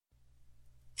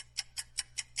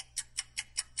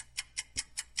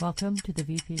Welcome to the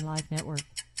VP Live Network.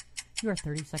 Your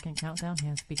 30-second countdown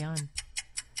has begun.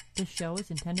 This show is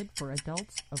intended for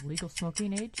adults of legal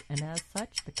smoking age, and as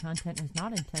such, the content is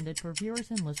not intended for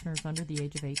viewers and listeners under the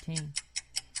age of 18.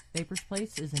 Vapors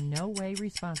Place is in no way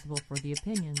responsible for the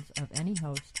opinions of any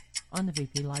host on the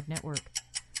VP Live Network.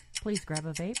 Please grab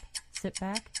a vape, sit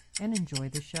back, and enjoy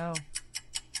the show.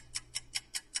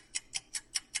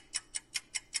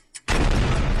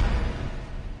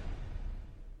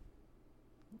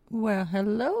 Well,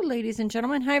 hello, ladies and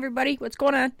gentlemen. Hi, everybody. What's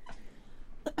going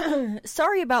on?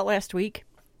 Sorry about last week.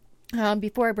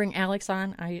 Before I bring Alex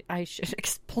on, I should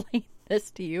explain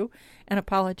this to you and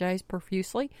apologize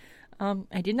profusely.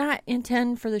 I did not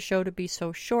intend for the show to be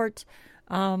so short.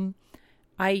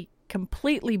 I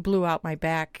completely blew out my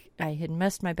back. I had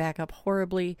messed my back up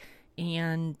horribly,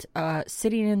 and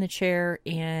sitting in the chair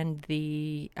and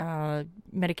the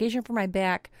medication for my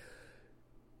back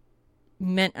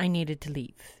meant I needed to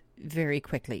leave very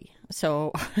quickly.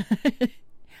 So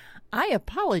I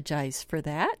apologize for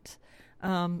that.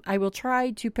 I will try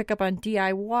to pick up on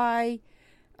DIY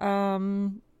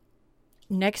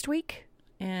next week,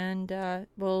 and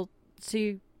we'll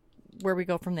see where we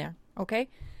go from there. Okay?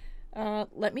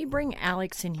 Let me bring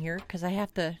Alex in here, because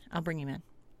I'll bring him in.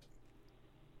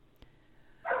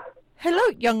 Hello,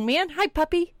 young man. Hi,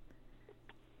 puppy.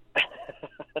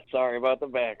 Sorry about the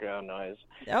background noise.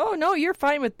 Oh, no, you're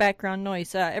fine with background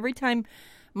noise. Every time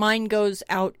mine goes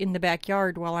out in the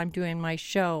backyard while I'm doing my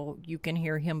show, you can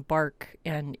hear him bark,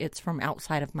 and it's from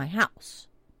outside of my house.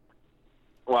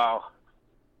 Wow.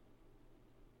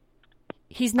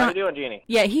 He's not. How you doing, Jeannie?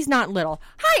 Yeah, he's not little.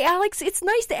 Hi, Alex. It's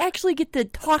nice to actually get to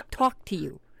talk to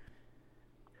you.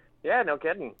 Yeah, no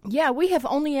kidding. Yeah, we have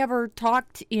only ever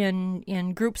talked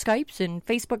in group Skypes and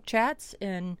Facebook chats,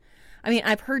 and I mean,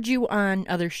 I've heard you on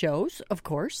other shows, of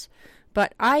course,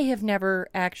 but I have never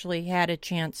actually had a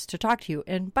chance to talk to you.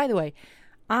 And by the way,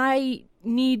 I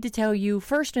need to tell you,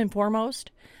 first and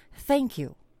foremost, thank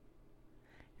you.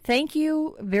 Thank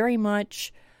you very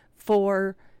much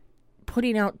for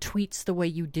putting out tweets the way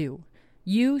you do.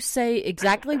 You say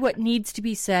exactly what needs to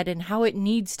be said and how it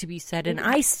needs to be said, and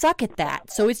I suck at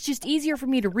that. So it's just easier for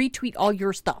me to retweet all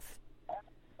your stuff.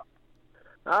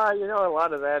 A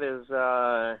lot of that is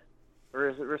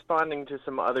responding to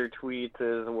some other tweets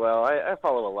as well. I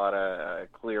follow a lot of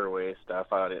Clearway stuff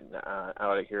out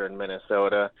of here in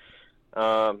Minnesota.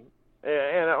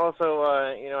 And also,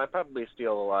 I probably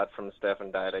steal a lot from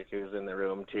Stefan Didek, who's in the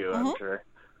room, too, I'm sure.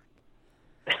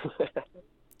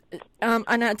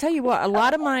 And I'll tell you what, a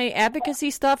lot of my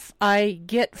advocacy stuff I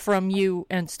get from you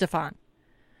and Stefan.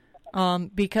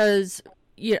 Because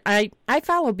I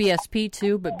follow BSP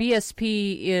too, but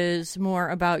BSP is more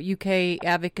about UK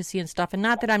advocacy and stuff. And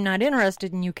not that I'm not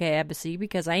interested in UK advocacy,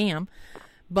 because I am.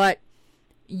 But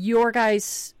your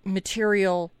guys'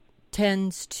 material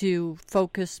tends to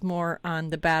focus more on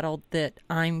the battle that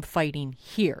I'm fighting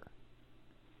here.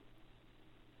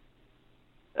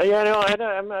 Yeah, no,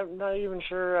 I'm not even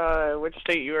sure which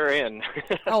state you are in.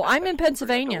 Oh, I'm in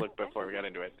Pennsylvania. I look before we got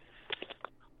into it.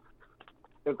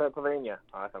 In Pennsylvania,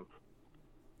 awesome.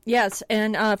 Yes,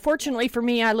 and fortunately for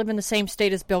me, I live in the same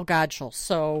state as Bill Godshall,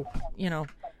 so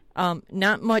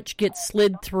not much gets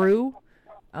slid through.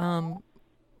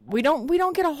 We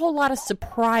don't get a whole lot of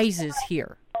surprises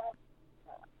here.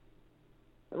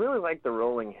 I really like the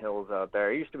rolling hills out there.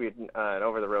 I used to be an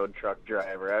over-the-road truck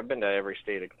driver. I've been to every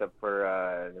state except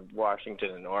for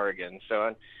Washington and Oregon.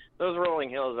 So those rolling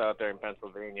hills out there in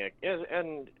Pennsylvania,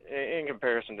 and in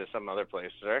comparison to some other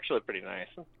places, are actually pretty nice.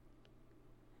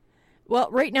 Well,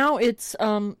 right now it's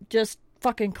just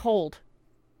fucking cold.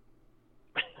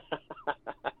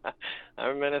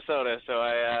 I'm in Minnesota, so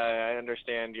I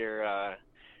understand your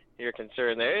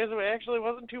concern there. It actually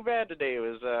wasn't too bad today.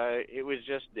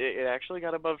 It actually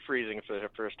got above freezing for the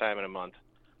first time in a month.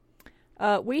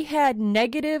 We had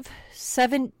negative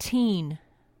 17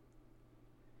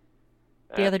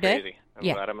 the other day. Crazy. I'm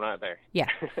glad I'm not there. Yeah.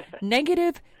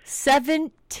 Negative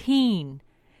 17.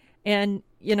 And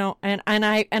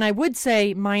and I would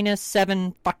say minus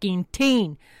 7 fucking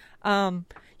teen.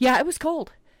 Yeah, it was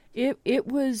cold. It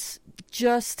was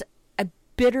just a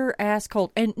bitter ass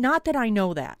cold. And not that I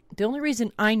know that. The only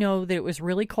reason I know that it was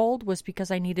really cold was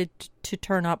because I needed to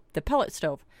turn up the pellet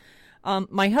stove.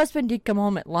 My husband did come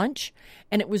home at lunch,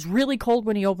 and it was really cold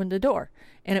when he opened the door.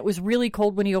 And it was really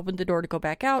cold when he opened the door to go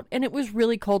back out. And it was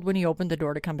really cold when he opened the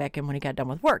door to come back in when he got done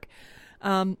with work.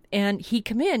 And he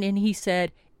come in and he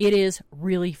said, "It is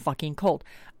really fucking cold."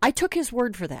 I took his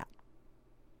word for that.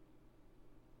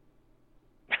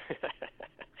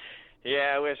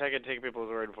 Yeah, I wish I could take people's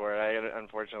word for it. I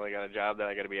unfortunately got a job that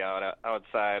I got to be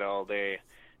outside all day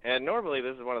And normally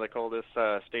this is one of the coldest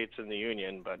states in the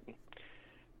union, but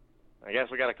I guess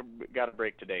we got a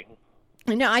break today.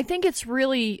 No, I think it's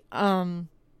really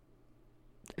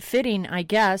fitting, I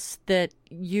guess, that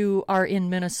you are in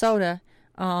Minnesota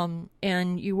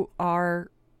and you are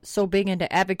so big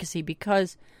into advocacy,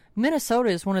 because Minnesota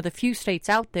is one of the few states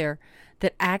out there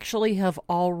that actually have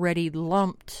already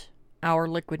lumped our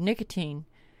liquid nicotine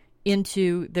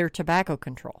into their tobacco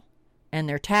control and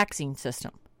their taxing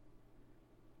system.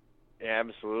 Yeah,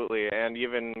 absolutely, and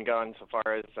even gone so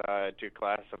far as to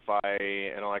classify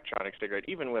an electronic cigarette,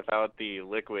 even without the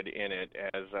liquid in it,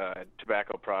 as a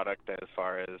tobacco product as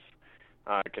far as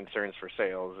concerns for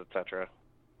sales, etc.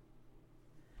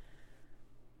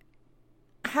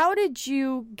 How did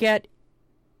you get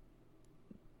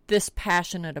this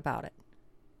passionate about it?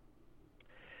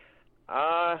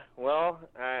 Well,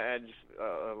 I just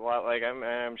a lot like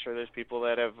I'm sure there's people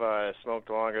that have smoked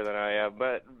longer than I have,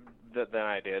 but than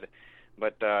I did.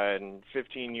 But in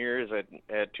 15 years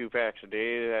at 2 packs a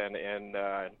day, and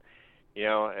you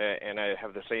know, and I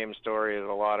have the same story as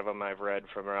a lot of them I've read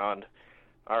from around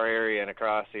our area and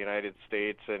across the United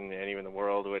States and even the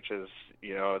world, which is,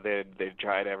 you know, they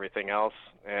tried everything else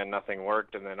and nothing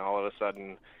worked, and then all of a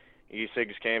sudden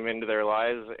e-cigs came into their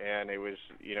lives, and it was,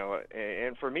 you know,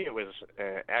 and for me it was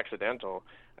accidental.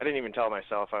 I didn't even tell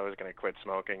myself I was going to quit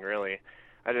smoking, really.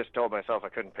 I just told myself I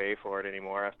couldn't pay for it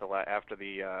anymore after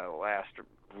the last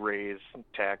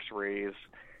tax raise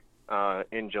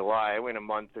in July. I went a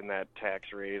month in that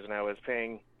tax raise, and I was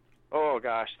paying, oh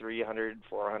gosh, $300,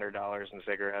 $400 in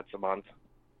cigarettes a month.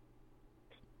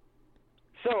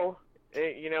 So,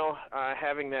 you know,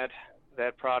 having that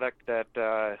product that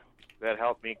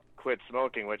helped me quit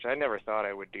smoking, which I never thought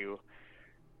I would do.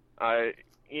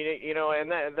 You know,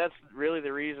 and that's really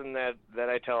the reason that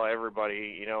I tell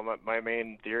everybody. You know, my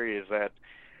main theory is that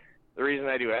the reason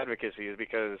I do advocacy is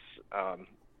because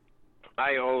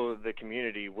I owe the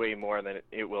community way more than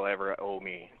it will ever owe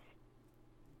me.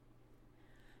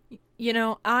 You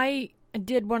know, I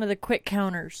did one of the quick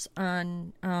counters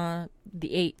on the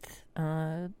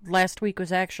 8th. Last week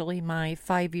was actually my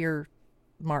 5-year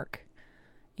mark.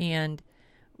 And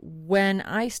when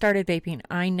I started vaping,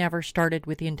 I never started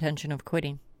with the intention of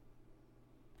quitting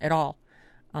at all.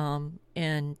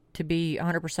 And to be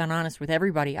 100% honest with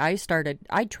everybody, I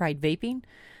tried vaping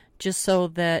just so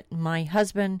that my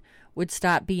husband would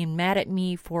stop being mad at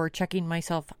me for checking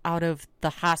myself out of the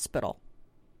hospital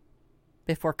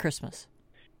before Christmas.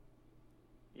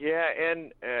 Yeah,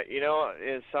 and you know,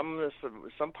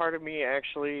 some part of me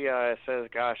actually says,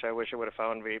 "Gosh, I wish I would have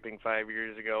found vaping 5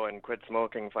 years ago and quit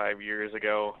smoking 5 years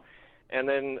ago." And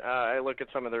then I look at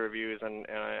some of the reviews, and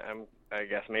I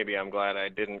guess maybe I'm glad I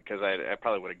didn't, because I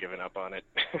probably would have given up on it.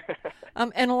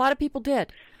 And a lot of people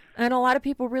did, and a lot of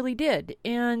people really did.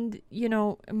 And you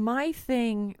know, my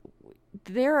thing,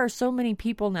 there are so many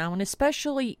people now, and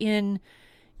especially in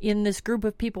this group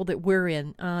of people that we're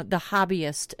in, the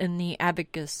hobbyists and the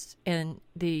advocates and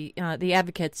the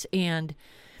advocates and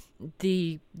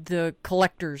the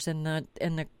collectors and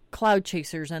the cloud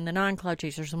chasers and the non-cloud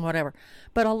chasers and whatever.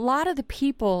 But a lot of the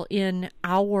people in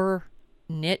our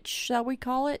niche, shall we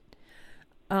call it,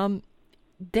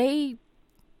 they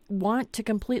want to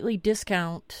completely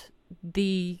discount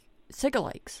the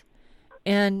cigalikes.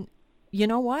 And you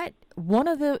know what? One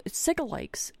of the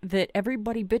cigalikes that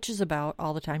everybody bitches about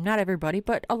all the time, not everybody,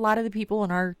 but a lot of the people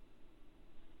in our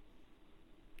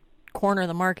corner of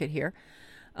the market here,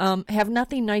 have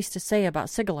nothing nice to say about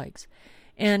cigalikes.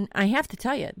 And I have to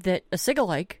tell you that a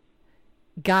cigalike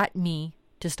got me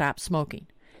to stop smoking.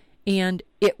 And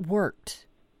it worked.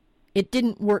 It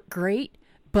didn't work great,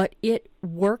 but it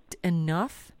worked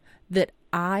enough that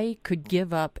I could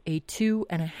give up a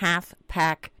 2.5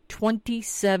 pack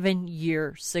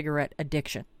 27-year cigarette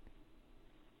addiction.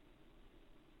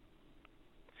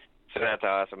 So that's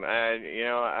awesome. You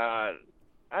know,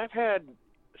 I've had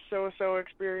so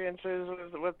experiences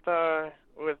with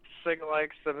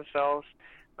cigalikes themselves.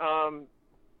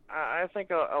 I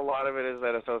think a lot of it is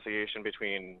that association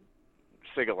between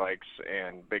cigalikes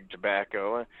and big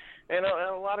tobacco, and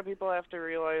a lot of people have to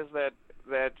realize that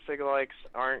cigalikes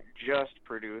aren't just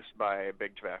produced by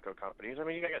big tobacco companies. I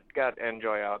mean, you got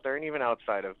Enjoy out there, and even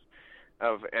outside of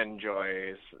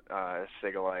Enjoy's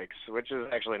cigalikes, which is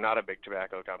actually not a big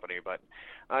tobacco company, but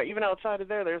even outside of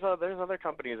there's other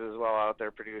companies as well out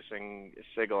there producing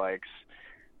cigalikes,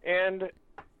 and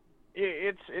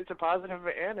it's a positive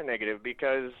and a negative,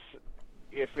 because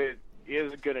if it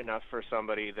is good enough for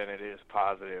somebody, then it is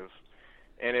positive.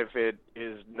 And if it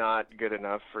is not good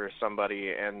enough for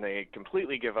somebody and they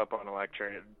completely give up on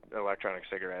electronic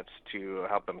cigarettes to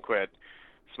help them quit,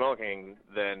 smoking,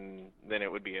 then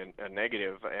it would be a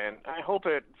negative. And I hope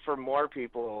it for more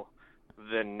people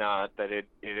than not that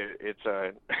it's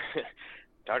a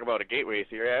talk about a gateway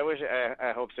theory.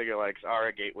 I hope cigarettes are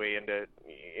a gateway into,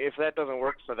 if that doesn't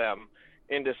work for them,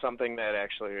 into something that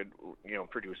actually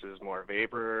produces more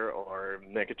vapor or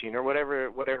nicotine or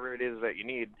whatever it is that you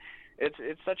need.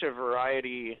 It's such a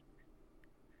variety.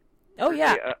 Oh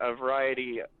yeah, a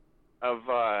variety of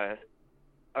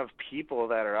people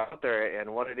that are out there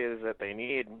and what it is that they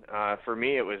need. For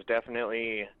me, it was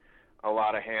definitely a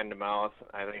lot of hand to mouth.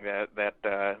 I think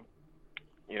that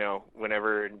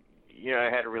whenever I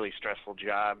had a really stressful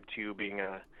job too, being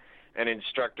an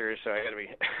instructor, so I got to be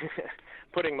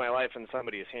putting my life in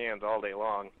somebody's hands all day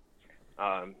long,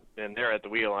 and they're at the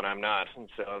wheel and I'm not. And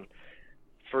so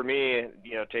for me,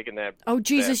 taking that. Oh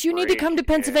Jesus, that you need to come to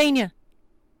Pennsylvania.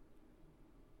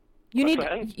 You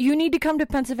need to come to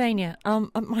Pennsylvania.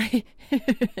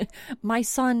 My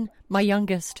son, my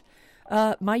youngest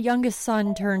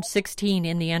son turned 16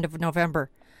 in the end of November.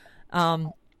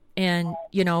 And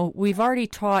we've already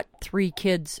taught 3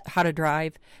 kids how to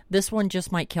drive. This one just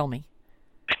might kill me.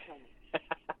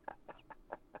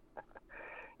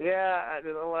 Yeah,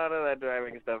 a lot of that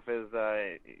driving stuff is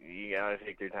you gotta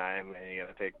take your time and you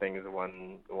gotta take things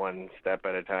one step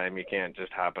at a time. You can't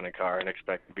just hop in a car and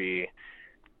expect to be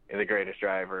the greatest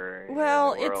driver in the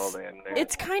world.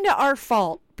 It's kind of our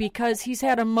fault because he's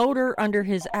had a motor under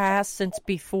his ass since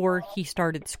before he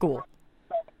started school.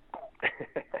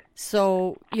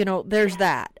 So, there's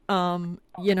that.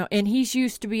 And he's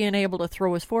used to being able to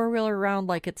throw his 4-wheeler around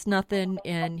like it's nothing,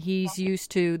 and he's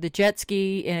used to the jet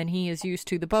ski, and he is used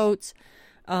to the boats.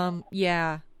 I'm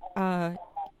going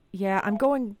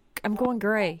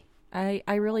gray. I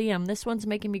really am. This one's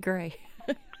making me gray.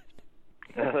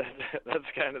 That's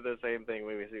kind of the same thing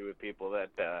we see with people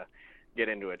that get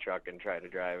into a truck and try to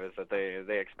drive, is that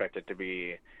they expect it to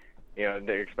be,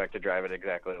 they expect to drive it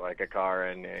exactly like a car,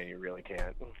 and you really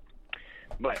can't.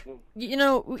 But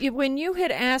when you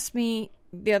had asked me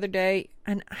the other day,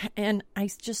 and I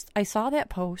saw that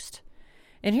post,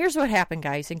 and here's what happened,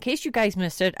 guys. In case you guys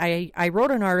missed it, I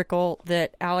wrote an article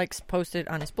that Alex posted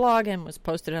on his blog and was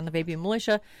posted on the Baby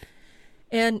Militia,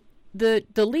 and the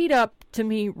lead up to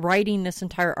me writing this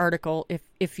entire article,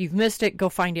 if you've missed it, go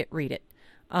find it, read it.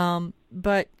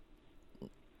 But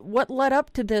what led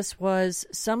up to this was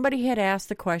somebody had asked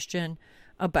the question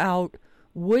about,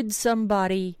 would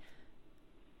somebody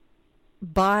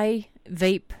buy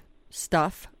vape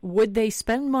stuff? Would they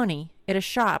spend money at a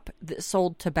shop that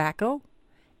sold tobacco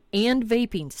and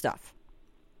vaping stuff?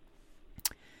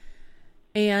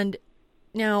 And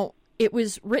now it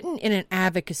was written in an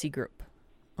advocacy group,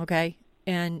 okay?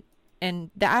 And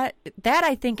that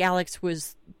I think, Alex,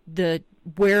 was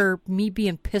where me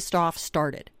being pissed off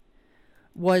started.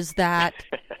 Was that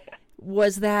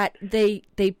they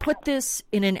put this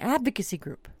in an advocacy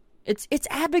group. It's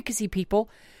advocacy, people.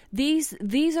 These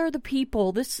are the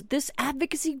people. This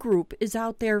advocacy group is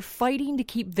out there fighting to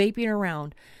keep vaping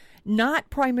around, not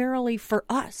primarily for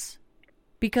us,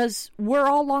 because we're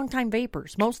all longtime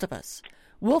vapors, most of us.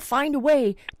 We'll find a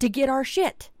way to get our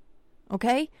shit,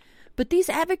 okay? But these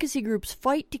advocacy groups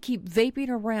fight to keep vaping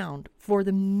around for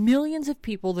the millions of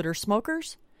people that are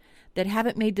smokers that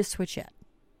haven't made this switch yet,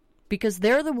 because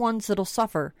they're the ones that'll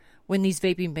suffer when these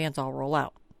vaping bans all roll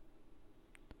out.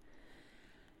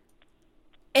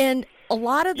 And a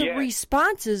lot of the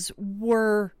responses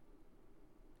were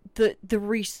a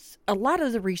lot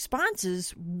of the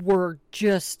responses were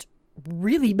just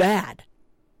really bad.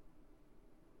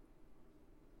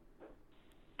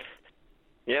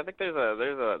 Yeah, I think there's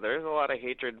a lot of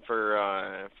hatred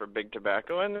for big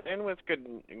tobacco, and with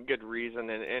good reason,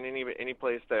 and any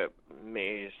place that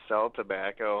may sell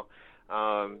tobacco,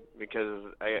 because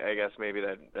I guess maybe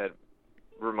that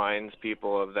reminds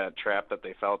people of that trap that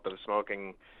they felt of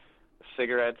smoking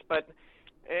cigarettes. But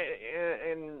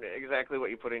and exactly what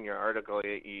you put in your article,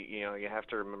 you have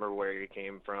to remember where you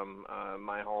came from.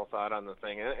 My whole thought on the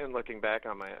thing, and looking back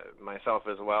on myself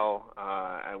as well,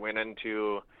 I went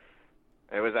into,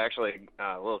 it was actually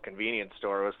a little convenience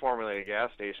store. It was formerly a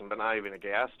gas station, but not even a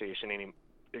gas station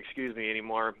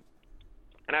anymore.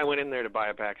 And I went in there to buy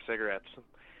a pack of cigarettes.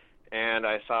 And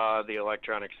I saw the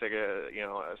electronic cigarette,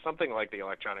 something like the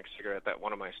electronic cigarette that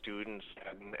one of my students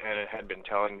had been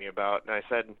telling me about. And I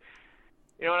said,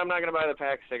 I'm not going to buy the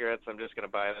pack of cigarettes. I'm just going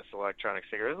to buy this electronic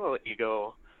cigarette. It was a little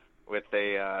Ego with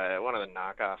one of the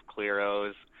knockoff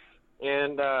Cleros.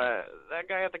 And that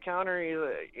guy at the counter,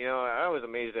 I was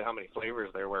amazed at how many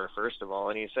flavors there were, first of all.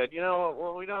 And he said,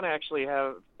 well, we don't actually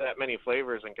have that many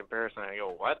flavors in comparison. I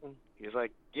go, what? And he's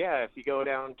like, yeah, if you go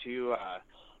down to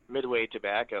Midway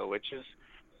Tobacco, which is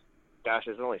gosh,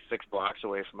 it's only 6 blocks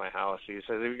away from my house. He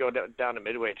says if you go down to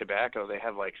Midway Tobacco, they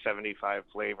have like 75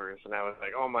 flavors, and I was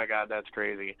like, oh my God, that's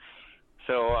crazy.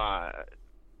 So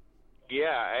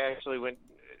yeah, I actually went.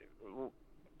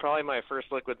 Probably my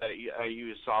first liquid that I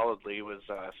used solidly was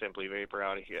Simply Vapor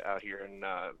out here in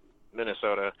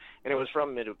Minnesota, and it was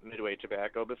from Midway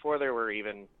Tobacco before there were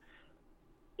even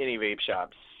any vape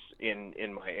shops in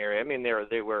my area. I mean,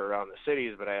 they were around the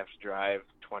cities, but I have to drive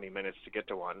 20 minutes to get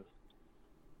to one.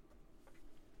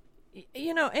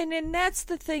 You know, and that's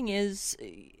the thing is,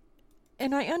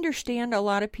 and I understand a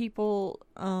lot of people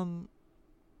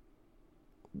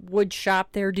would shop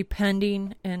there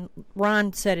depending, and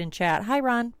Ron said in chat, hi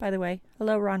Ron, by the way,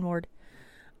 hello Ron Ward,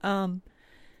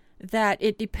 that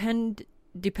it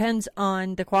depends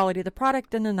on the quality of the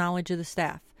product and the knowledge of the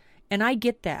staff. And I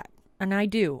get that, and I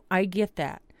get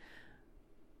that.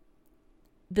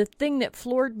 The thing that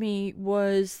floored me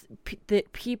was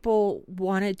that people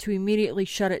wanted to immediately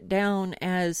shut it down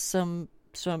as some,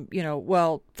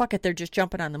 well, fuck it, they're just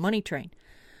jumping on the money train.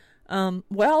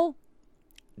 Well,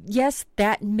 yes,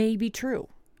 that may be true.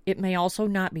 It may also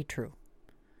not be true.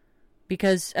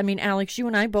 Because, I mean, Alex, you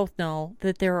and I both know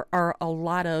that there are a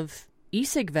lot of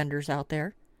e-cig vendors out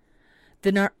there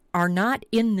that are not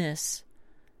in this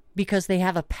because they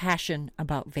have a passion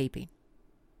about vaping.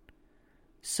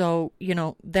 So,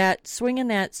 that swinging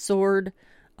that sword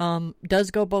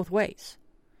does go both ways.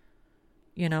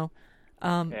 Yeah,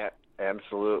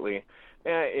 absolutely.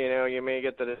 Yeah, you may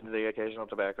get the occasional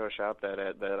tobacco shop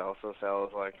that also sells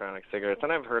electronic cigarettes,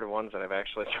 and I've heard of ones that have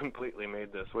actually completely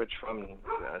made the switch from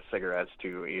cigarettes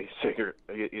to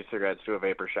e-cigarettes to a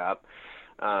vapor shop,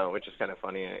 which is kind of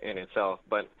funny in itself.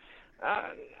 But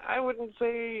I wouldn't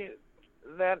say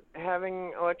that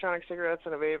having electronic cigarettes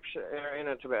in a in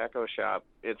a tobacco shop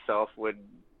itself would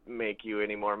make you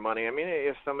any more money. I mean,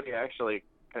 if somebody actually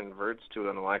converts to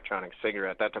an electronic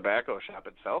cigarette, that tobacco shop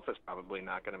itself is probably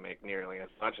not going to make nearly as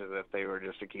much as if they were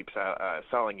just to keep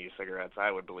selling you cigarettes,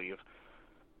 I would believe.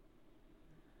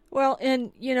 Well,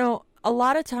 and, a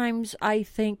lot of times I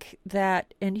think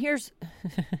that, and here's,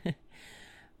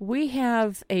 we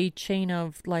have a chain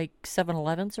of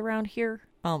 7-Elevens around here.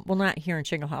 Well, not here in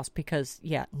Shingle House because,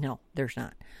 no, there's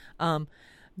not.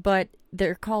 But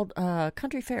they're called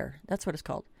Country Fair. That's what it's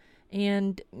called.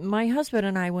 And my husband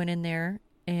and I went in there,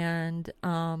 and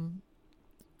I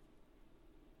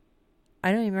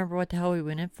don't even remember what the hell we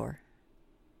went in for.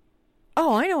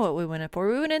 Oh, I know what we went in for.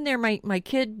 We went in there. My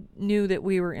kid knew that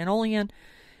we were in Olean,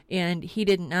 and he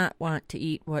did not want to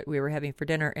eat what we were having for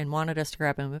dinner and wanted us to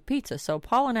grab him a pizza. So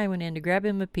Paul and I went in to grab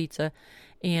him a pizza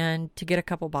and to get a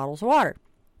couple bottles of water.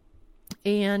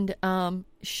 And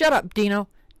shut up, Dino.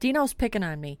 Dino's picking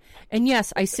on me. And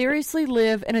yes, I seriously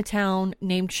live in a town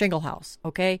named Shingle House,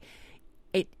 okay?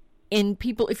 And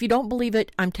people, if you don't believe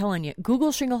it, I'm telling you,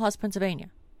 Google Shingle House, Pennsylvania,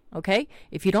 okay?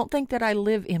 If you don't think that I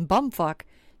live in bumfuck,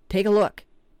 take a look.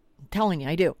 I'm telling you,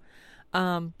 I do.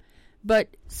 But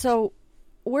so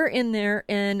we're in there,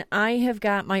 and I have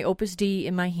got my Opus D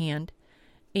in my hand,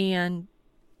 and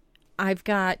I've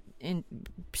got, and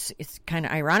it's kind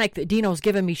of ironic that Dino's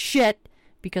giving me shit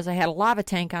because I had a lava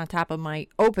tank on top of my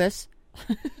Opus.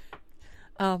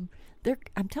 I'm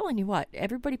telling you what,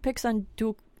 everybody thinks that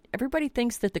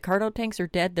the Cardo tanks are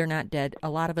dead. They're not dead.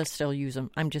 A lot of us still use them.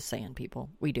 I'm just saying,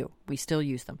 people. We do. We still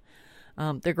use them.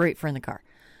 They're great for in the car.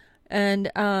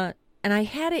 And I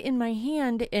had it in my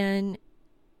hand, and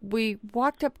we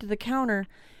walked up to the counter,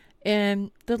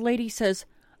 and the lady says,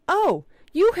 "Oh,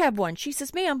 you have one." She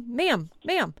says, ma'am.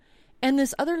 And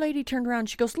this other lady turned around.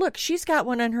 She goes, "Look, she's got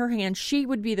one in her hand. She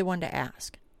would be the one to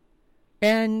ask."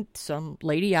 And some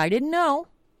lady I didn't know,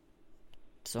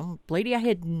 some lady I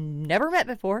had never met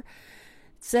before,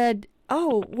 said,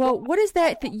 "Oh, well, what is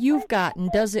that you've got,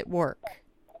 and does it work?"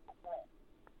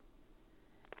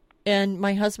 And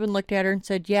my husband looked at her and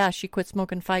said, "Yeah, she quit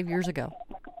smoking 5 years ago."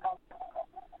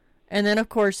 And then, of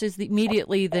course,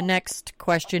 immediately the next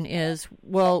question is,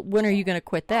 "Well, when are you going to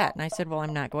quit that?" And I said, "Well,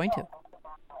 I'm not going to.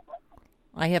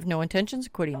 I have no intentions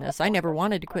of quitting this. I never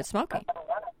wanted to quit smoking."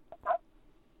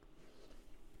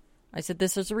 I said,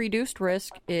 "This is a reduced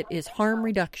risk. It is harm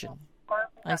reduction."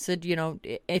 I said,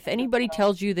 if anybody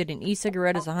tells you that an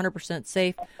e-cigarette is 100%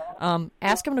 safe,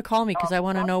 ask them to call me because I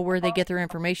want to know where they get their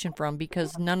information from,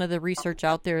 because none of the research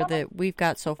out there that we've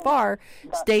got so far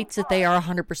states that they are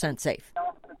 100% safe.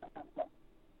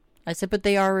 I said, but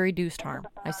they are a reduced harm.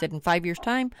 I said, in 5 years'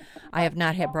 time, I have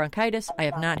not had bronchitis. I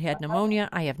have not had pneumonia.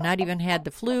 I have not even had the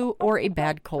flu or a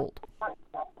bad cold.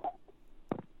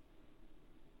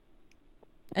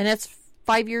 And that's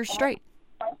 5 years straight.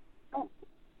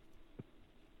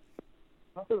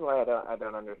 This is why I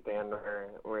don't understand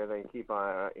where they and keep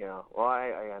on, well,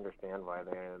 I understand why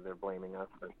they're blaming us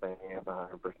for saying it's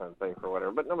 100% safe or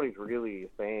whatever, but nobody's really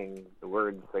saying the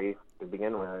word safe to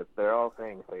begin with. They're all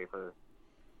saying safer.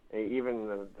 Even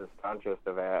the staunchest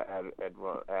of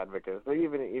advocates, or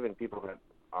even people that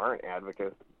aren't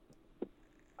advocates,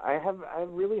 I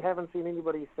really haven't seen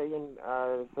anybody saying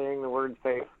the word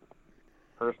safe,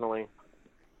 personally.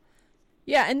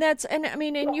 Yeah, and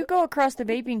you go across the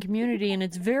vaping community, and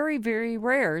it's very, very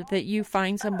rare that you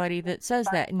find somebody that says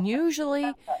that. And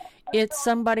usually it's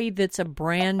somebody that's a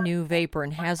brand new vapor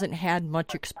and hasn't had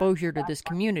much exposure to this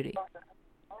community.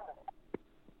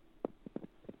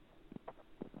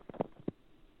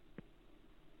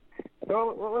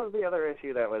 So what was the other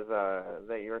issue that was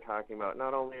that you were talking about?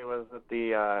 Not only was it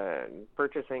the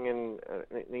purchasing an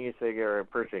e-cig or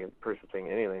purchasing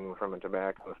anything from a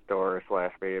tobacco store /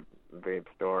 vape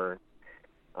store.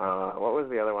 What was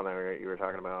the other one that you were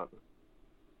talking about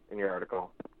in your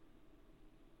article?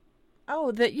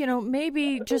 Oh, that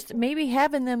maybe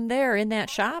having them there in that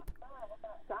shop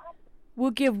will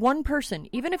give one person,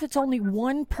 even if it's only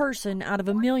one person out of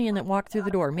a million that walk through the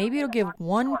door, maybe it'll give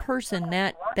one person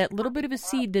that little bit of a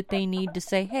seed that they need to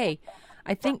say, hey,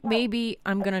 I think maybe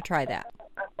I'm going to try that.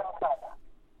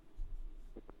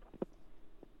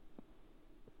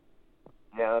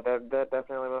 Yeah, that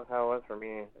definitely was how it was for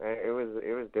me. It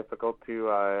was difficult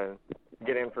to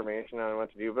get information on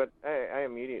what to do, but I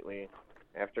immediately,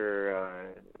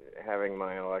 after having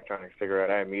my electronic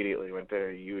cigarette, I immediated went to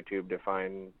YouTube to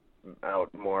find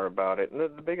out more about it. And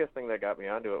the biggest thing that got me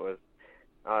onto it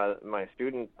was my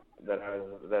student that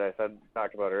I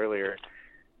talked about earlier.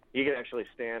 He could actually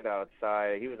stand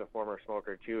outside. He was a former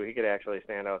smoker too. He could actually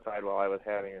stand outside while I was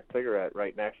having a cigarette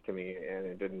right next to me, and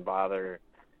it didn't bother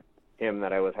him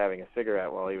that I was having a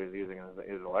cigarette while he was using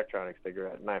his electronic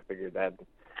cigarette. And I figured that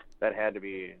there had to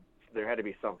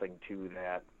be something to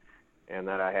that, and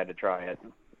that I had to try it.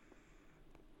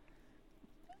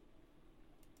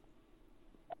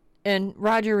 And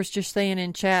Roger was just saying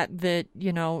in chat that,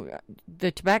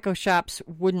 the tobacco shops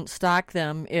wouldn't stock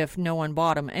them if no one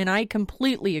bought them. And I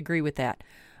completely agree with that.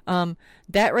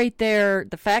 That right there,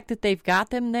 the fact that they've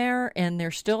got them there and they're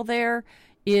still there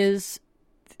is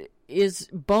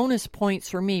bonus points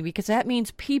for me, because that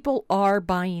means people are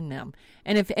buying them.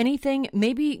 And if anything,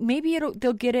 maybe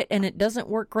they'll get it and it doesn't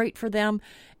work great for them.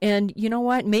 And you know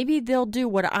what? Maybe they'll do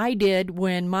what I did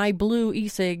when my blue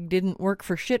e-cig didn't work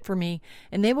for shit for me,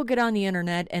 and they will get on the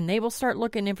internet and they will start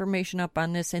looking information up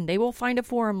on this, and they will find a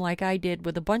forum like I did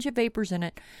with a bunch of vapors in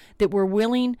it that were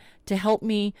willing to help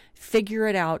me figure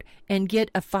it out and get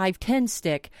a 510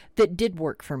 stick that did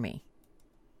work for me.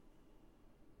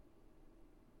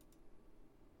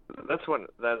 That's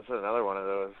another one of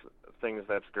those things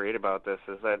that's great about this,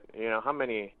 is that how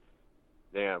many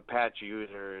patch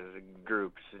users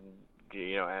groups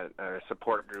or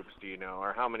support groups do you know,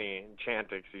 or how many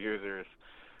Chantix users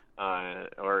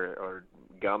or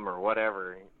gum or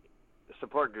whatever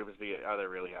support groups are there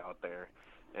really out there?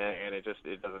 And it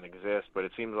doesn't exist. But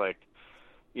it seems like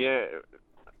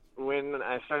when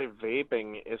I started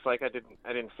vaping, it's like I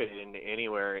didn't fit into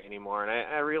anywhere anymore. And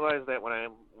I realized that when I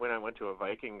went to a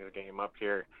Vikings game up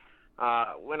here,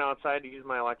 went outside to use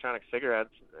my electronic cigarette,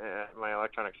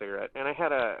 and I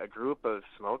had a group of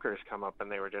smokers come up,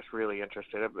 and they were just really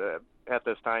interested at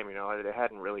this time. It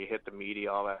hadn't really hit the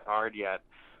media all that hard yet,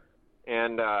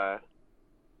 and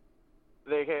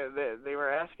they were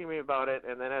asking me about it.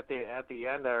 And then at the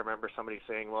end, I remember somebody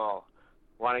saying, "Well,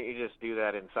 why don't you just do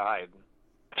that inside?"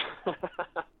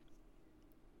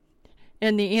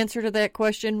 And the answer to that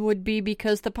question would be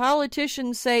because the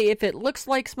politicians say if it looks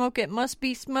like smoke, it must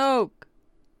be smoke.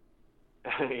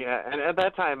 Yeah, and at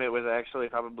that time it was actually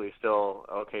probably still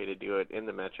okay to do it in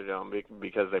the Metrodome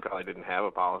because they probably didn't have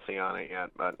a policy on it yet,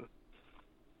 but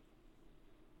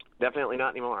definitely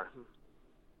not anymore.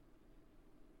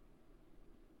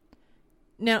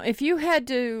 Now, if you had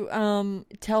to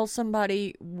tell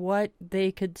somebody what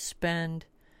they could spend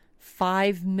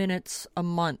 5 minutes a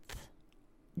month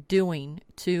doing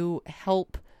to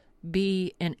help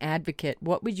be an advocate,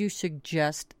 what would you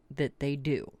suggest that they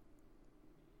do?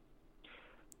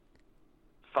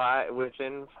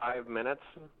 Within 5 minutes,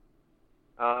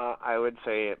 I would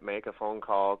say make a phone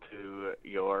call to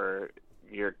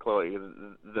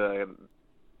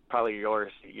probably your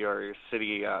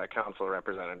city council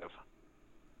representative.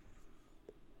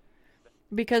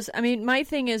 Because, my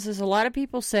thing is a lot of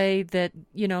people say that,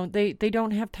 they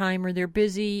don't have time, or they're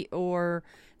busy, or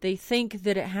They think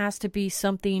that it has to be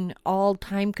something all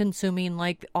time consuming,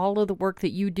 like all of the work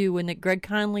that you do and that Greg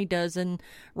Conley does and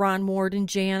Ron Ward and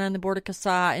Jan on the board of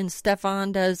CASA and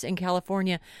Stefan does in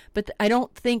California. But I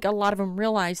don't think a lot of them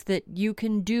realize that you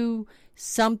can do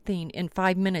something in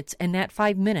 5 minutes, and that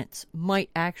 5 minutes might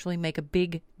actually make a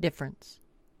big difference.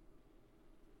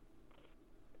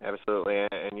 Absolutely,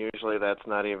 and usually that's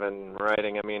not even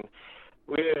writing. I mean,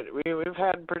 we've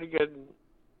had pretty good,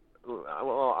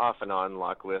 well, off and on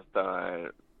luck with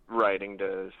writing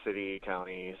to city,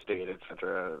 county, state,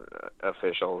 etc.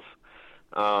 Officials,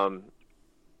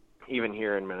 even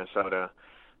here in Minnesota.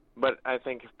 But I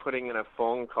think putting in a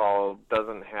phone call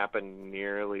doesn't happen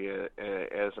nearly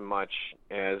as much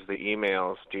as the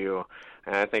emails do.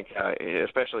 And I think,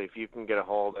 especially if you can get a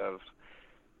hold of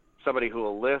somebody who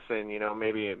will listen,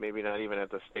 maybe not even at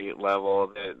the state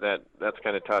level, that's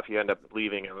kind of tough. You end up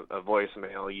leaving a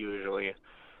voicemail usually.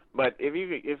 But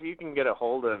if you can get a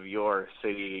hold of your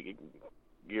city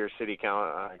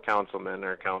councilman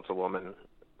or councilwoman,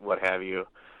 what have you,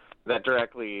 that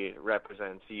directly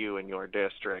represents you and your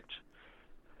district,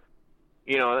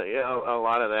 a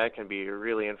lot of that can be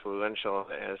really influential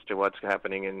as to what's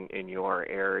happening in your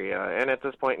area. And at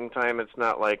this point in time, it's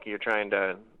not like you're trying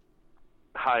to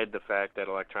hide the fact that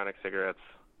electronic cigarettes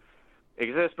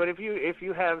exist. But if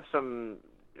you have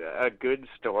a good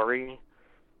story,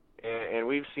 and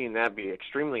we've seen that be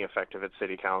extremely effective at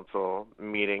city council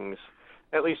meetings,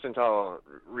 at least until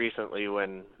recently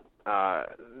when the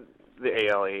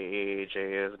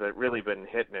ALAAHA has really been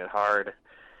hitting it hard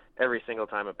every single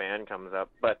time a ban comes up.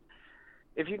 But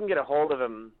if you can get a hold of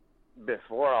them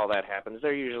before all that happens,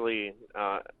 they're usually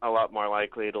a lot more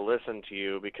likely to listen to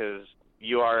you because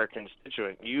you are a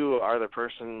constituent. You are the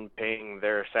person paying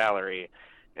their salary,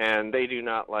 and they do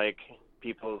not like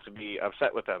people to be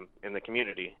upset with them in the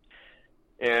community.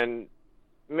 And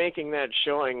making that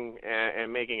showing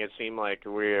and making it seem like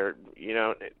we're,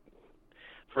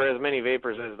 for as many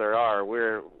vapors as there are,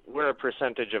 we're a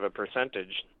percentage of a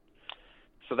percentage.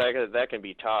 So that can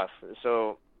be tough.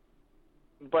 So,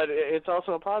 but it's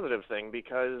also a positive thing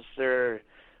because there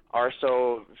are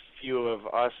so few of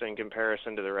us in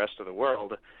comparison to the rest of the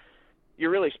world.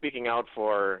 You're really speaking out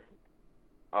for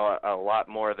a lot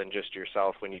more than just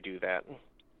yourself when you do that.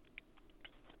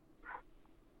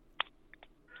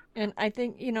 And I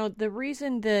think, the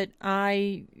reason that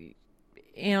I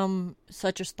am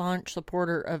such a staunch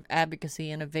supporter of advocacy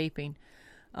and of vaping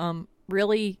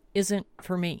really isn't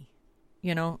for me.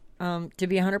 To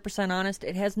be 100% honest,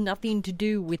 it has nothing to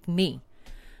do with me.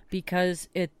 Because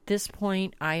at this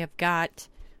point, I have got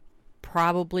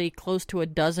probably close to a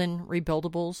dozen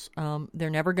rebuildables. They're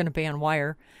never going to ban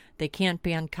wire. They can't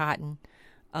ban cotton.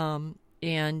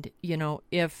 And,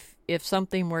 if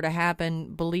something were to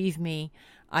happen, believe me,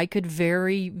 I could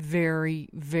very, very,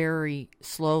 very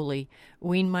slowly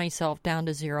wean myself down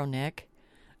to zero nic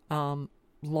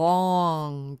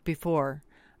long before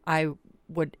I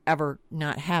would ever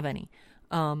not have any.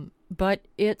 But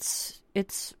it's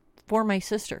for my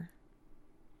sister.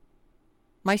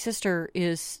 My sister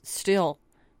is still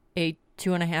a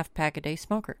 2.5 pack a day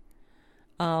smoker.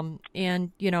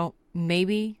 And,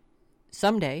 maybe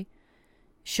someday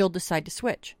she'll decide to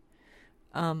switch.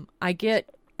 I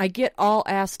get all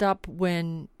assed up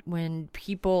when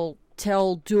people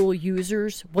tell dual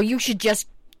users, well, you should just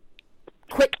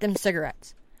quit them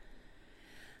cigarettes.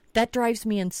 That drives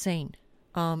me insane.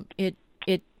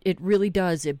 It really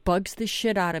does. It bugs the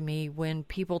shit out of me when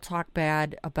people talk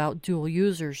bad about dual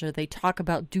users, or they talk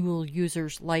about dual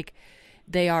users like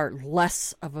they are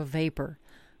less of a vapor.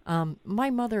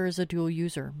 My mother is a dual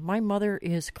user. My mother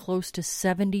is close to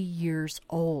 70 years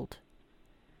old.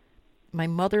 My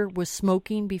mother was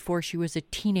smoking before she was a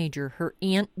teenager. Her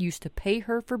aunt used to pay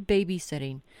her for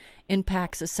babysitting in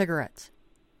packs of cigarettes.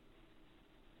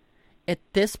 At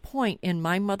this point in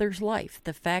my mother's life,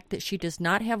 the fact that she does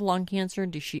not have lung cancer,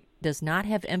 she does not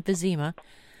have emphysema,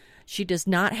 she does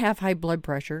not have high blood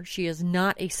pressure, she is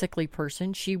not a sickly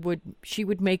person, she would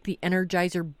make the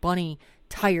Energizer Bunny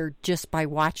tired just by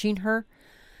watching her.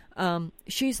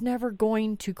 She's never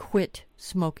going to quit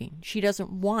smoking. She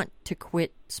doesn't want to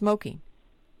quit smoking.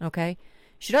 Okay?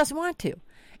 She doesn't want to.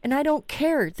 And I don't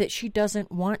care that she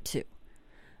doesn't want to.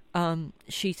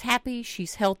 She's happy,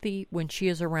 she's healthy when she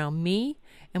is around me,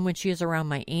 and when she is around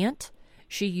my aunt,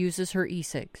 she uses her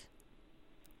e-cigs.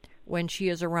 When she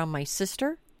is around my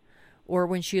sister, or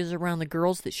when she is around the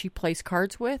girls that she plays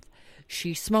cards with,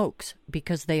 she smokes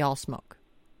because they all smoke.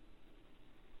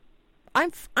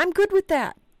 I'm good with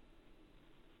that.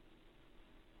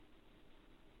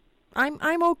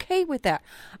 I'm okay with that.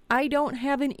 I don't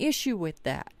have an issue with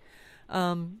that.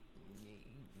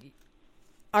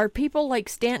 are people like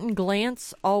Stanton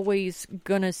Glantz always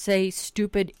gonna say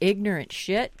stupid, ignorant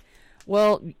shit?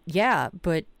 Well, yeah,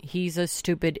 but he's a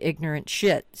stupid, ignorant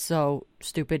shit, so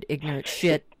stupid, ignorant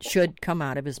shit should come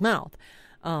out of his mouth.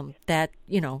 That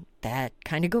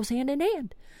kind of goes hand in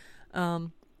hand.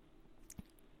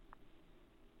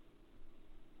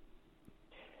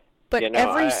 But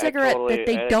every cigarette that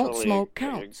they don't smoke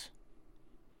counts.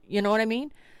 You know what I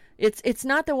mean? It's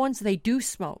not the ones they do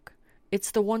smoke.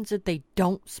 It's the ones that they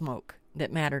don't smoke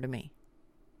that matter to me.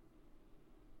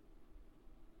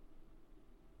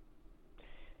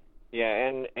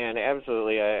 Yeah, and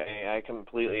absolutely, I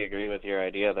completely agree with your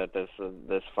idea that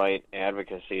this fight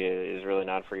advocacy is really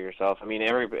not for yourself. I mean,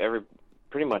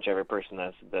 pretty much every person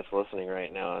that's listening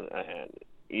right now,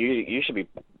 you should be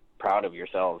proud of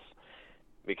yourselves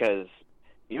because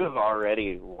you have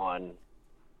already won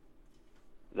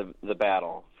the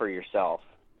battle for yourself,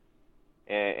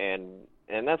 and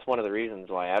that's one of the reasons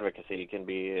why advocacy can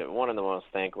be one of the most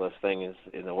thankless things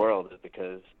in the world is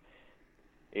because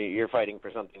you're fighting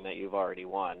for something that you've already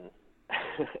won.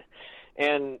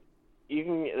 And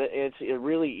it's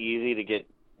really easy to get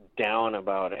down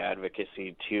about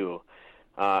advocacy too.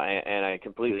 And I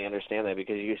completely understand that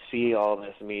because you see all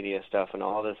this media stuff and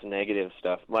all this negative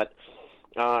stuff. But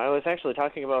I was actually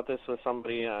talking about this with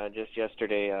somebody just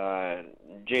yesterday,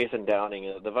 Jason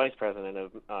Downing, the vice president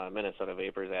of Minnesota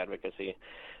Vapors Advocacy.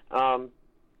 The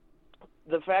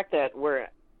fact that we're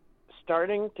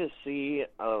starting to see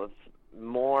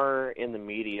more in the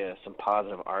media, some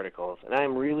positive articles, and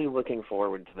I'm really looking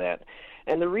forward to that.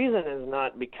 And the reason is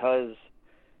not because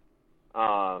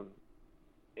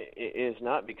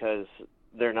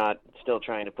they're not still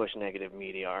trying to push negative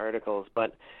media articles,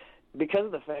 but because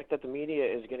of the fact that the media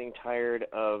is getting tired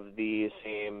of the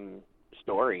same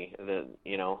story. That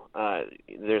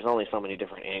there's only so many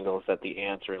different angles that the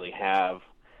ants really have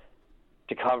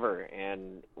to cover,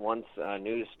 and once a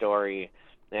news story.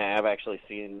 Yeah, I've actually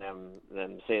seen them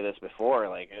say this before,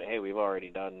 like, hey, we've already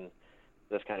done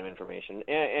this kind of information.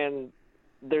 And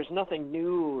there's nothing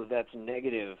new that's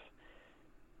negative,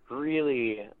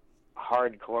 really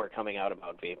hardcore coming out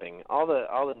about vaping. All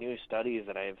the new studies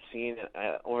that I've seen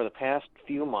over the past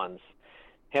few months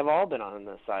have all been on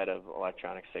the side of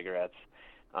electronic cigarettes.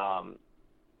 And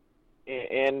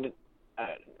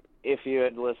if you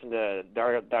had listened to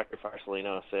Dr.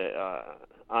 Farsalinos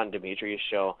on Dimitri's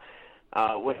show,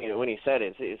 when he said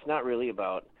it's not really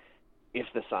about if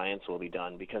the science will be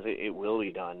done, because it will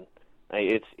be done.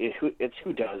 It's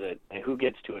who does it and who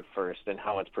gets to it first and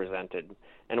how it's presented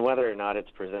and whether or not it's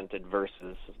presented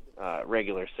versus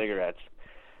regular cigarettes.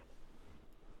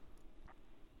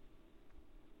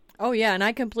 Oh yeah, and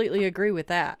I completely agree with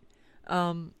that.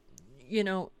 Did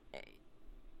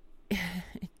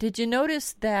you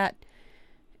notice that?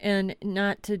 And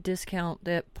not to discount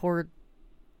that poor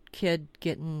kid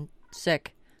getting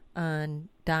sick and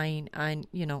dying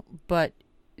but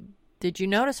did you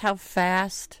notice how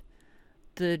fast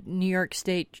the New York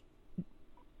State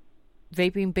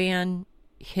vaping ban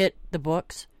hit the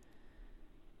books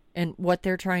and what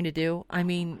they're trying to do? I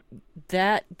mean,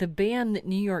 that the ban that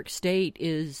New York State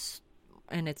is,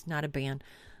 and it's not a ban,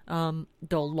 the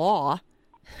law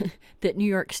that New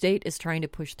York State is trying to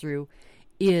push through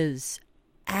is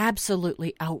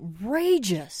absolutely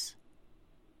outrageous.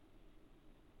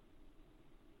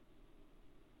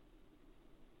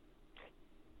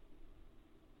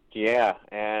 Yeah,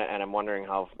 and I'm wondering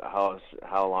how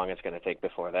long it's going to take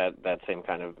before that same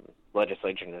kind of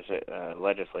legislation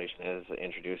is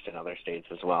introduced in other states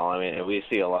as well. I mean, we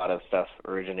see a lot of stuff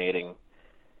originating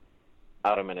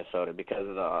out of Minnesota because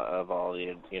of all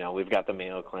the we've got the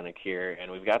Mayo Clinic here, and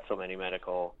we've got so many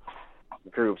medical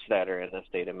groups that are in the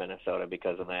state of Minnesota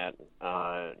because of that,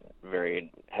 very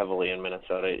heavily in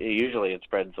Minnesota. Usually it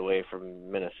spreads away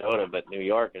from Minnesota, but New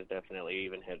York is definitely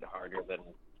even hit harder than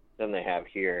they have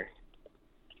here.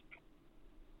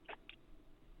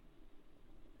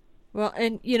 Well,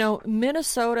 and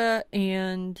Minnesota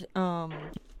and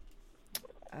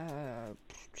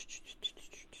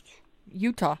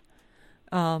Utah,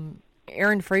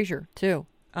 Aaron Fraser too.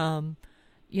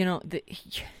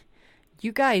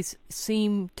 You guys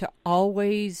seem to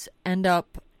always end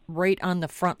up right on the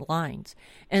front lines.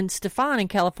 And Stefan in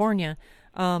California,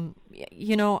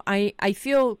 I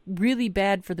feel really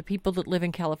bad for the people that live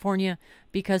in California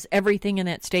because everything in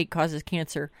that state causes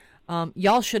cancer.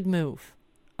 Y'all should move,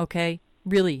 okay?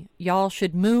 Really, y'all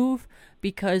should move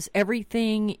because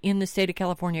everything in the state of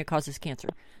California causes cancer.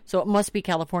 So it must be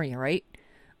California, right?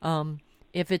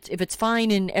 If it's fine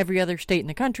in every other state in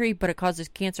the country, but it causes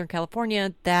cancer in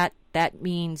California, that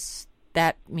means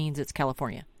it's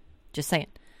California. Just saying.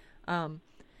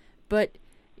 But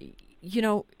you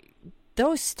know,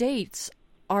 those states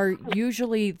are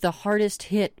usually the hardest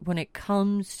hit when it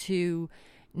comes to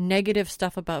negative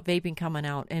stuff about vaping coming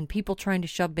out and people trying to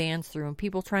shove bans through and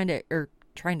people trying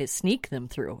to sneak them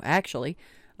through, actually.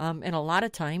 And a lot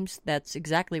of times that's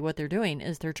exactly what they're doing,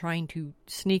 is they're trying to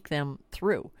sneak them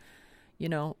through. You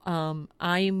know,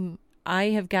 I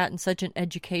have gotten such an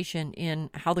education in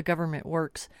how the government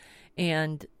works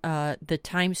and the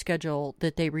time schedule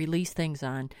that they release things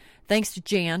on. Thanks to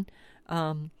Jan,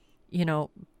 you know,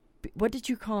 what did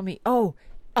you call me? Oh,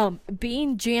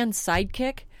 being Jan's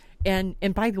sidekick. And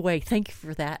by the way, thank you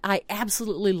for that. I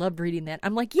absolutely loved reading that.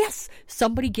 I'm like, yes,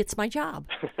 somebody gets my job.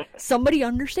 Somebody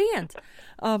understands.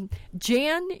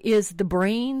 Jan is the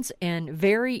brains and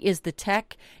Very is the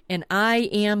tech, and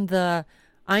I'm the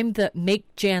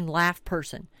make Jan laugh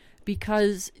person,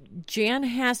 because Jan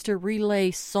has to relay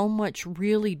so much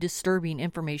really disturbing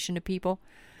information to people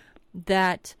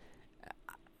that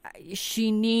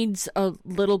she needs a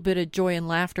little bit of joy and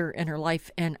laughter in her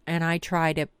life, and I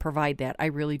try to provide that. I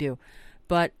really do.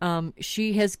 But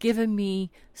she has given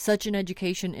me such an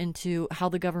education into how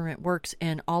the government works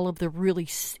and all of the really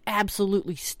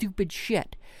absolutely stupid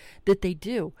shit that they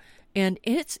do. And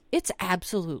it's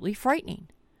absolutely frightening.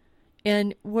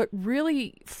 And what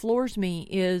really floors me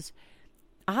is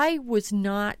I was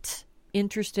not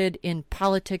interested in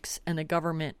politics and the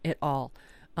government at all.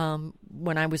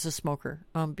 When I was a smoker.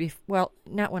 Well,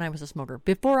 not when I was a smoker.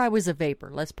 Before I was a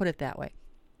vapor, let's put it that way.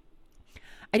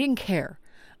 I didn't care.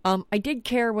 I did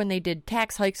care when they did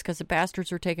tax hikes because the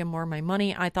bastards were taking more of my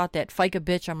money. I thought that FICA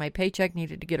bitch on my paycheck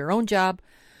needed to get her own job.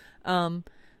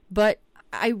 But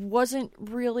I wasn't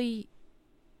really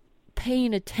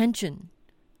paying attention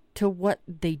to what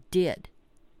they did.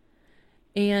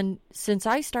 And since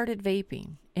I started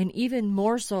vaping, and even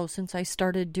more so since I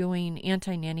started doing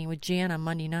Anti-Nanny with Jan on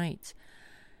Monday nights,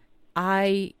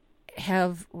 I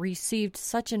have received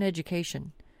such an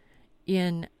education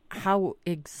in how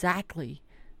exactly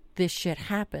this shit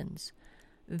happens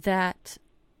that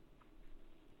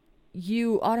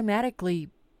you automatically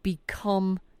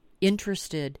become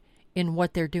interested in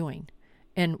what they're doing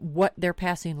and what they're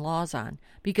passing laws on.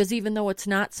 Because even though it's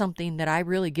not something that I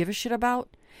really give a shit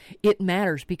about, it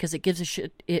matters because it gives a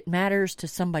shit. It matters to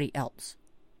somebody else.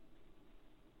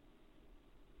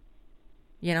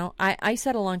 You know, I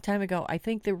said a long time ago, I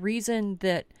think the reason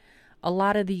that a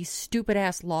lot of these stupid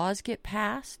ass laws get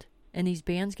passed and these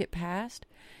bans get passed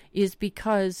is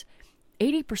because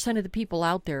 80% of the people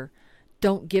out there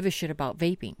don't give a shit about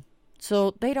vaping.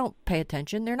 So they don't pay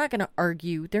attention. They're not going to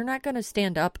argue. They're not going to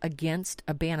stand up against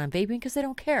a ban on vaping because they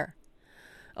don't care.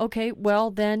 Okay,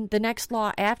 well, then the next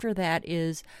law after that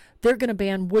is they're going to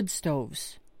ban wood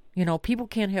stoves. You know, people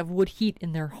can't have wood heat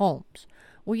in their homes.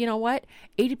 Well, you know what?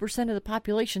 80% of the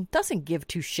population doesn't give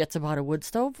two shits about a wood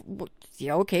stove.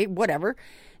 Yeah, okay, whatever.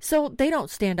 So they don't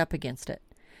stand up against it.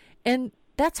 And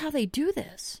that's how they do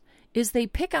this, is they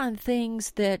pick on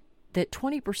things that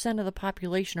 20% of the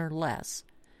population or less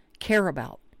care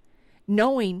about,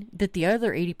 knowing that the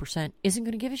other 80% isn't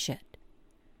going to give a shit.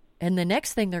 And the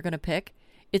next thing they're going to pick,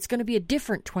 it's going to be a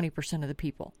different 20% of the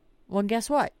people. Well, guess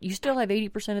what? You still have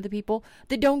 80% of the people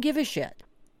that don't give a shit.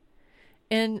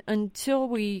 And until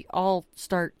we all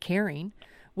start caring,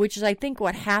 which is, I think,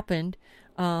 what happened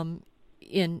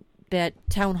in that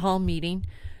town hall meeting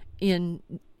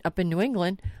up in New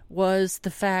England, was the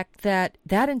fact that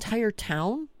that entire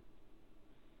town,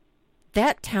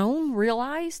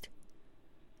 realized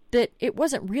that it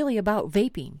wasn't really about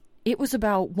vaping. It was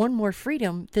about one more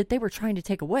freedom that they were trying to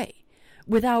take away,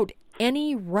 without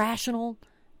any rational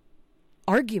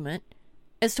argument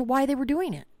as to why they were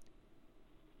doing it.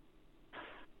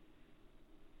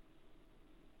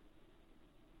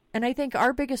 And I think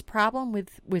our biggest problem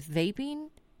with vaping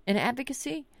and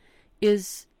advocacy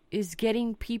is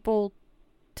getting people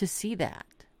to see that,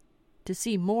 to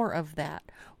see more of that.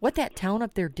 What that town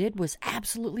up there did was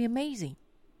absolutely amazing.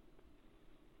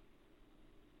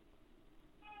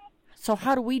 So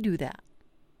how do we do that?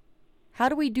 How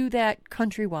do we do that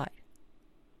countrywide?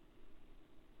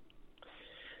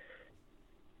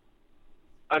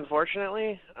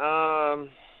 Unfortunately,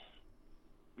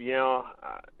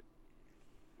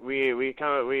 we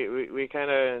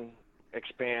kind of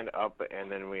expand up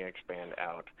and then we expand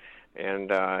out, and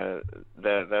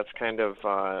that's kind of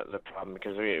the problem,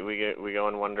 because we go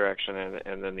in one direction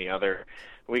and then the other.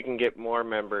 We can get more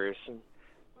members,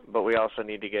 but we also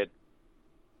need to get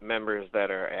members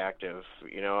that are active.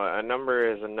 You know, a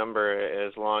number is a number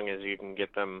as long as you can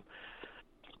get them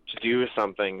to do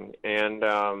something. And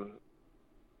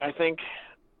I think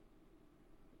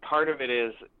part of it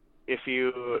is if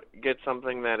you get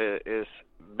something that is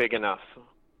big enough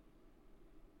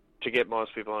to get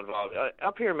most people involved.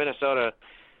 Up here in Minnesota,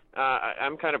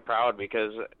 I'm kind of proud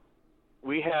because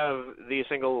we have the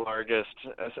single largest,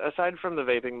 aside from the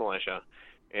vaping militia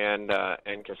and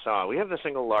CASA, we have the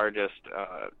single largest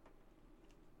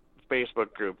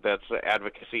Facebook group that's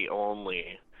advocacy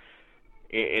only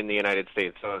in the United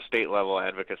States. So state level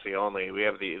advocacy only. We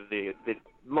have the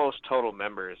most total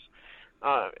members,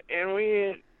 and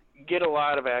we get a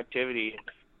lot of activity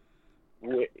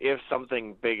if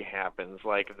something big happens,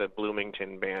 like the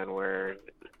Bloomington ban, where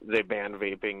they banned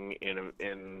vaping in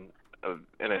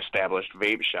an established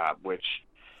vape shop, which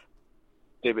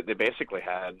they basically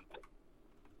had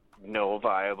no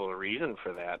viable reason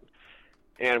for that.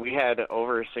 And we had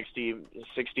over 60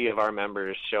 of our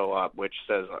members show up, which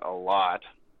says a lot,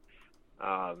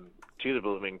 to the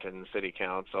Bloomington City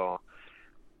Council.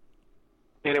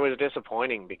 And it was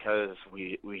disappointing because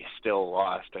we still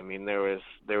lost. I mean, there was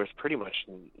pretty much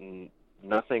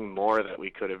nothing more that we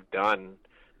could have done.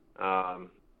 I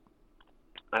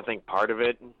think part of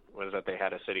it was that they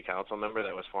had a city council member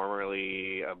that was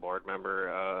formerly a board member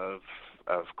of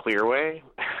Clearway,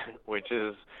 which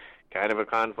is kind of a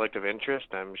conflict of interest.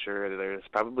 I'm sure there's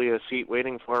probably a seat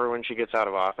waiting for her when she gets out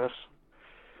of office.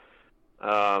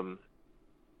 But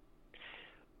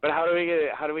how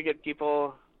do we get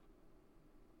people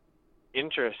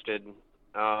interested?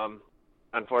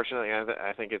 Unfortunately,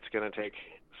 I think it's going to take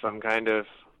some kind of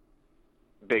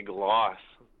big loss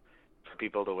for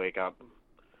people to wake up.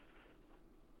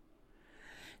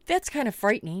 That's kind of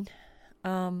frightening,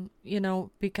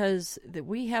 because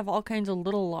we have all kinds of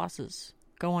little losses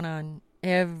going on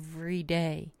every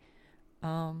day.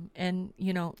 And,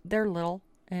 they're little,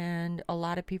 and a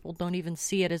lot of people don't even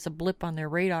see it as a blip on their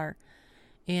radar.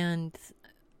 And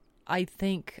I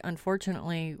think,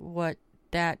 unfortunately, what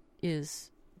that is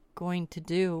going to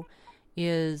do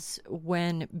is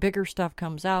when bigger stuff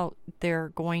comes out, they're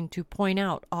going to point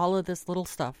out all of this little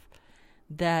stuff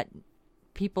that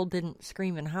people didn't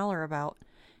scream and holler about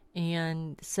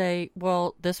and say,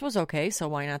 well, this was okay, so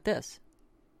why not this?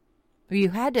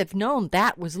 You had to have known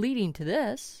that was leading to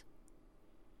this.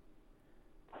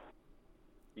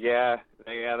 Yeah,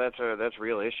 that's a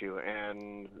real issue,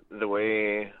 and the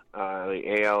way the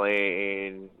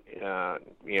ALA,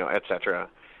 etc.,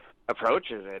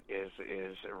 approaches it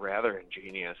is rather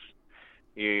ingenious.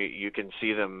 You can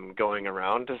see them going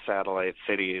around to satellite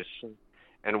cities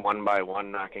and one by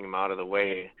one knocking them out of the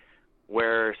way,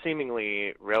 where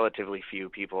seemingly relatively few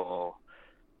people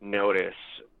notice.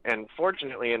 And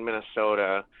fortunately, in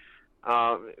Minnesota,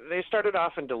 they started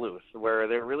off in Duluth, where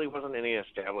there really wasn't any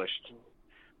established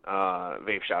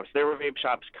vape shops. There were vape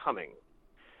shops coming,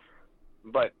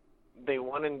 but they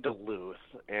won in Duluth,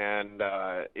 and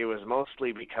it was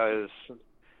mostly because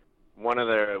one of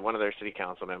their city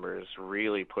council members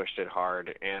really pushed it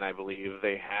hard, and I believe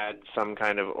they had some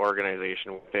kind of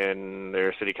organization within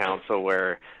their city council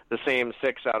where the same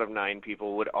 6 out of 9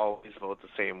 people would always vote the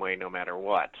same way no matter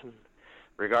what,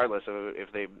 regardless of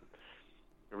if they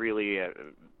really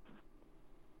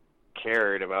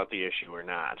cared about the issue or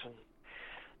not.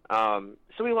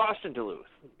 So we lost in Duluth,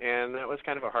 and that was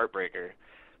kind of a heartbreaker.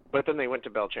 But then they went to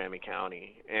Beltrami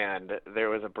County, and there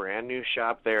was a brand new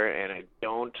shop there, and I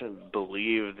don't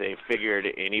believe they figured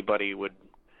anybody would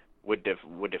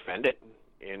defend it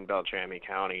in Beltrami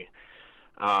County.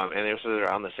 And this was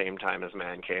around the same time as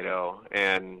Mankato.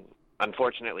 And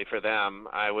unfortunately for them,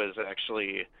 I was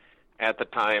actually at the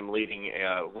time leading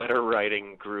a letter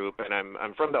writing group, and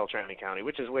I'm from Beltrami County,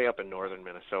 which is way up in northern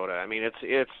Minnesota. I mean,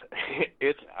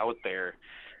 it's out there.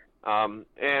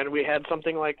 And we had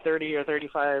something like 30 or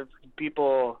 35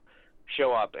 people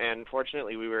show up, and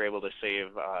fortunately we were able to save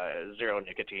zero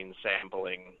nicotine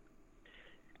sampling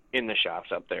in the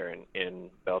shops up there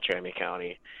in Beltrami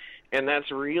County. And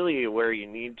that's really where you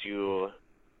need to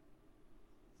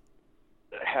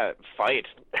fight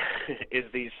is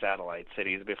these satellite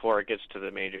cities before it gets to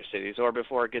the major cities or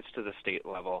before it gets to the state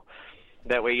level.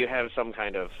 That way you have some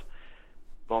kind of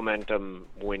momentum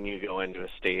when you go into a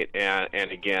state.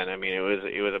 And again, I mean, it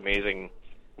was amazing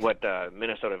what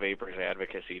Minnesota Vapors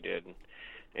Advocacy did,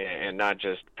 and not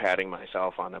just patting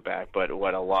myself on the back, but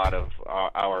what a lot of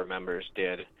our members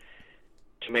did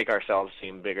to make ourselves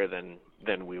seem bigger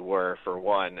than we were, for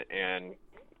one, and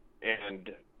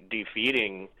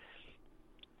defeating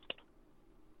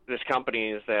these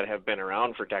companies that have been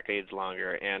around for decades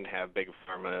longer and have big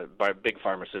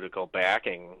pharmaceutical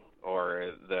backing,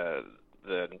 or the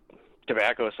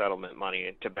tobacco settlement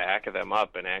money to back them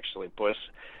up and actually push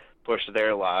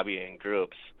their lobbying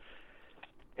groups.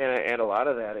 And a lot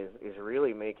of that is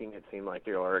really making it seem like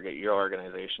your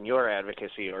organization, your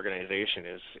advocacy organization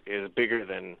is bigger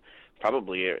than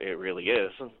probably it really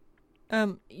is.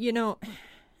 You know,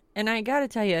 and I got to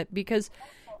tell you, because,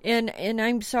 and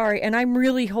I'm sorry, and I'm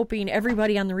really hoping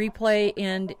everybody on the replay,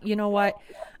 and you know what?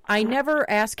 I never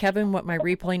ask Kevin what my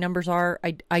replay numbers are.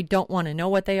 I don't want to know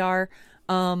what they are.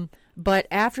 But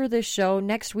after this show,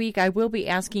 next week, I will be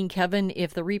asking Kevin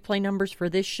if the replay numbers for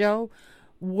this show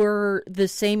were the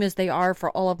same as they are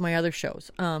for all of my other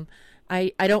shows.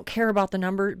 I don't care about the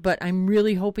number, but I'm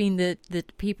really hoping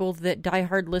that people that die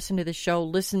hard listen to the show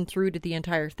listen through to the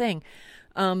entire thing.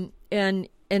 And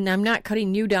I'm not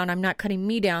cutting you down, I'm not cutting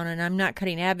me down, and I'm not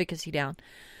cutting advocacy down.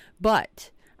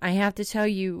 But I have to tell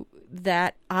you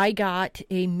that I got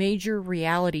a major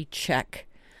reality check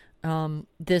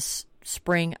this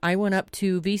spring. I went up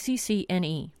to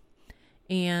VCCNE,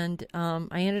 and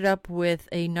I ended up with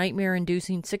a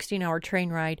nightmare-inducing 16-hour train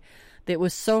ride that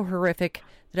was so horrific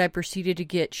that I proceeded to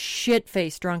get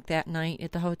shit-faced drunk that night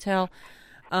at the hotel.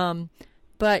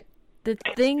 But the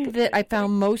thing that I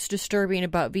found most disturbing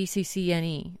about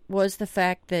VCCNE was the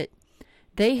fact that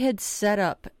they had set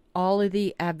up all of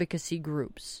the advocacy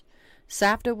groups.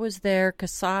 SAFTA was there,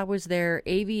 CASA was there,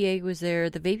 AVA was there,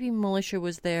 the Vaping Militia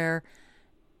was there,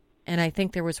 and I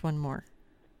think there was one more.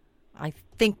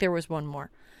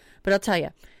 But I'll tell you,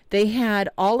 they had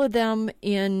all of them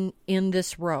in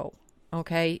this row,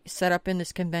 okay, set up in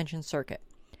this convention circuit.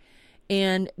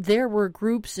 And there were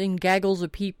groups and gaggles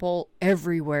of people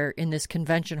everywhere in this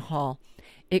convention hall,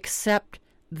 except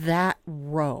that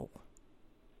row.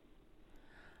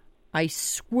 I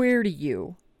swear to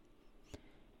you,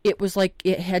 it was like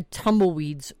it had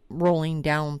tumbleweeds rolling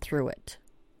down through it.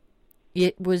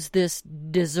 It was this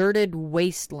deserted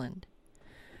wasteland.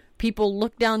 People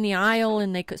looked down the aisle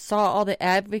and they saw all the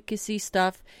advocacy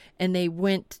stuff and they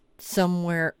went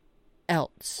somewhere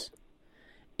else.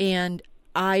 And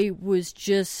I was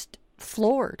just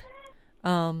floored.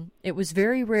 It was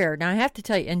very rare. Now I have to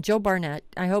tell you, and Joe Barnett,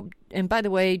 I hope, and by the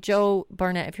way, Joe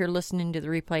Barnett, if you're listening to the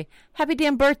replay, happy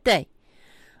damn birthday.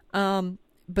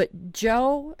 But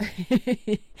Joe,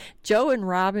 Joe and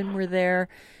Robin were there,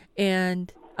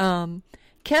 and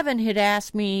Kevin had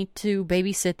asked me to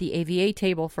babysit the AVA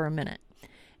table for a minute.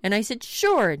 And I said,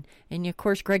 sure. And of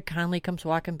course, Greg Conley comes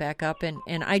walking back up,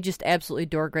 and I just absolutely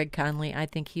adore Greg Conley. I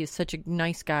think he is such a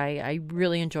nice guy. I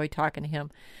really enjoy talking to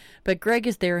him. But Greg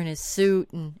is there in his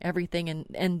suit and everything,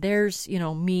 and there's, you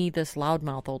know, me, this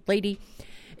loudmouth old lady.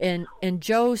 And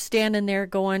Joe's standing there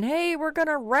going, hey, we're going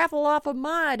to raffle off a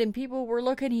mod. And people were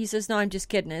looking. He says, no, I'm just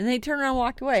kidding. And they turned around and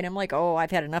walked away. And I'm like, oh,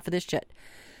 I've had enough of this shit.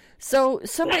 So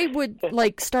somebody would,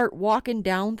 like, start walking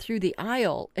down through the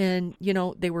aisle. And, you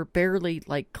know, they were barely,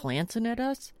 like, glancing at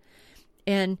us.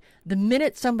 And the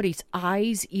minute somebody's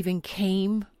eyes even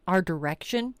came our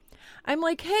direction, I'm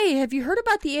like, hey, have you heard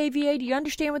about the AVA? Do you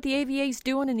understand what the AVA is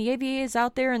doing? And the AVA is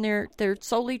out there, and they're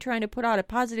solely trying to put out a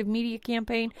positive media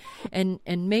campaign and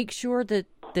make sure that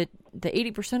the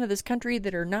 80% of this country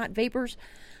that are not vapors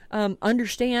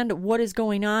understand what is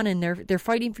going on, and they're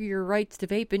fighting for your rights to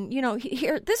vape. And, you know,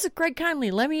 here, this is Greg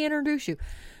Conley. Let me introduce you.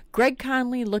 Greg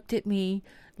Conley looked at me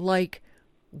like,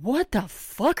 what the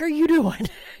fuck are you doing?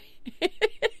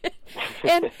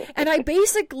 and I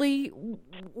basically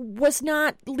was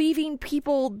not leaving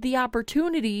people the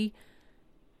opportunity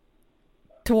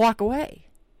to walk away.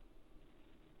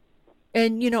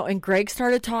 And, you know, and Greg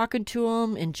started talking to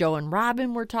him, and Joe and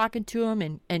Robin were talking to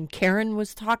him, and Karen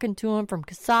was talking to him from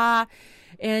CASA.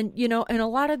 And, you know, and a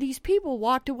lot of these people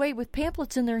walked away with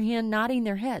pamphlets in their hand, nodding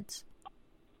their heads.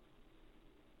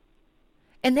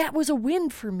 And that was a win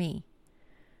for me.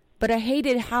 But I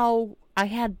hated how I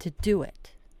had to do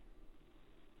it.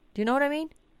 Do you know what I mean?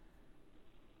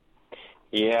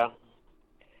 Yeah.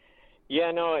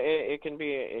 Yeah, no, it can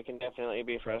definitely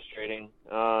be frustrating.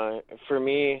 For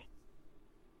me,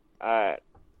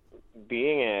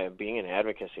 being an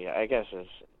advocacy, I guess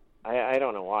I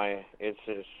don't know why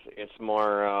it's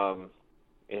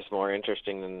more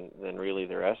interesting than really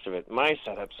the rest of it. My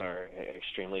setups are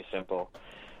extremely simple.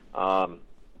 I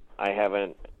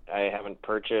haven't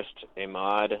purchased a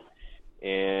mod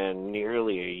in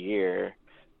nearly a year.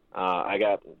 I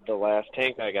got the last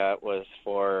tank I got was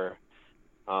for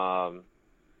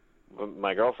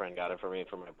my girlfriend got it for me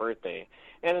for my birthday,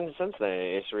 and since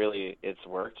then it's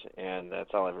worked, and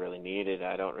that's all I've really needed.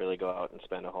 I don't really go out and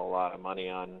spend a whole lot of money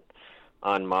on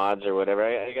mods or whatever.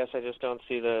 I guess I just don't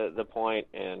see the point,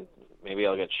 and maybe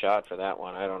I'll get shot for that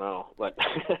one. I don't know, but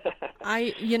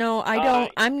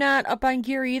I'm not up on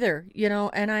gear either, you know,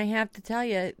 and I have to tell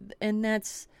you, and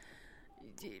that's,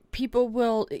 people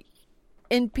will,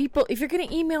 and people, if you're going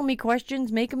to email me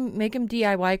questions, make them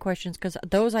DIY questions, because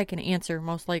those I can answer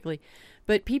most likely.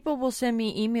 But people will send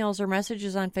me emails or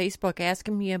messages on Facebook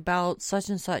asking me about such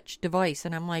and such device,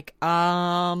 and I'm like,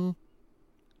 I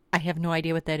have no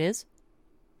idea what that is.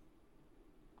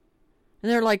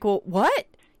 And they're like, well, what?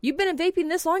 You've been vaping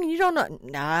this long and you don't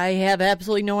know? I have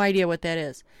absolutely no idea what that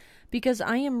is, because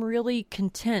I am really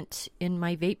content in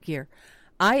my vape gear.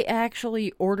 I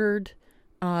actually ordered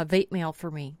vape mail for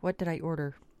me. What did I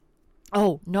order?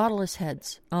 Oh, Nautilus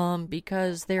heads.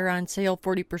 Because they're on sale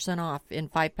 40% off in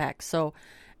 5-packs. So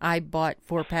I bought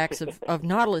 4 packs of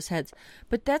Nautilus heads.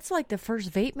 But that's like the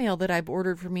first vape mail that I've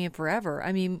ordered for me in forever.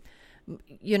 I mean,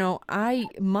 you know,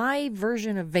 my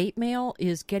version of vape mail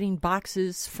is getting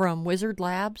boxes from Wizard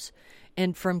Labs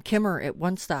and from Kimmer at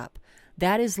One Stop.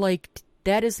 That is like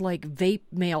vape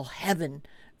mail heaven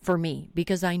for me,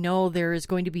 because I know there is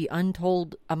going to be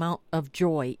untold amount of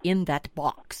joy in that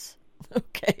box.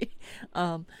 Okay.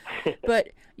 But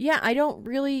yeah, I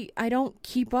don't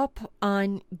keep up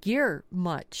on gear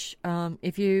much.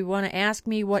 If you want to ask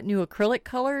me what new acrylic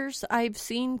colors I've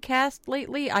seen cast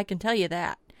lately, I can tell you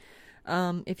that.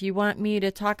 If you want me to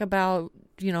talk about,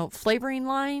 you know, flavoring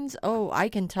lines, I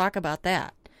can talk about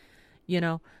that. You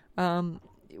know,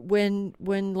 when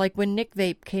Nick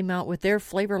Vape came out with their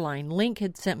flavor line, Link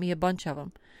had sent me a bunch of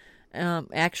them.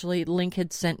 Actually, Link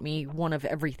had sent me one of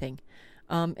everything.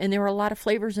 And there were a lot of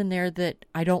flavors in there that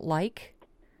I don't like.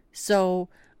 So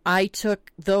I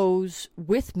took those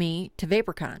with me to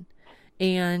VaporCon.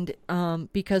 And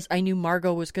because I knew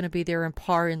Margot was going to be there and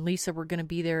Par and Lisa were going to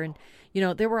be there. And, you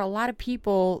know, there were a lot of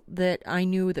people that I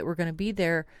knew that were going to be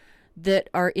there that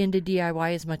are into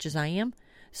DIY as much as I am.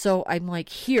 So I'm like,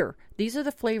 here, these are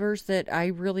the flavors that I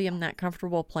really am not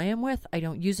comfortable playing with. I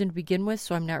don't use them to begin with,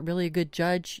 so I'm not really a good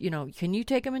judge. You know, can you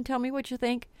take them and tell me what you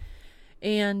think?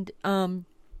 And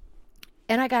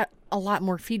I got a lot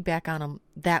more feedback on them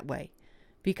that way,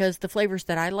 because the flavors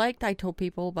that I liked, I told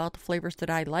people about the flavors that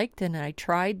I liked, and I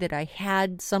tried that I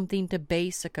had something to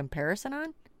base a comparison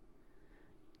on.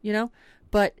 You know,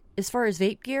 but as far as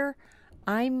vape gear,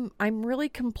 I'm really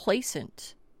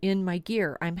complacent in my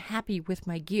gear. I'm happy with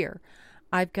my gear.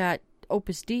 I've got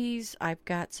Opus Ds, I've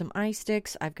got some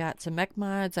iSticks, I've got some Mech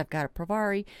Mods, I've got a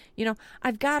Provari. You know,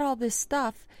 I've got all this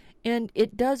stuff, and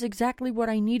it does exactly what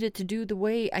I need it to do the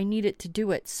way I need it to do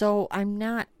it. So I'm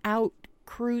not out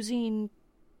cruising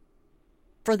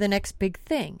for the next big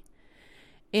thing.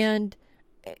 And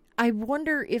I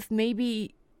wonder if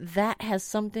maybe that has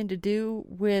something to do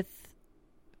with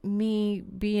me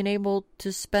being able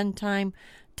to spend time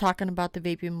talking about the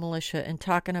vaping militia and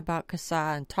talking about CASA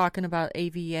and talking about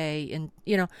AVA, and,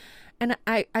 you know, and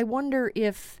I wonder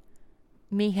if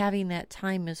me having that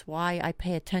time is why I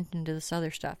pay attention to this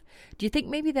other stuff. Do you think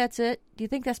maybe that's it? Do you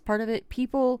think that's part of it?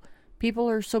 People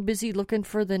are so busy looking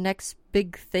for the next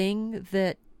big thing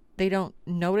that they don't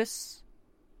notice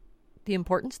the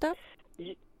important stuff?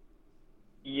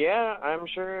 Yeah, I'm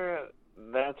sure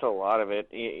that's a lot of it.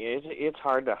 It's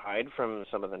hard to hide from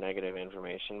some of the negative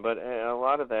information, but a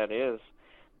lot of that is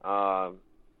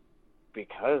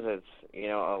because it's, you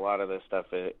know, a lot of this stuff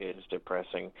is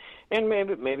depressing, and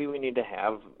maybe we need to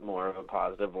have more of a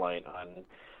positive light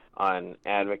on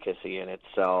advocacy in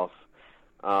itself.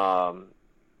 I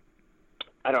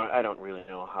don't really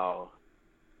know how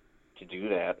to do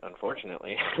that,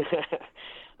 unfortunately.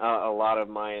 A lot of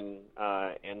mine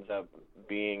ends up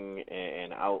being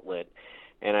an outlet,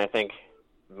 and I think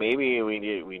maybe we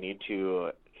need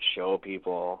to show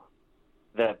people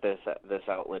that this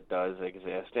outlet does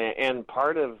exist, and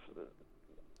part of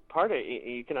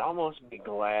you can almost be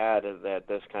glad that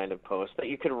this kind of post that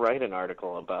you could write an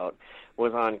article about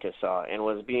was on CASA and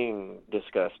was being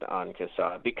discussed on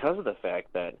CASA, because of the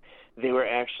fact that they were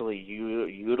actually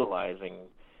utilizing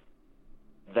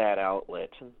that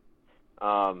outlet.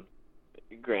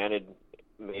 Granted,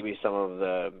 maybe some of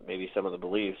the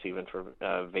beliefs, even for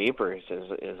vapors,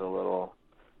 is a little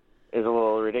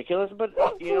ridiculous. But,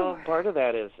 you know, part of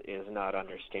that is not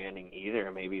understanding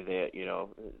either. Maybe that, you know,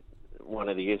 one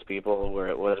of these people where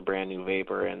it was a brand new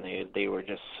vapor and they were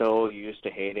just so used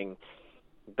to hating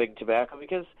big tobacco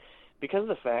because of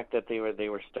the fact that they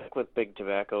were stuck with big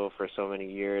tobacco for so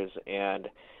many years. And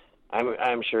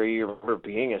I'm sure you remember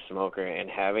being a smoker and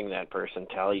having that person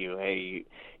tell you, "Hey,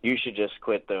 you should just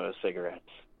quit those cigarettes."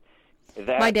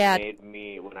 That my dad made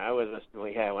me, when I was a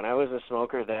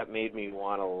smoker, that made me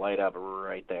want to light up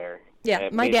right there. Yeah,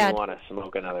 it my made dad me want to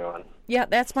smoke another one. Yeah,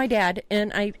 that's my dad,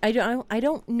 and I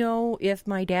don't know if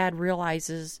my dad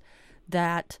realizes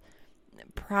that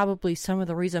probably some of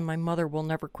the reason my mother will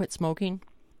never quit smoking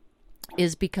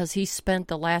is because he spent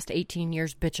the last 18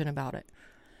 years bitching about it.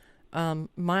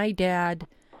 my dad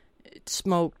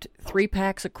smoked 3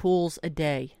 packs of Cools a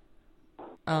day.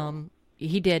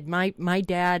 He did. My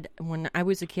dad, when I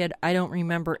was a kid, I don't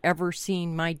remember ever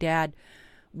seeing my dad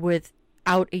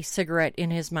without a cigarette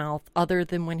in his mouth other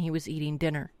than when he was eating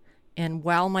dinner. And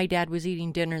while my dad was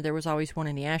eating dinner, there was always one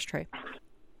in the ashtray.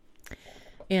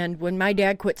 And when my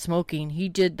dad quit smoking, he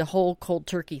did the whole cold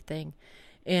turkey thing.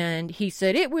 And he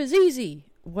said, it was easy.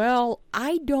 Well,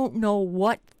 I don't know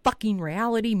what fucking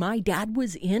reality my dad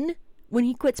was in when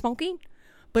he quit smoking,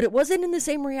 but it wasn't in the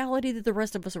same reality that the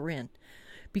rest of us were in,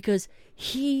 because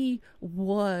he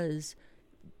was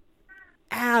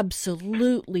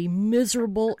absolutely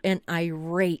miserable and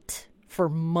irate for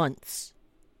months.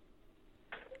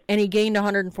 And he gained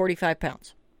 145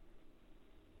 pounds.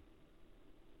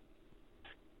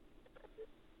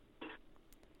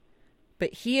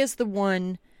 But he is the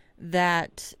one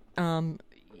that,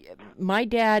 my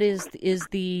dad is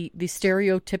the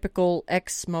stereotypical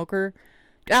ex-smoker.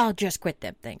 I'll just quit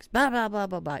them things. Blah, blah, blah,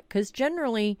 blah, blah. Because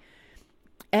generally,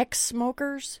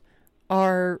 ex-smokers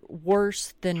are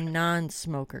worse than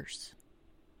non-smokers.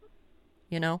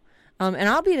 You know? And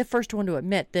I'll be the first one to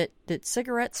admit that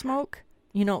cigarette smoke,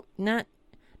 you know, not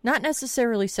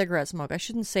necessarily cigarette smoke. I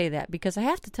shouldn't say that, because I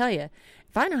have to tell you,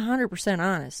 if I'm 100%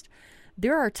 honest,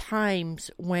 there are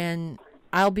times when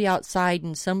I'll be outside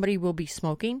and somebody will be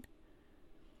smoking,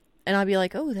 and I'll be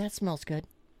like, oh, that smells good.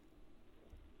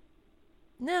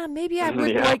 Nah, maybe I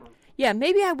would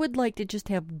maybe I would like to just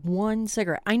have one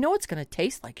cigarette. I know it's going to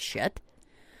taste like shit,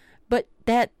 but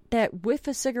that whiff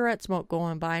of cigarette smoke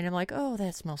going by, and I'm like, oh,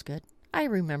 that smells good. I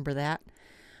remember that.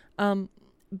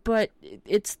 But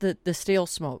it's the stale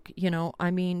smoke, you know.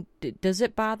 I mean, does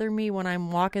it bother me when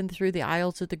I'm walking through the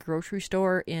aisles at the grocery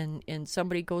store and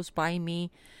somebody goes by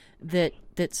me that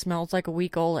smells like a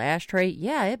week-old ashtray?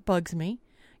 Yeah, it bugs me.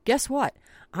 Guess what?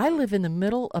 I live in the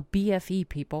middle of BFE,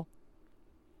 people.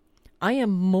 I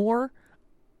am more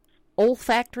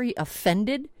olfactory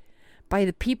offended by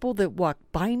the people that walk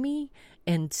by me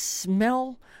and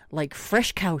smell like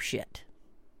fresh cow shit.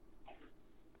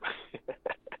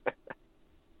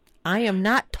 I am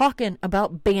not talking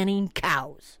about banning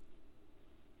cows.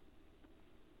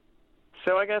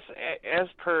 So I guess as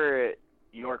per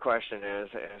your question as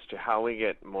to how we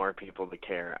get more people to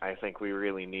care, I think we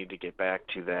really need to get back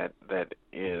to that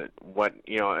what,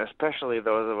 you know, especially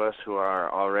those of us who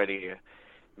are already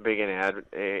big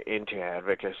into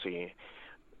advocacy.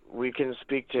 We can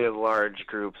speak to large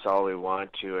groups all we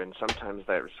want to, and sometimes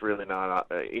that's really not,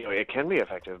 you know, it can be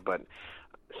effective, but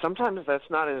sometimes that's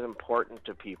not as important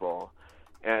to people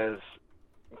as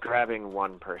grabbing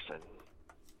one person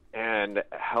and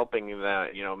helping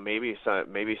that, you know, maybe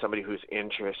somebody who's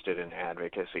interested in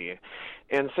advocacy,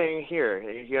 and saying, here,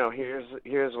 you know,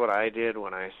 here's what I did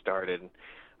when I started.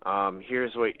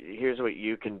 Here's what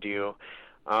you can do.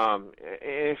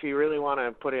 If you really want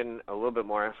to put in a little bit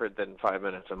more effort than 5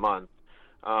 minutes a month,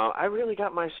 I really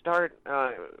got my start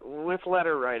with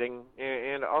letter writing,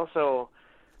 and also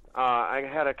I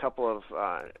had a couple of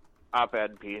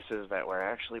op-ed pieces that were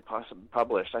actually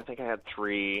published. I think I had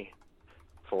 3,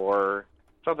 4,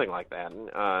 something like that.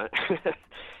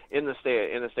 In the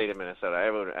state of Minnesota,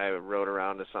 I wrote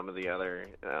around to some of the other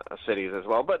cities as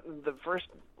well. But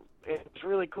it's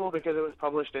really cool because it was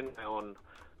published in my own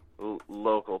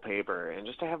local paper, and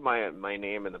just to have my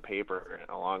name in the paper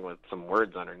along with some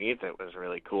words underneath it was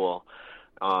really cool.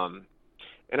 And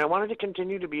I wanted to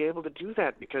continue to be able to do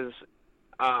that because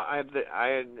I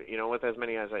you know, with as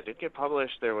many as I did get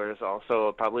published, there was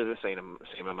also probably the same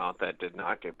amount that did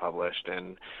not get published.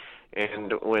 And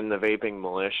when the vaping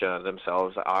militia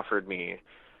themselves offered me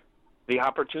the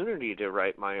opportunity to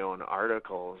write my own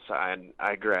articles,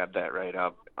 I grabbed that right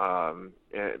up,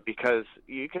 because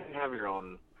you can have your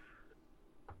own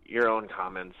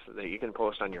comments that you can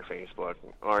post on your Facebook,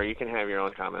 or you can have your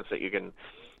own comments that you can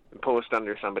post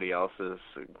under somebody else's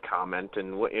comment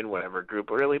in whatever group,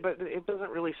 really, but it doesn't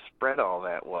really spread all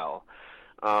that well.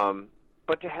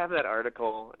 But to have that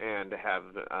article and to have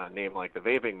a name like the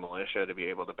Vaping Militia to be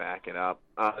able to back it up,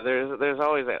 there's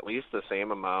always at least the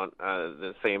same amount,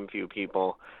 the same few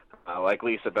people, like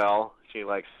Lisa Bell. She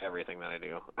likes everything that I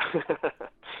do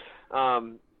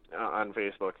on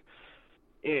Facebook.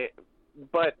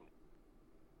 But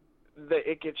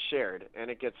it gets shared and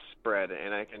it gets spread,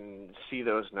 and I can see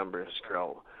those numbers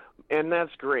grow, and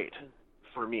that's great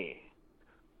for me.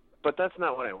 But that's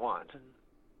not what I want.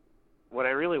 What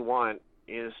I really want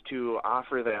is to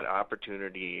offer that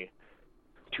opportunity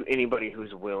to anybody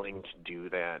who's willing to do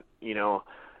that. You know,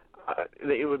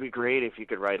 it would be great if you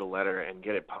could write a letter and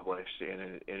get it published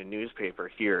in a newspaper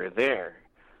here or there.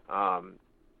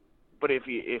 But if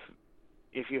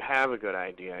if you have a good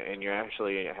idea and you're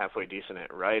actually halfway decent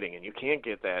at writing and you can't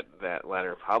get that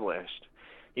letter published,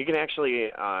 you can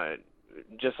actually,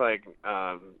 just like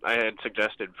I had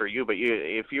suggested for you, but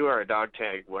if you are a dog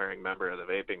tag wearing member of the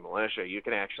vaping militia, you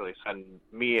can actually send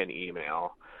me an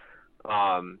email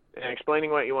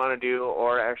explaining what you want to do,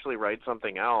 or actually write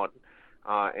something out,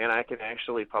 and I can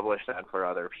actually publish that for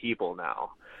other people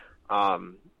now.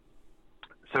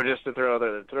 So just to throw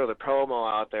the promo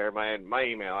out there, my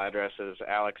email address is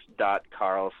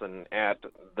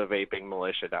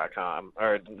alex.carlson@thevapingmilitia.com,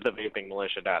 or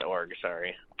thevapingmilitia.org,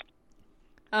 sorry.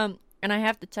 And I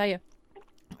have to tell you,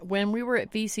 when we were at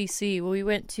VCC, we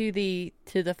went to the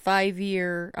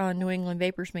 5-year New England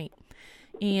Vapors meet,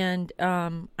 and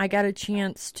I got a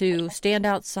chance to stand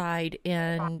outside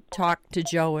and talk to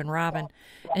Joe and Robin.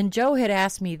 And Joe had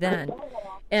asked me then,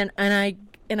 and I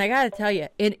got to tell you,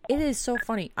 it is so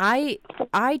funny. I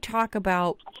talk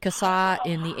about CASA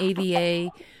and the AVA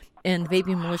and the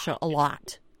vaping militia a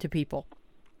lot to people,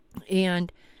 and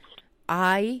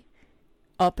I,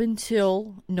 up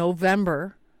until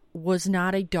November, was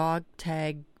not a dog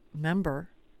tag member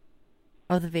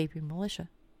of the vaping militia.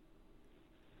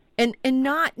 And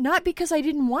not because I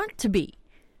didn't want to be.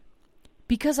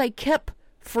 Because I kept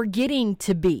forgetting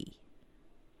to be.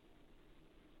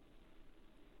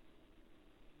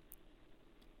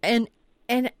 And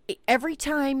every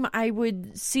time I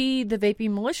would see the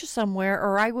vaping militia somewhere,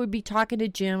 or I would be talking to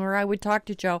Jim, or I would talk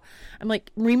to Joe, I'm like,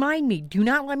 remind me, do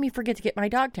not let me forget to get my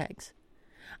dog tags.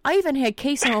 I even had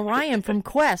Case and Orion from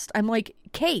Quest. I'm like,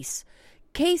 Case,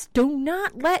 do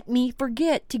not let me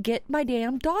forget to get my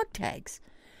damn dog tags.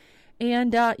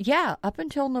 And, up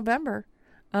until November,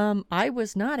 I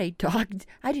was not a dog.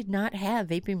 I did not have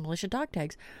vaping militia dog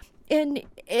tags. And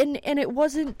it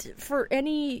wasn't for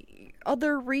any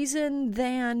other reason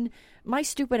than my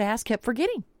stupid ass kept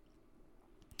forgetting.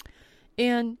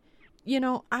 And,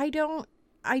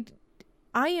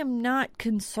 I am not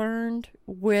concerned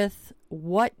with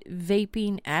what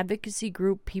vaping advocacy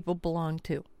group people belong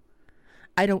to.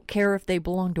 I don't care if they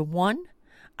belong to one.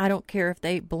 I don't care if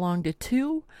they belong to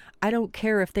two. I don't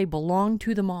care if they belong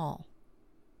to them all.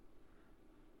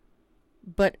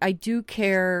 But I do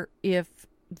care if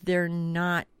they're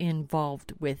not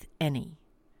involved with any.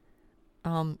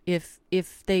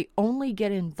 If they only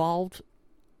get involved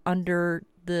under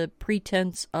the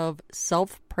pretense of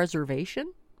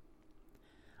self-preservation,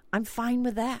 I'm fine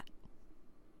with that.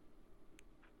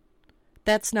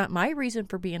 That's not my reason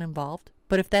for being involved,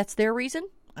 but if that's their reason,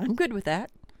 I'm good with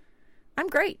that. I'm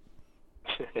great.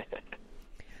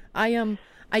 I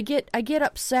get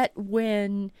upset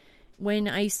when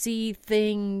I see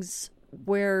things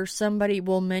where somebody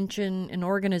will mention an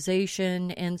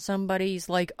organization and somebody's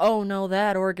like, "Oh no,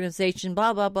 that organization,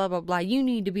 blah blah blah blah blah. You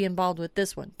need to be involved with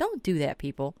this one." Don't do that,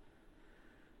 people.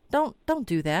 Don't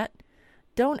do that.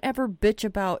 Don't ever bitch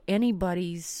about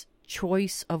anybody's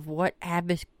choice of what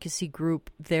advocacy group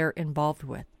they're involved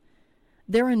with.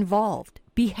 They're involved.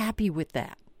 Be happy with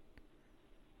that.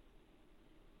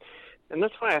 And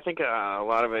that's why I think a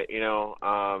lot of it,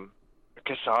 CASA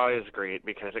is great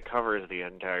because it covers the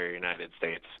entire United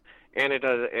States, and it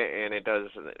does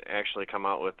actually come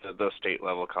out with those state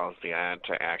level calls, the ad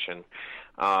to action,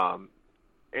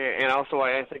 and also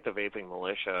why I think the vaping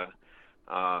militia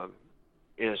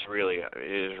is really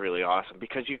awesome,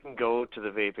 because you can go to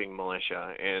the vaping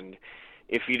militia, and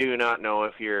if you do not know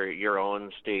if your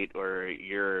own state or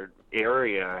your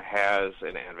area has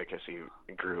an advocacy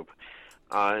group,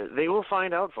 they will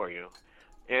find out for you.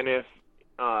 And if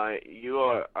you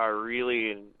are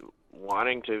really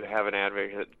wanting to have an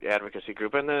advocacy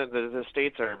group, and the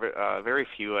states are very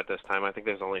few at this time. I think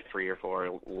there's only 3 or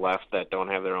 4 left that don't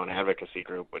have their own advocacy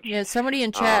group. Which, somebody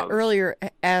in chat earlier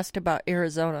asked about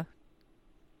Arizona.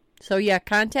 So,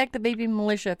 contact the vaping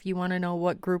militia if you want to know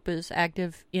what group is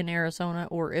active in Arizona,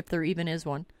 or if there even is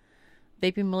one.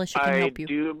 Vaping militia can help you. I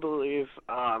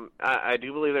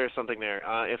do believe there's something there.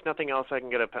 If nothing else, I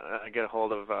can get a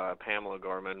hold of Pamela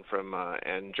Gorman from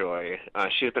Enjoy.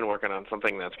 She's been working on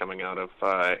something that's coming out of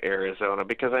Arizona,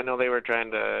 because I know they were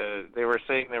saying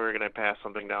they were going to pass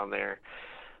something down there.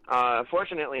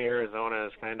 Fortunately, Arizona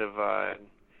is kind of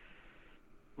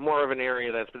more of an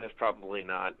area that's probably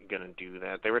not going to do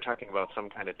that. They were talking about some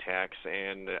kind of tax,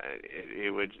 and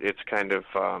it's kind of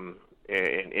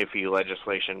an iffy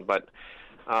legislation. But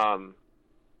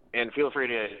and feel free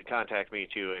to contact me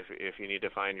too if you need to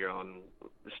find your own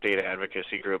state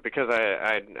advocacy group, because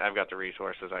I've got the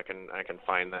resources. I can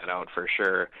find that out for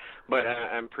sure. But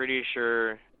I'm pretty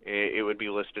sure it would be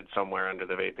listed somewhere under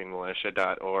the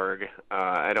vapingmilitia.org.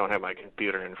 I don't have my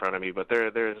computer in front of me, but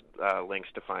there's links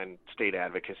to find state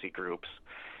advocacy groups.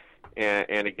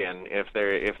 And again, if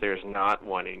there's not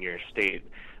one in your state,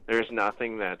 there's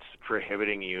nothing that's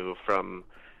prohibiting you from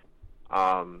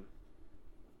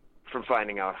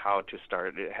finding out how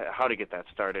to get that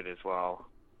started as well.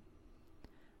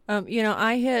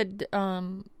 I had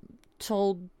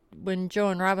told when Joe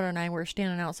and Robin and I were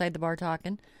standing outside the bar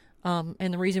talking,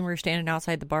 and the reason we were standing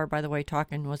outside the bar, by the way,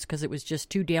 talking was because it was just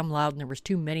too damn loud and there was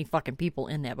too many fucking people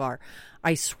in that bar.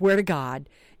 I swear to God,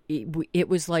 it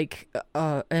was like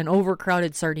an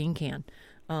overcrowded sardine can.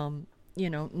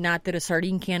 Not that a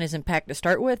sardine can isn't packed to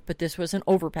start with, but this was an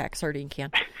overpacked sardine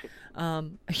can.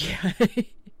 Yeah.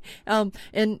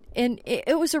 And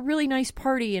it was a really nice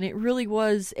party, and it really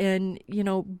was. And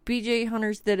BJ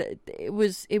Hunters, that it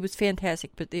was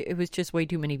fantastic, but it was just way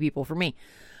too many people for me.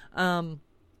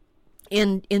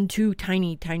 In too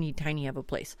tiny of a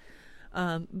place.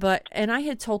 And I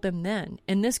had told them then,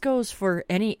 and this goes for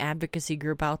any advocacy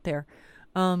group out there.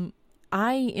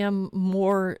 I am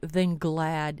more than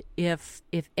glad if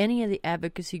any of the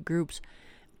advocacy groups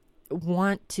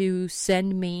want to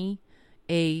send me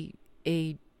a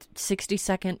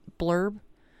 60-second blurb,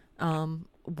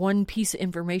 one piece of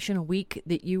information a week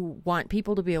that you want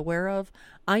people to be aware of.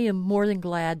 I am more than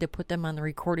glad to put them on the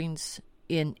recordings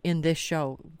in this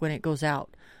show when it goes out.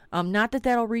 Not that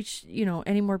that'll reach,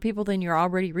 any more people than you're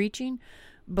already reaching,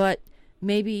 but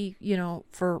maybe,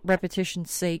 for repetition's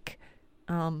sake,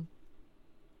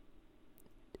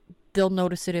 they'll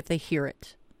notice it if they hear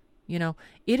it.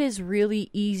 It is really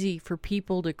easy for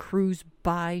people to cruise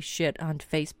by shit on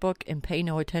Facebook and pay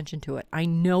no attention to it. I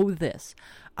know this.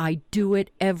 I do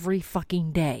it every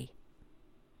fucking day.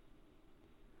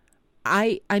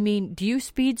 I mean, do you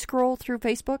speed scroll through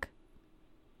Facebook?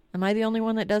 Am I the only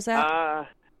one that does that?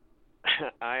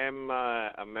 I am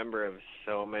a member of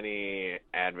so many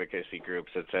advocacy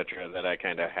groups, etc., that I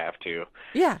kind of have to.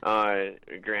 Yeah.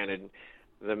 Granted,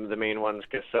 the main ones,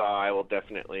 CASA, I will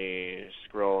definitely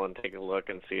scroll and take a look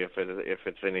and see if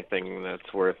it's anything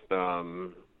that's worth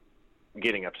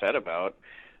getting upset about.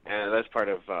 And that's part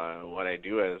of what I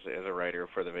do as a writer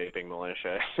for the Vaping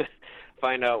Militia.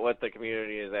 Find out what the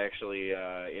community is actually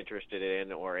interested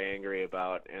in or angry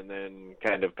about, and then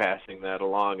kind of passing that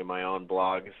along in my own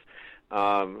blogs.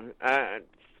 I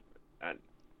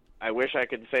wish I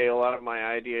could say a lot of my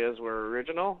ideas were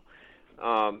original.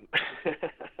 I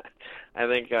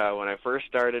think when I first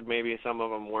started, maybe some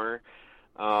of them were,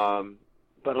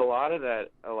 but a lot of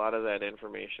that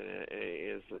information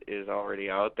is already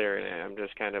out there, and I'm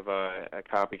just kind of a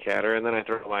copycatter, and then I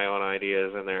throw my own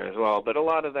ideas in there as well. But a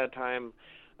lot of that time,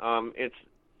 it's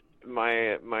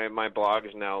my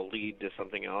blogs now lead to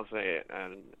something else,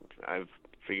 and I've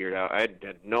figured out I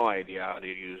had no idea how to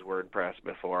use WordPress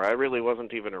before. I really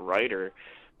wasn't even a writer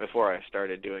before I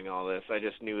started doing all this. I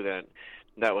just knew that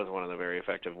was one of the very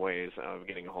effective ways of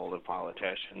getting a hold of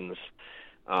politicians,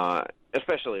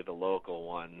 especially the local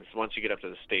ones. Once you get up to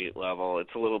the state level,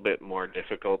 it's a little bit more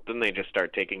difficult. Then they just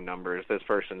start taking numbers. This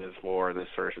person is for, this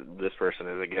person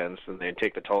is against, and they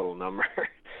take the total number.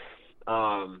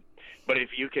 But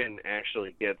if you can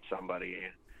actually get somebody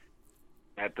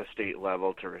at the state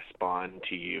level to respond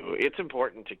to you, it's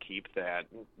important to keep that,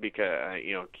 because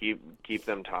keep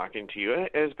them talking to you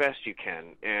as best you can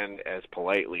and as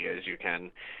politely as you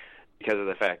can, because of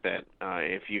the fact that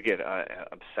if you get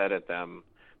upset at them,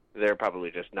 they're probably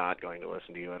just not going to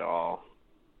listen to you at all.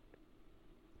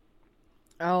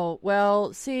 Oh,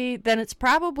 well, see, then it's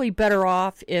probably better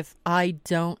off if I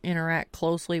don't interact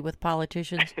closely with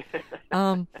politicians.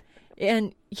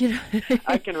 And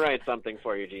I can write something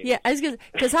for you, Jeannie. Yeah, I was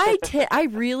because I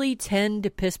really tend to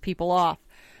piss people off.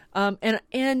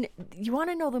 And you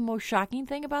want to know the most shocking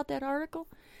thing about that article?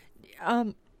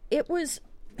 I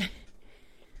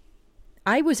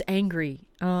was angry,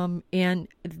 and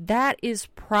that is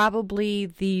probably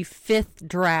the 5th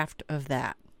draft of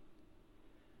that.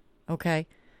 Okay,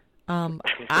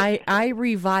 I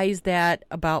revised that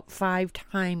about 5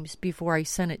 times before I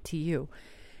sent it to you.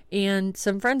 And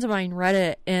some friends of mine read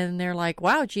it, and they're like,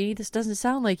 wow, Jeannie, this doesn't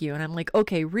sound like you. And I'm like,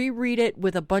 okay, reread it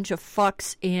with a bunch of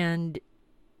fucks and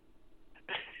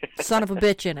son of a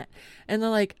bitch in it. And they're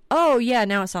like, oh, yeah,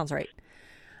 now it sounds right.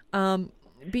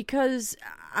 Because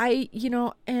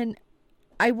and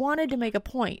I wanted to make a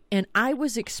point, and I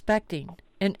was expecting,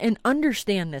 and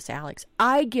understand this, Alex,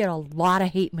 I get a lot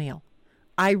of hate mail.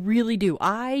 I really do.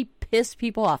 I piss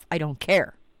people off. I don't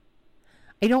care.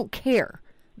 I don't care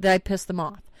that I piss them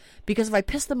off. Because if I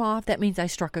piss them off, that means I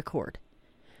struck a chord.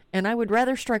 And I would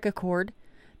rather strike a chord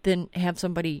than have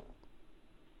somebody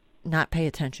not pay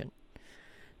attention.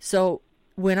 So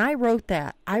when I wrote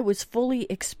that, I was fully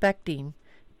expecting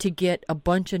to get a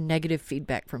bunch of negative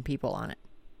feedback from people on it.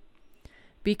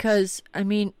 because, I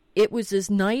mean, it was as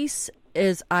nice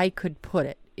as I could put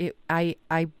it.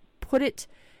 I put it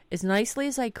as nicely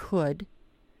as I could,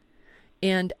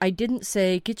 and I didn't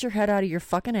say, get your head out of your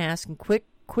fucking ass and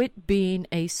quit being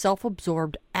a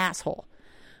self-absorbed asshole,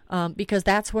 because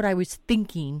that's what I was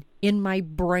thinking in my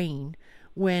brain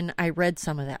when I read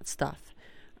some of that stuff.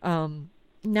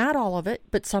 Not all of it,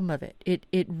 but some of it.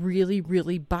 It really,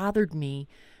 really bothered me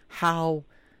how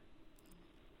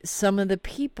some of the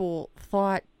people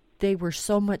thought they were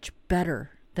so much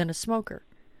better than a smoker.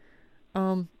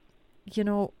 You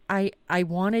know, I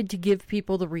wanted to give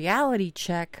people the reality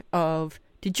check of,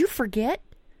 did you forget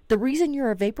the reason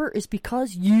you're a vapor is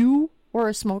because you were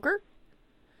a smoker?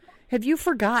 Have you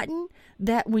forgotten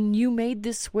that when you made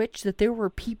this switch that there were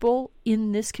people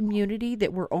in this community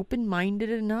that were open-minded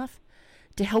enough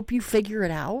to help you figure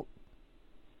it out?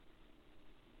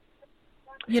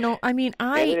 You know, I mean,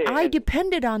 I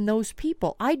depended on those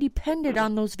people. I depended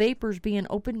on those vapors being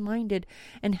open-minded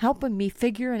and helping me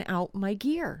figuring out my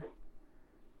gear.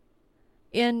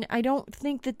 And I don't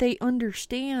think that they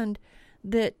understand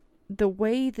that the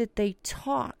way that they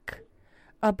talk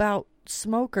about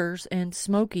smokers and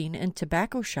smoking and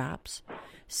tobacco shops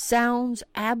sounds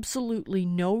absolutely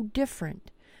no different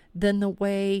than the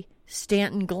way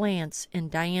Stanton Glantz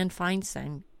and Dianne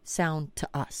Feinstein sound to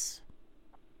us.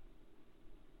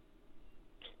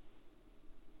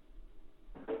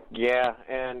 Yeah,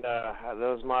 and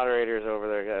those moderators over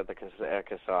there at the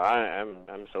CASA,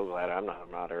 I'm so glad I'm not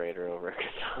a moderator over at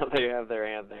CASA. They have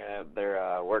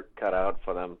their work cut out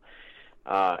for them.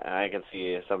 I can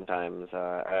see sometimes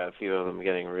a few of them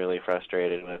getting really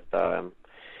frustrated with,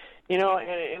 you know,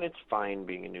 and it's fine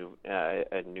being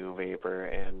a new vapor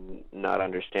and not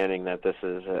understanding that this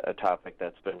is a topic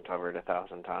that's been covered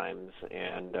 1,000 times,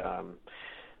 and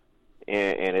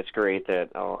it's great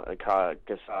that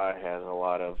CASA has a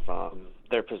lot of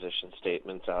their position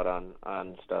statements out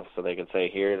on stuff, so they can say,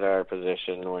 here's our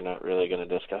position, we're not really going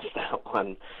to discuss that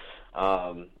one,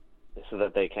 so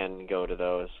that they can go to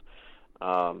those.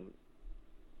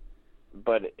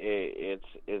 But it's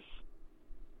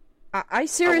I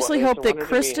seriously hope that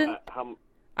Kristen,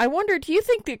 I wonder, do you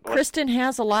think that Kristen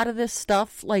has a lot of this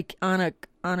stuff like in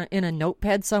a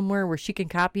notepad somewhere where she can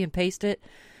copy and paste it?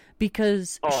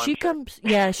 Because she'll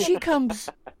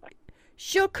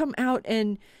come out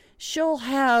and she'll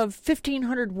have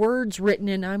 1,500 words written,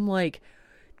 and I'm like,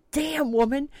 damn,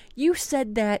 woman, you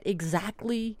said that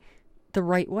exactly the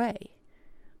right way.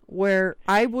 Where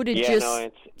I would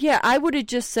have I would have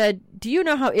just said, do you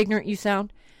know how ignorant you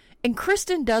sound? And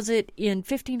Kristen does it in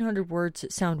 1,500 words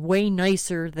that sound way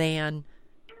nicer than,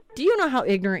 do you know how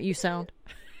ignorant you sound?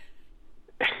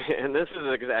 And this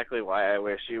is exactly why I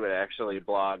wish she would actually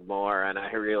blog more, and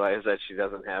I realize that she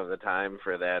doesn't have the time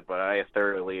for that, but I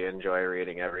thoroughly enjoy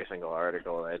reading every single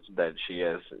article that she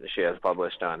has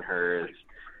published on hers,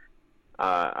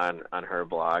 on her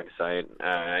blog site.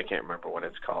 I can't remember what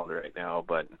it's called right now,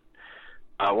 but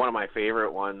one of my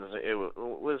favorite ones, it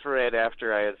was right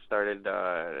after I had started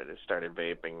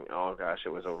vaping. Oh gosh, it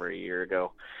was over a year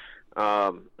ago.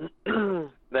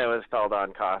 That was called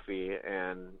On Coffee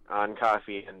and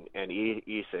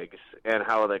e-cigs, and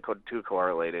how they two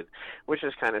correlated, which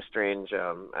is kind of strange.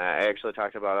 I actually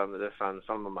talked about this on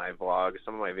some of my vlogs,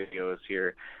 some of my videos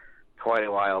here quite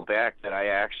a while back, that I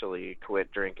actually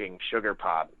quit drinking sugar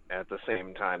pop at the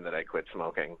same time that I quit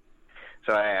smoking.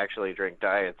 So I actually drink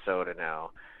diet soda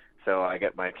now. So I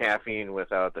get my caffeine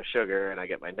without the sugar, and I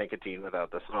get my nicotine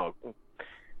without the smoke,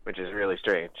 which is really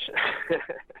strange.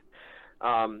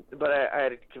 But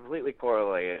I completely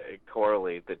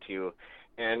correlate the two,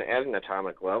 and at an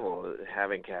atomic level,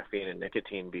 having caffeine and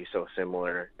nicotine be so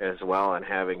similar as well, and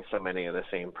having so many of the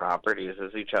same properties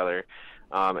as each other,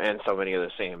 and so many of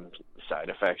the same side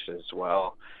effects as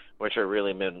well, which are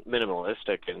really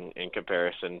minimalistic in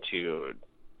comparison to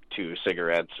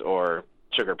cigarettes or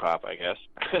sugar pop, I guess.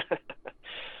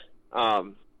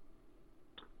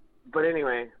 But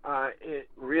anyway, it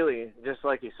really, just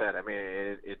like you said, I mean,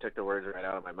 it took the words right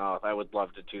out of my mouth. I would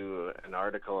love to do an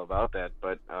article about that,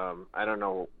 but I don't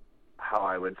know how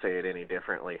I would say it any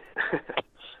differently.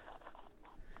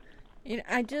 You know,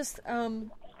 I just,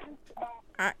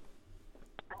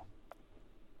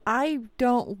 I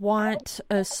don't want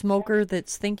a smoker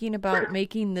that's thinking about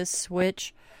making this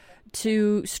switch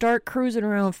to start cruising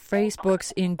around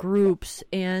Facebooks in groups,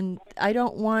 and I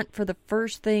don't want for the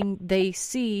first thing they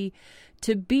see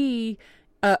to be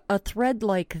a thread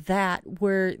like that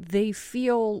where they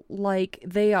feel like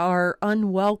they are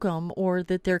unwelcome, or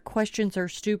that their questions are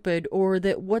stupid, or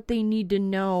that what they need to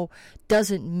know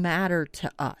doesn't matter to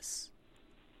us.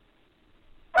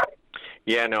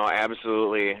 Yeah, no,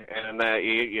 absolutely, and that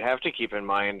you have to keep in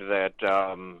mind that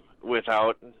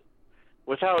without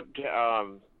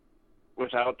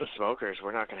without the smokers,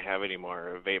 we're not going to have any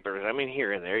more vapors. I mean,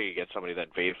 here and there you get somebody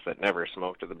that vapes that never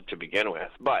smoked to begin with,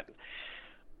 but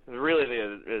really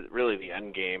the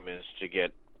end game is to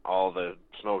get all the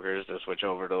smokers to switch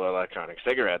over to electronic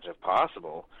cigarettes if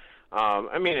possible.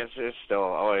 I mean, it's still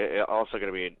also going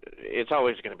to be, it's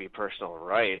always going to be personal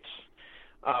rights,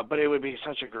 but it would be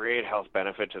such a great health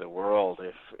benefit to the world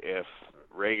if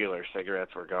regular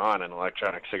cigarettes were gone and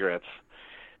electronic cigarettes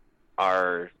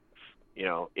are,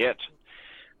 it.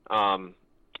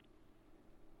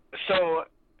 So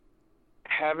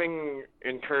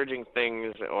encouraging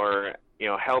things, or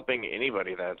helping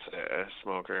anybody that's a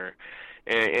smoker,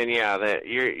 and yeah, that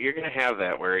you're going to have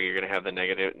that, where you're going to have the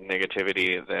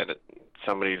negativity that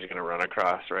somebody's going to run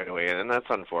across right away, and that's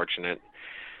unfortunate.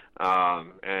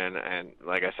 And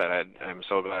like I said, I'm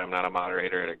so glad I'm not a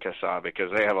moderator at CASA,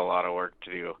 because they have a lot of work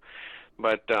to do.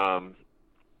 But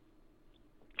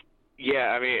yeah,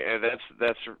 I mean,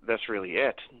 that's really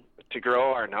it. To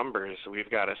grow our numbers, we've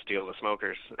got to steal the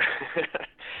smokers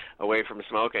away from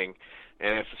smoking.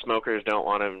 And if the smokers don't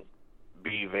want to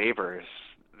be vapors,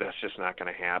 that's just not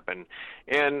going to happen.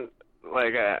 And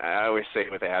like I always say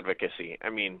with advocacy, I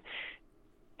mean,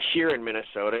 here in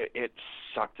Minnesota, it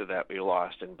sucked that we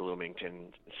lost in Bloomington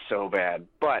so bad.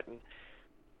 But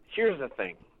here's the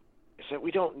thing, is that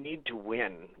we don't need to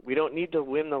win. We don't need to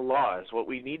win the laws. What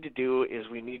we need to do is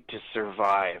we need to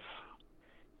survive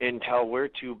until we're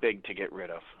too big to get rid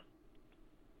of.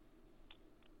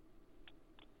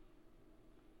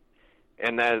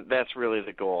 And that's really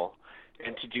the goal.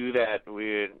 And to do that,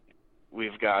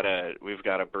 we've got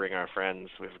to bring our friends.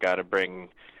 We've got to bring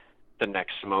the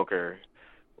next smoker.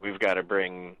 We've got to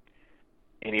bring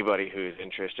anybody who's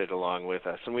interested along with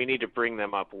us, and we need to bring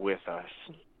them up with us.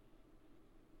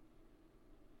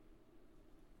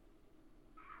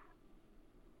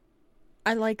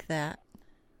 I like that.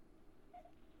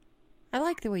 I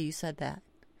like the way you said that.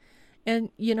 And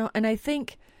and I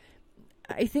think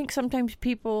sometimes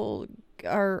people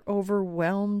are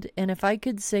overwhelmed, and if I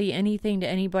could say anything to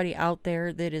anybody out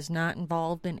there that is not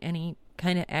involved in any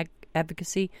kind of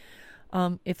advocacy,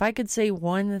 if I could say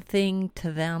one thing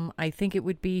to them, I think it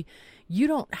would be, you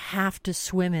don't have to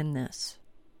swim in this.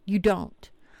 You don't.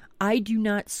 I do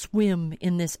not swim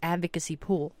in this advocacy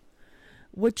pool.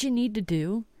 What you need to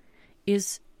do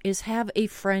is have a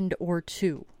friend or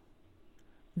two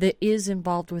that is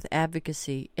involved with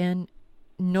advocacy, and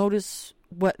notice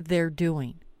what they're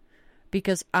doing.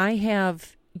 Because I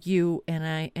have you, and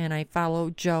I follow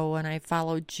Joe, and I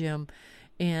follow Jim,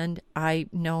 and I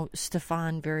know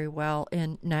Stefan very well,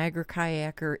 and Niagara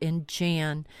Kayaker, and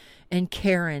Jan, and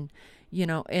Karen,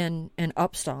 and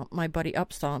Upstomp. My buddy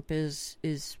Upstomp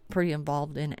is pretty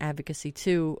involved in advocacy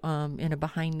too, in a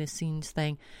behind the scenes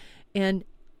thing. And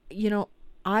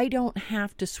I don't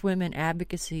have to swim in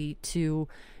advocacy to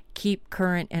keep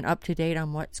current and up to date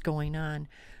on what's going on.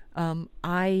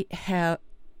 I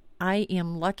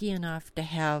am lucky enough to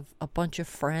have a bunch of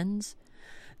friends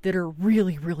that are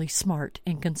really, really smart,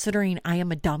 and considering I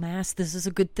am a dumbass, this is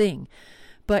a good thing.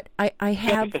 But I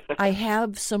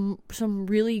have some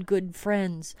really good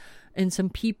friends, and some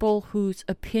people whose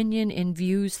opinion and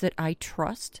views that I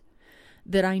trust,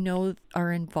 that I know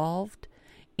are involved,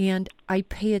 and I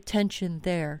pay attention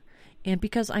there. And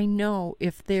because I know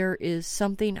if there is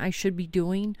something I should be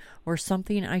doing or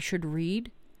something I should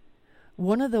read,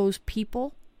 one of those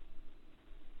people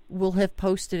will have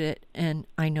posted it, and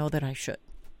I know that I should.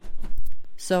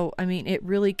 So, I mean, it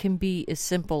really can be as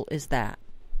simple as that.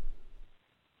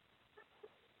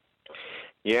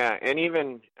 Yeah, and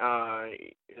even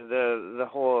the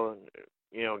whole,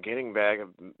 getting back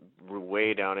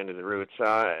way down into the roots,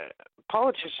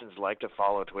 politicians like to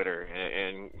follow Twitter,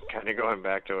 and kind of going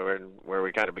back to where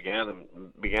we kind of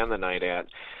began the night at,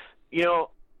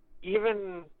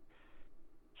 even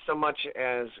so much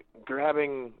as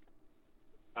grabbing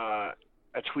a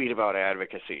tweet about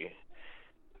advocacy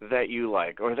that you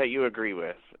like or that you agree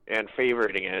with, and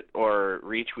favoriting it or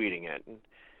retweeting it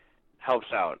helps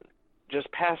out. Just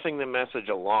passing the message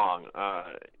along,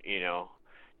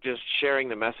 just sharing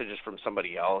the messages from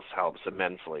somebody else helps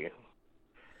immensely.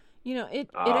 It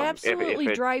absolutely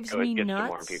drives me nuts.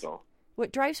 More people.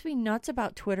 What drives me nuts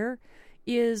about Twitter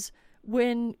is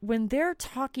when they're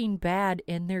talking bad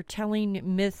and they're telling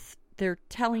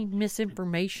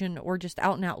misinformation or just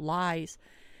out and out lies,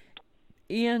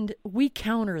 and we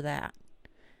counter that.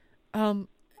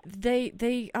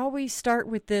 They always start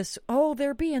with this,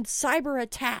 they're being cyber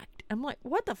attacked. I'm like,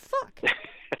 what the fuck?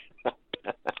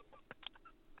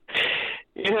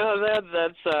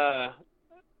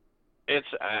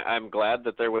 I'm glad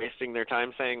that they're wasting their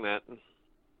time saying that.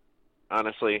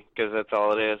 Honestly, because that's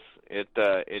all it is.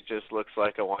 It just looks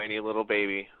like a whiny little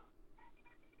baby.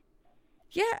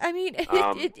 Yeah, I mean,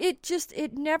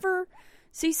 it never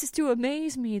ceases to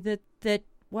amaze me that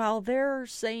while they're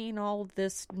saying all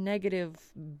this negative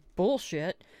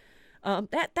bullshit,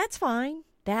 that's fine.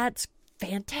 That's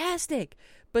fantastic.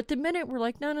 But the minute we're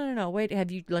like, no, wait, have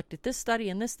you looked at this study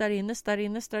and this study and this study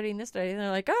and this study and this study? And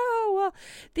they're like, oh, well,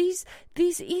 these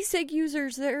e-cig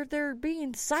users, they're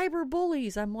being cyber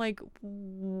bullies. I'm like,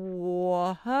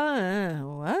 what?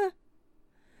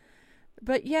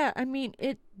 But yeah, I mean,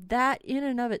 that in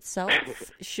and of itself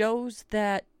shows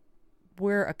that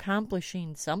we're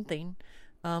accomplishing something.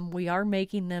 We are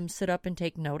making them sit up and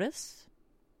take notice.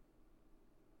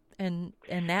 And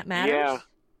that matters. Yeah.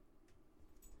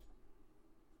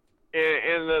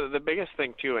 And the biggest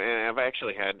thing too, and I've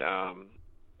actually had, I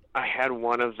had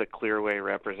one of the Clearway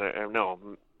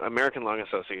American Lung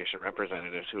Association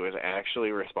representatives who was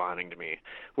actually responding to me,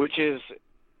 which is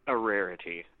a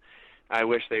rarity. I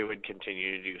wish they would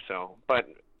continue to do so, but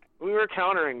we were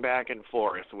countering back and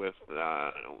forth with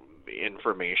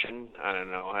information. I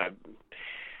don't know,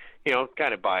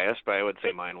 kind of biased, but I would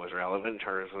say mine was relevant,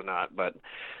 hers was not. But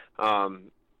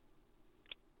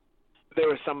there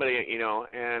was somebody,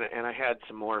 and I had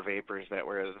some more vapors that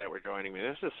were joining me.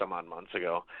 This is some odd months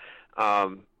ago.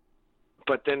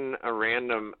 But then a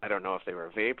random, I don't know if they were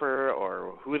a vapor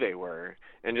or who they were,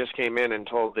 and just came in and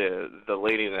told the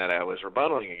lady that I was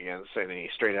rebuttaling against, and he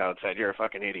straight out said, "You're a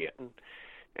fucking idiot."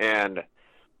 And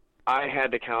I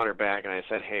had to counter back, and I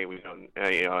said, "Hey, we don't,"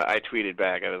 I tweeted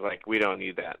back. I was like, "We don't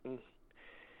need that."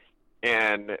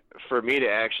 And for me to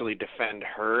actually defend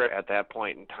her at that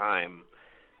point in time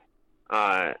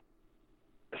says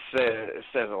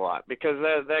a lot, because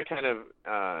that kind of,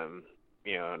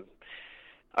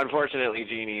 unfortunately,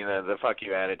 Jeannie, the fuck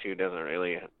you attitude doesn't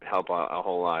really help a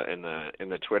whole lot in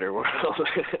the Twitter world.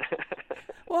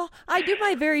 Well, I do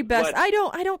my very best. But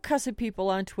I don't cuss at people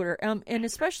on Twitter, and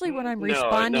especially when I'm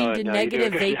responding to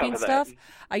negative vaping stuff,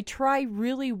 I try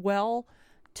really well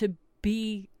to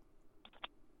be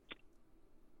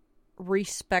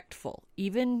respectful,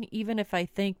 even if I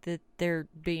think that they're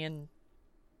being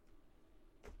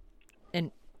an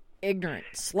ignorant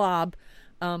slob.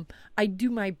 I do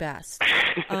my best.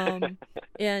 And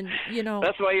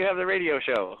that's why you have the radio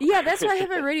show. Yeah, that's why I have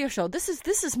my radio show. This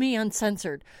is me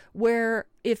uncensored, where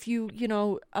if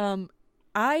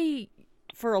I,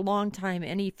 for a long time,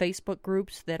 any Facebook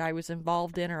groups that I was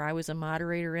involved in or I was a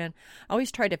moderator in, I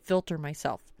always tried to filter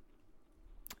myself.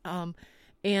 And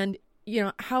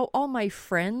how all my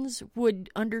friends would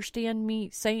understand me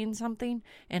saying something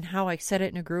and how I said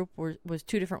it in a group was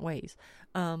two different ways.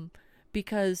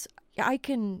 Because I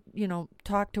can,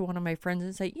 talk to one of my friends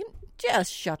and say,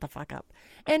 just shut the fuck up.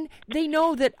 And they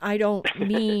know that I don't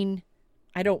mean,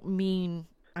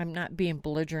 I'm not being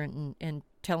belligerent and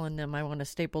telling them I want to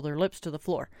staple their lips to the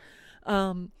floor.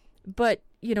 But,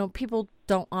 people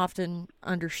don't often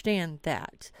understand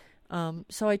that.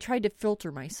 So I tried to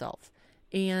filter myself.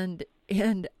 And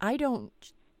I don't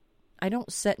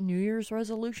set New Year's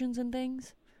resolutions and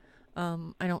things.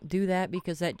 I don't do that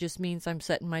because that just means I'm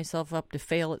setting myself up to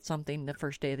fail at something the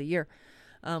first day of the year,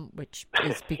 which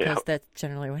is because that's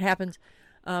generally what happens.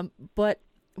 But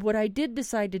what I did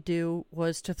decide to do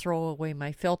was to throw away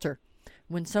my filter.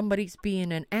 When somebody's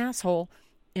being an asshole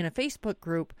in a Facebook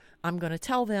group, I'm going to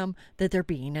tell them that they're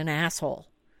being an asshole.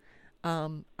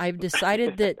 I've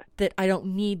decided that I don't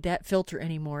need that filter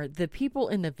anymore. The people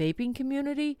in the vaping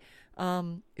community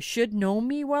should know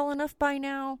me well enough by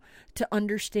now to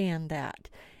understand that.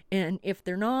 And if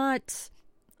they're not,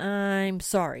 I'm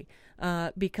sorry.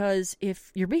 Because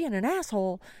if you're being an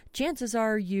asshole, chances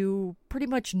are you pretty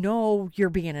much know you're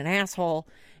being an asshole.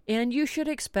 And you should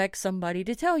expect somebody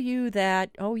to tell you that,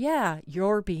 oh yeah,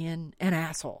 you're being an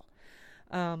asshole.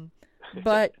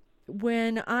 But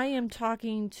when I am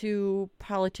talking to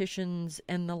politicians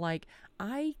and the like,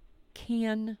 I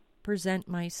can present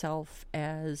myself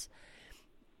as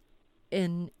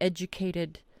an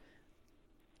educated,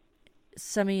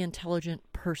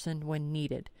 semi-intelligent person when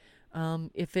needed.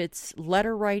 If it's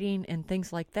letter writing and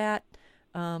things like that,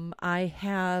 I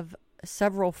have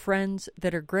several friends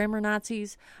that are grammar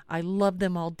Nazis. I love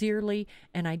them all dearly,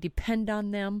 and I depend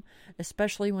on them,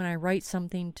 especially when I write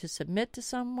something to submit to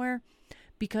somewhere,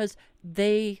 because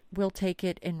they will take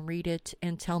it and read it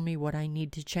and tell me what I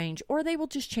need to change, or they will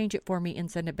just change it for me and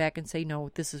send it back and say, no,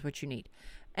 this is what you need.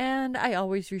 And I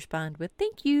always respond with,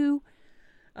 thank you.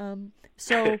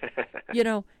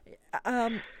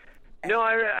 No,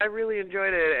 I really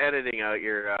enjoyed editing out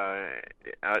your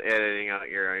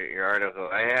your article.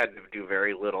 I had to do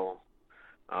very little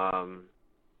um,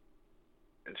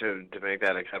 to make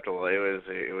that acceptable. It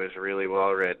was really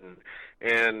well written,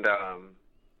 and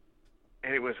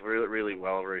and it was really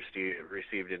well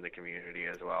received in the community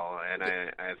as well. And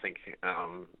I think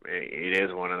it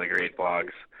is one of the great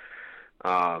blogs.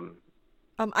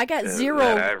 I got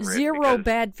zero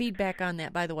bad feedback on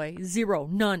that, by the way. Zero,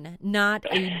 none, not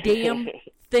a damn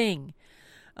thing.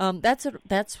 That's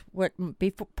what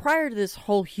prior to this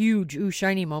whole huge ooh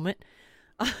shiny moment.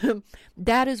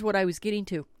 That is what I was getting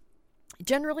to.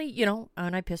 Generally,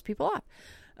 and I piss people off.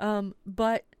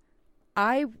 But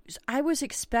I was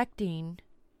expecting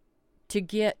to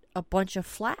get a bunch of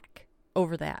flack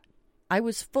over that. I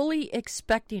was fully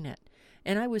expecting it,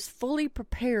 and I was fully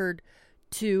prepared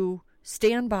to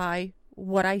stand by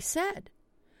what I said.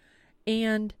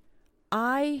 And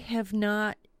I have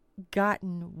not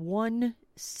gotten one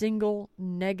single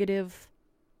negative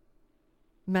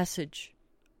message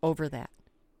over that.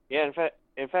 Yeah,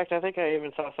 in fact, I think I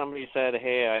even saw somebody said,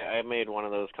 "Hey, I made one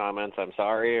of those comments. I'm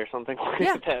sorry," or something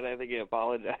like that. I think he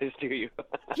apologized to you.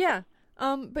 Yeah.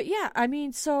 But yeah, I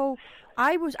mean, so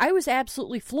I was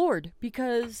absolutely floored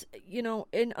because,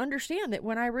 and understand that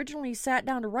when I originally sat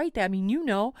down to write that, I mean,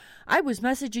 I was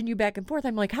messaging you back and forth.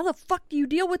 I'm like, how the fuck do you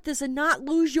deal with this and not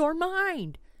lose your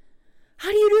mind? How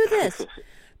do you do this?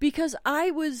 Because I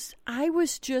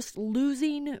was just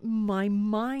losing my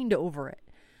mind over it.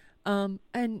 And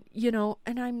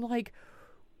I'm like,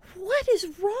 what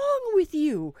is wrong with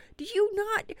you? Do you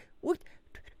not, what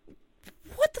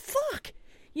the fuck?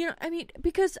 I mean,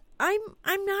 because I'm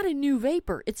not a new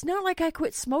vapor. It's not like I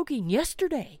quit smoking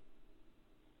yesterday.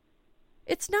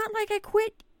 It's not like I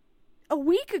quit a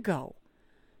week ago.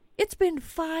 It's been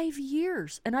 5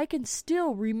 years, and I can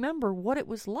still remember what it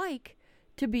was like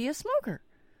to be a smoker.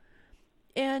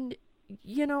 And,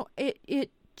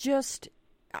 it just,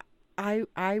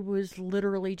 I was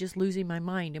literally just losing my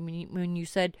mind. I mean, when you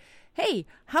said, hey,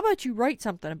 how about you write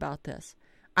something about this?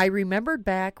 I remembered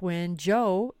back when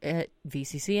Joe at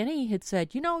VCCNE had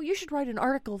said, you should write an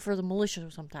article for the militia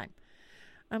sometime.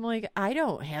 I'm like, I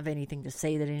don't have anything to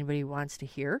say that anybody wants to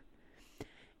hear.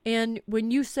 And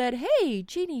when you said, hey,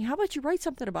 Jeannie, how about you write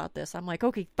something about this? I'm like,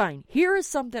 okay, fine. Here is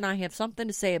something I have something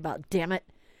to say about, damn it.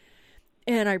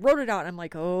 And I wrote it out. And I'm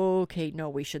like, okay, no,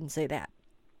 we shouldn't say that.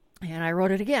 And I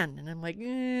wrote it again. And I'm like,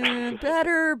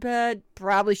 better, but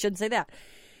probably shouldn't say that.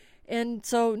 And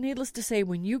so, needless to say,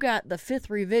 when you got the 5th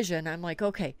revision, I'm like,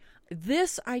 okay,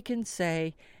 this I can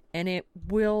say, and it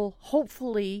will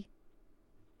hopefully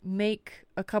make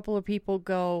a couple of people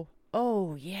go,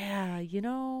 oh, yeah,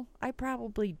 I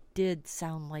probably did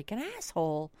sound like an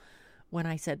asshole when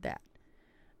I said that.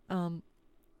 And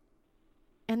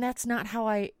that's not how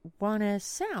I want to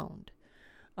sound.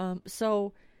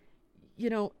 So,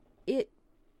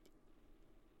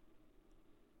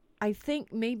 I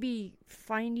think maybe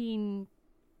finding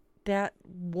that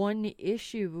one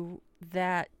issue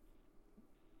that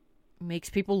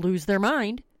makes people lose their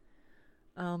mind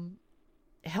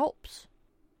helps.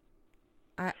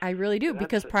 I really do,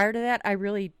 because prior to that, I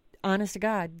really, honest to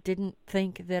God, didn't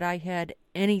think that I had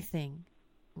anything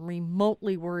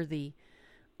remotely worthy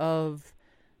of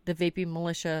the Vaping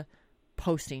Militia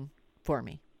posting for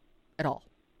me at all.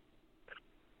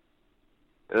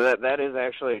 That is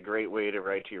actually a great way to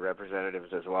write to your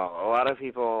representatives as well. A lot of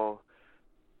people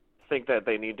think that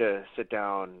they need to sit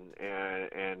down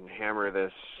and hammer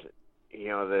this,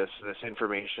 this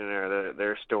information or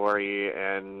their story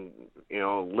and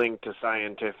link to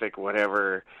scientific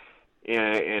whatever in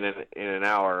an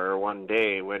hour or one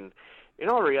day. When in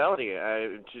all reality,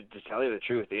 to tell you the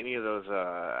truth, any of those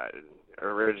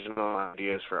original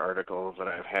ideas for articles that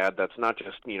I've had, that's not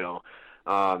just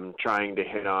trying to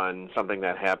hit on something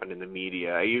that happened in the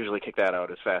media. I usually kick that out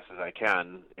as fast as I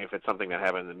can if it's something that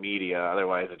happened in the media.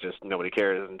 Otherwise, it just nobody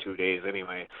cares in 2 days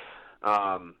anyway.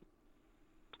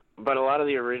 But a lot of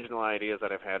the original ideas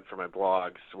that I've had for my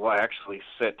blogs will actually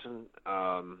sit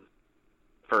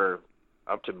for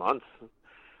up to months.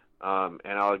 And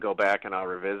I'll go back and I'll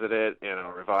revisit it and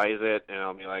I'll revise it and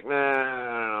I'll be like, nah,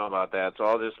 I don't know about that. So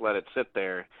I'll just let it sit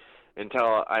there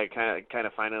until I kind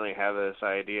of finally have this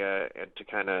idea to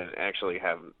kind of actually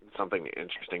have something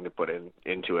interesting to put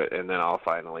into it, and then I'll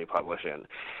finally publish it.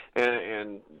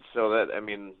 And so that, I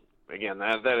mean, again,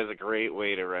 that is a great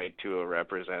way to write to a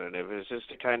representative, is just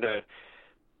to kind of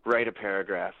write a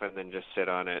paragraph and then just sit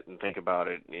on it and think about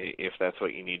it if that's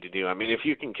what you need to do. I mean, if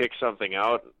you can kick something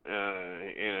out in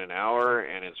an hour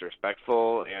and it's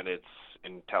respectful and it's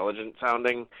intelligent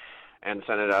sounding, and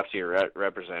send it off to your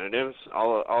representatives,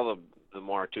 all the the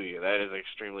more to you. That is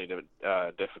extremely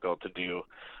difficult to do,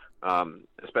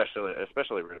 especially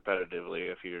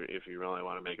repetitively if you really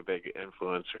want to make a big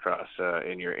influence across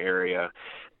in your area.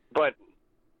 But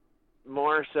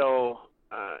more so,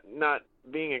 not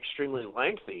being extremely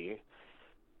lengthy,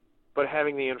 but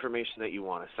having the information that you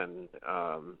want to send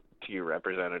to your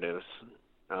representatives,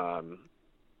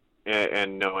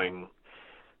 and knowing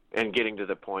and getting to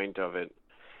the point of it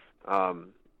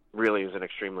really is an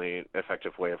extremely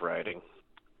effective way of writing.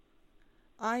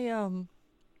 I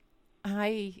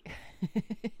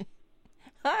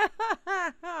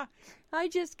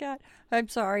I'm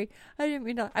sorry. I didn't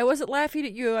mean to. I wasn't laughing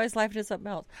at you. I was laughing at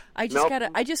something else. I just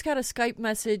got a Skype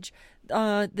message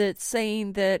that's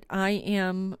saying that I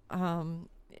am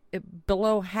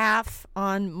below half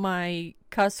on my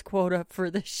cuss quota for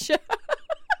the show.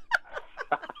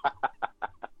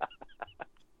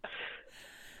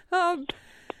 Oh,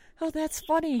 that's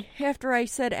funny. After I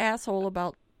said asshole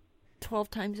about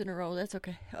 12 times in a row, that's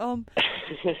okay.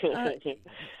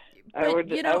 I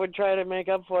would try to make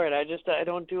up for it. I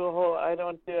don't do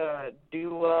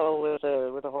well with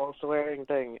a whole swearing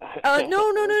thing.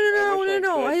 No.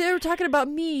 They were talking about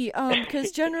me.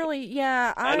 Because generally,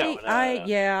 yeah,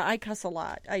 I cuss a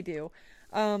lot. I do.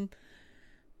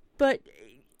 But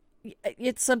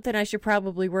it's something I should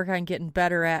probably work on getting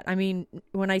better at. I mean,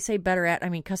 when I say better at, I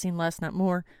mean cussing less, not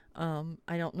more.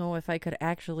 I don't know if I could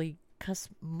actually cuss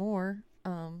more.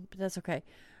 But that's okay.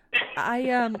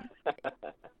 I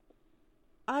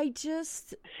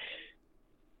just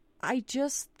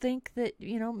think that,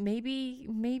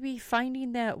 maybe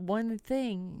finding that one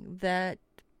thing that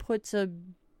puts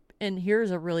and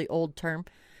here's a really old term,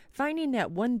 finding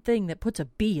that one thing that puts a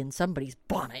bee in somebody's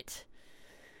bonnet.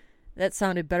 That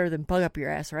sounded better than bug up your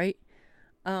ass, right?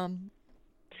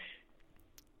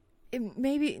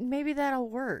 Maybe that'll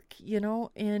work,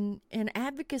 and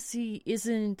advocacy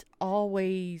isn't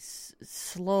always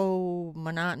slow,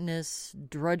 monotonous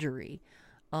drudgery.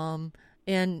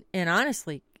 And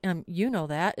honestly, you know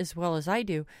that as well as I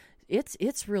do.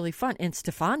 It's really fun. And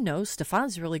Stefan knows.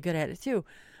 Stefan's really good at it too.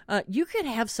 You could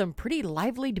have some pretty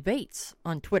lively debates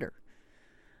on Twitter.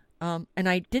 And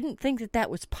I didn't think that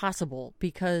was possible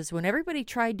because when everybody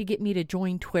tried to get me to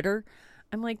join Twitter,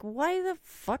 I'm like, why the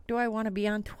fuck do I want to be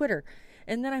on Twitter?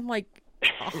 And then I'm like,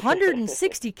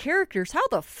 160 characters. How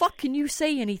the fuck can you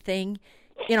say anything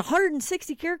in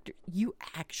 160 characters? You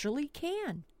actually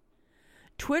can.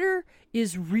 Twitter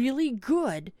is really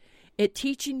good at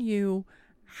teaching you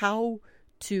how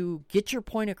to get your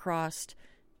point across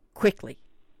quickly.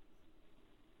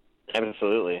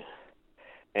 Absolutely.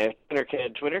 And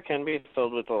Twitter can be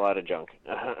filled with a lot of junk.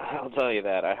 I'll tell you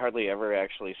that. I hardly ever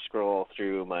actually scroll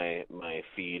through my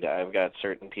feed. I've got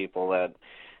certain people that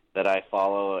I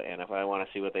follow, and if I want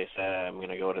to see what they say, I'm going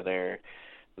to go to their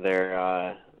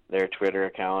Twitter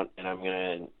account, and I'm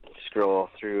going to scroll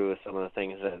through some of the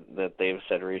things that they've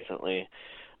said recently.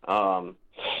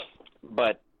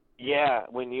 But yeah,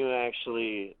 when you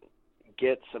actually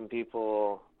get some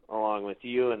people along with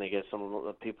you and they get some of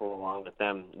the people along with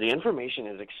them, the information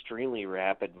is extremely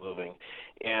rapid moving.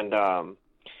 And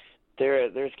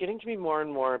there's getting to be more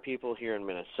and more people here in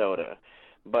Minnesota.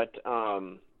 But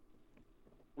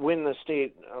when the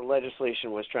state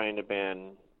legislation was trying to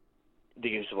ban the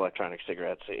use of electronic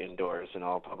cigarettes indoors in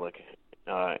all public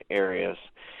areas,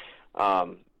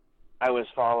 I was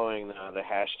following the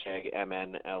hashtag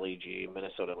MNLEG,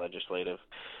 Minnesota Legislative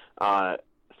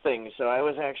thing. So I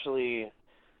was actually,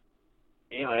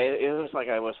 it was like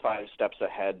I was 5 steps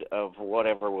ahead of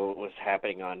whatever was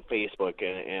happening on Facebook,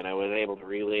 and I was able to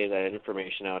relay that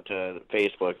information out to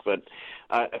Facebook. But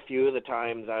a few of the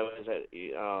times I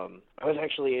was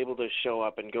actually able to show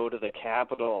up and go to the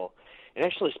Capitol and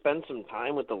actually spend some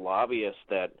time with the lobbyists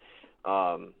that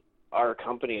our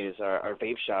companies, our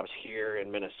vape shops here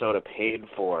in Minnesota paid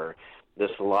for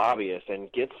this lobbyist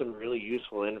and get some really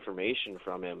useful information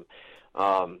from him.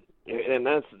 And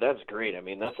that's great. I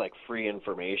mean, that's like free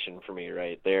information for me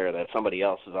right there that somebody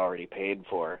else has already paid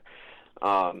for.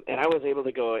 And I was able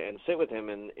to go and sit with him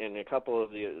in a couple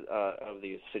of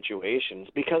these situations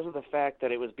because of the fact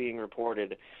that it was being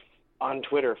reported on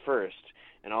Twitter first,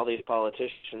 and all these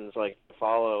politicians like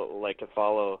to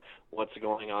follow what's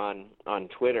going on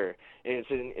Twitter. And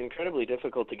it's incredibly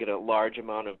difficult to get a large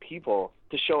amount of people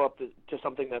to show up to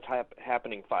something that's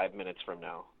happening 5 minutes from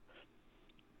now.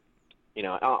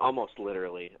 Almost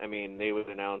literally. I mean, they would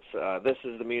announce, this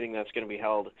is the meeting that's going to be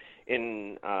held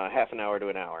in half an hour to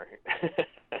an hour.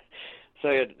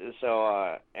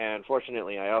 And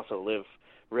fortunately, I also live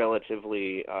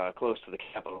relatively close to the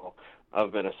capital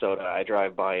of Minnesota. I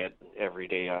drive by it every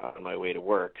day on my way to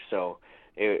work. So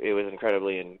it was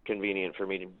incredibly inconvenient for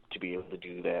me to be able to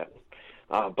do that.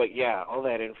 But yeah, all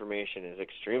that information is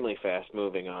extremely fast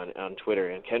moving on Twitter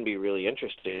and can be really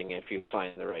interesting if you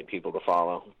find the right people to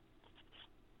follow.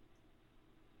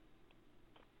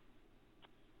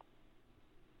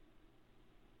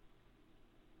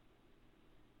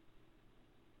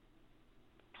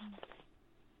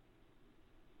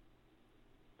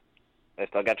 I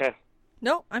still got you?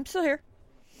 No, I'm still here.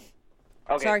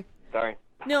 Okay. Sorry.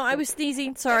 No, I was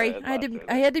sneezing. Sorry. I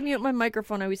had to mute my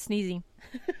microphone. I was sneezing.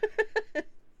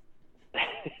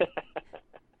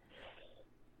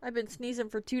 I've been sneezing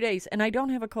for 2 days, and I don't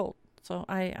have a cold, so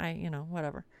I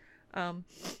whatever. Well,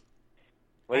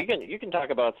 you can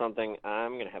talk about something.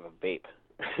 I'm gonna have a vape.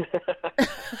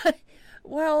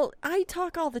 Well, I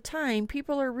talk all the time.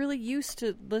 People are really used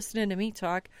to listening to me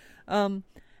talk.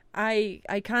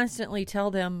 I constantly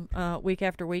tell them week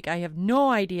after week. I have no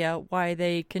idea why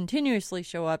they continuously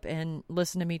show up and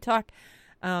listen to me talk.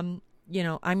 I'm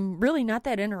really not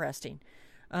that interesting.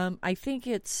 I think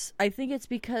it's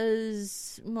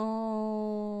because, Jan,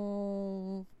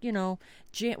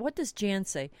 what does Jan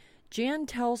say? Jan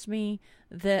tells me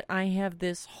that I have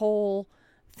this whole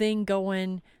thing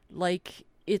going, like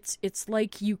it's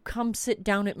like you come sit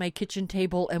down at my kitchen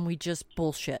table and we just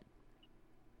bullshit.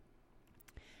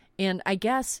 And I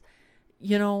guess,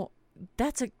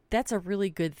 that's a really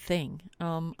good thing.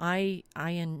 I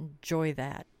enjoy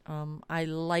that. I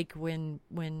like when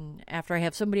after I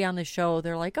have somebody on the show,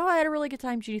 they're like, "Oh, I had a really good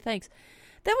time, Judy. Thanks.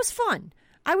 That was fun.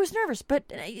 I was nervous, but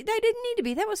I didn't need to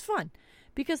be. That was fun."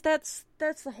 Because that's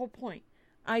the whole point.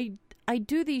 I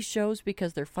do these shows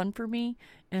because they're fun for me,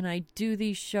 and I do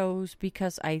these shows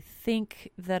because I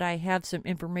think that I have some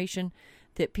information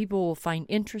that people will find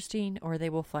interesting, or they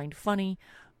will find funny,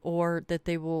 or that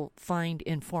they will find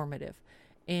informative.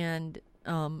 And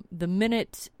the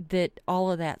minute that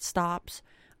all of that stops,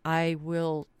 I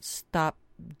will stop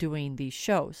doing these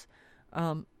shows.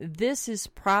 This has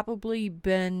probably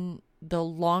been the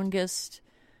longest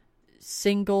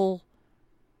single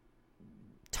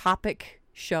topic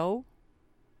show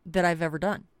that I've ever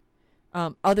done,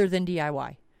 other than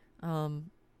DIY.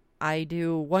 I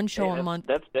do one show a month.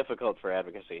 That's difficult for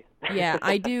advocacy. Yeah,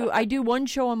 I do one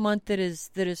show a month that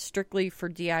is strictly for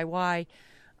DIY.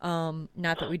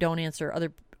 Not that we don't answer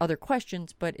other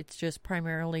questions, but it's just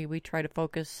primarily we try to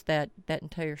focus that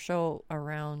entire show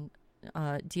around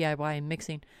DIY and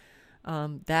mixing.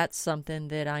 That's something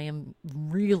that I am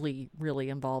really, really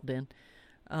involved in.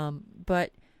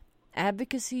 But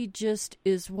advocacy just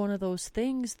is one of those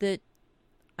things that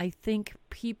I think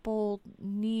people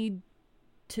need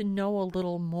to know a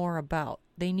little more about.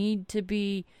 They need to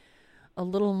be a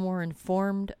little more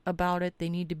informed about it. They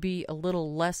need to be a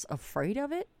little less afraid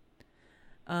of it.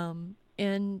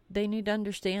 And they need to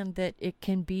understand that it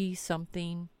can be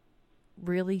something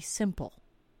really simple.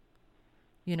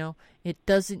 It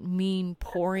doesn't mean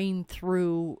pouring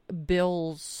through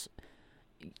bills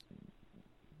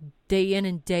day in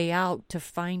and day out to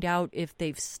find out if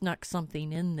they've snuck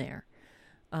something in there.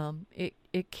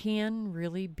 It can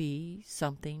really be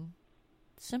something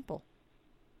simple.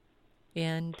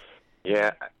 And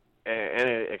yeah,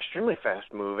 and extremely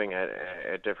fast moving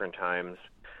at different times,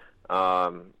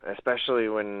 especially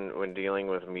when dealing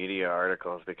with media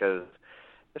articles, because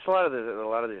it's a lot of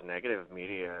these negative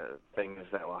media things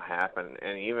that will happen,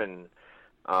 and even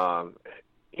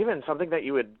something that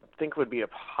you would think would be a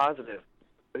positive.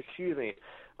 Excuse me.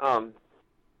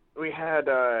 We had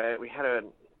a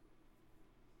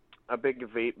big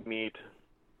vape meet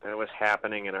that was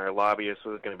happening, and our lobbyist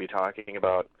was going to be talking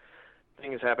about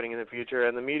things happening in the future,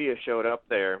 and the media showed up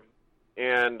there,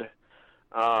 and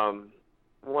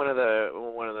one of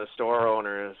the store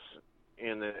owners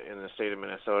in the state of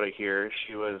Minnesota here,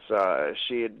 she was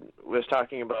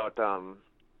talking about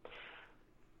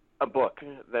a book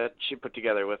that she put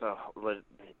together with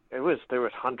there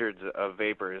was hundreds of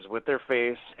vapors with their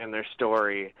face and their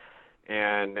story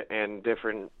and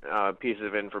different pieces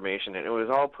of information, and it was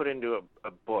all put into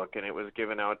a book, and it was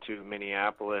given out to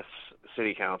Minneapolis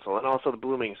City Council and also the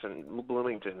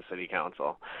Bloomington City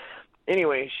Council.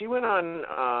 Anyway, she went on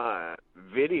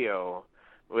video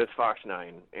with Fox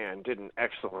 9 and did an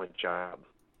excellent job.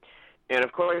 And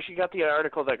of course, she got the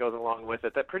article that goes along with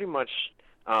it that pretty much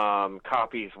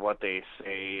copies what they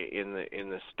say in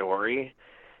the story.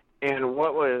 And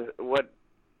what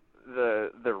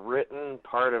the written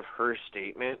part of her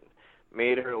statement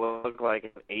made her look like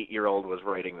an 8-year-old was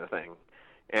writing the thing.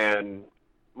 And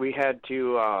we had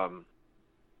to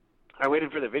I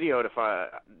waited for the video to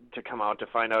come out to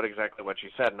find out exactly what she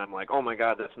said, and I'm like, oh my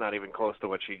God, that's not even close to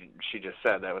what she just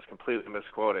said. That was completely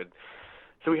misquoted.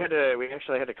 So we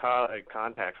actually had to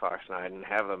contact Fox 9 and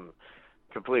have them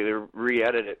completely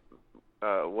re-edit it,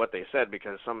 what they said,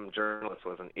 because some journalist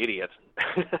was an idiot.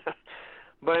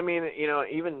 But I mean,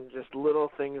 even just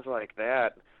little things like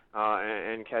that,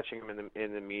 and catching them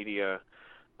in the media,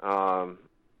 can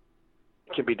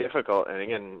be difficult, and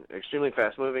again, extremely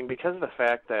fast-moving because of the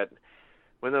fact that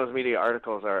when those media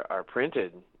articles are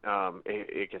printed,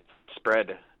 it gets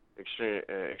spread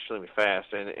extremely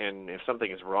fast, and if something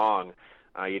is wrong,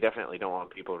 you definitely don't want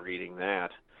people reading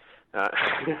that. But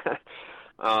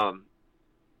I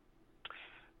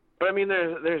mean,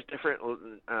 there's different,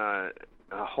 a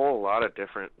whole lot of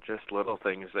different, just little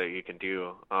things that you can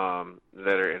do that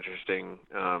are interesting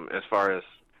as far as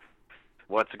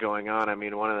what's going on. I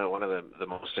mean, one of the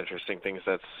most interesting things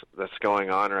that's going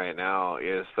on right now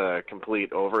is the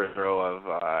complete overthrow of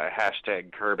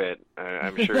hashtag Curbit.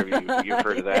 I'm sure you've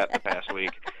heard of that the past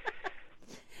week.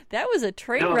 That was a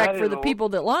train wreck for the people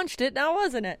that launched it, now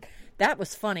wasn't it? That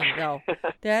was funny though.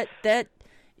 And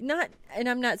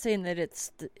I'm not saying that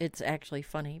it's actually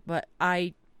funny, but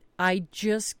I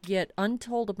just get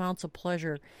untold amounts of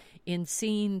pleasure in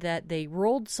seeing that they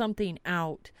rolled something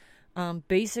out,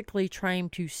 basically trying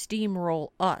to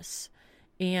steamroll us,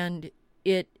 and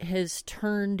it has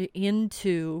turned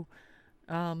into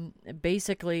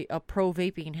basically a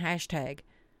pro-vaping hashtag.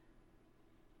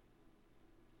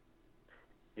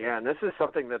 Yeah, and this is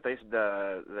something that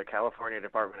the California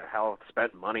Department of Health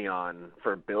spent money on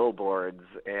for billboards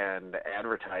and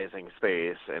advertising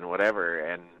space and whatever.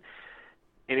 And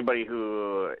anybody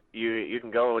who you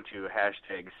can go to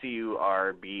hashtag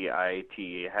CURBIT,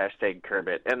 hashtag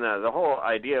Curbit, and the whole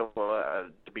idea to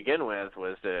begin with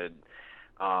was to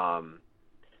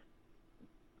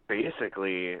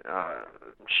basically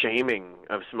shaming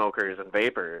of smokers and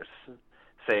vapors,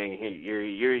 saying, hey,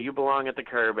 you belong at the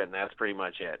curb, and that's pretty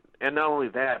much it. And not only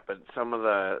that, but some of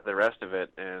the rest of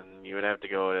it, and you would have to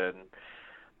go and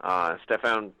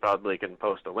Stefan probably can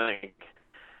post a link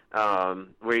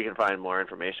where you can find more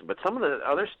information. But some of the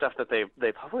other stuff that they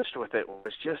published with it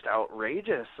was just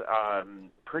outrageous,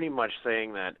 pretty much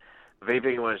saying that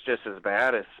vaping was just as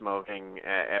bad as smoking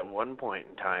at one point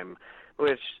in time,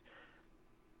 which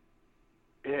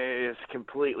is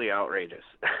completely outrageous.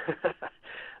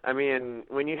 I mean,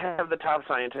 when you have the top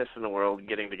scientists in the world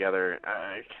getting together,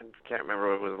 I can't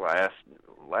remember what it was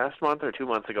last month or 2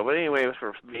 months ago, but anyway, it was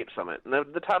for Vape Summit. And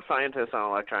the top scientists on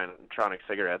electronic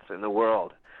cigarettes in the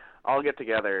world all get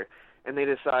together, and they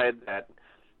decide that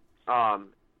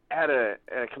at a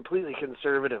completely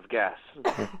conservative guess,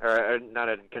 or not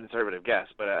a conservative guess,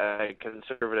 but a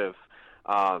conservative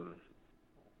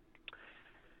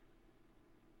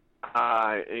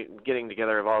getting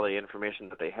together of all the information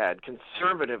that they had,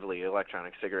 conservatively,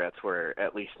 electronic cigarettes were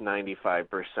at least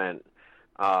 95%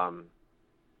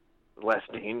 less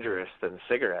dangerous than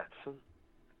cigarettes.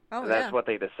 Oh, that's what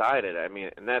they decided. I mean,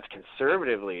 and that's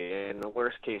conservatively in the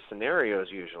worst case scenarios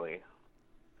usually.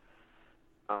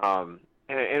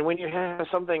 And when you have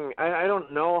something, I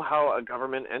don't know how a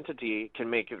government entity can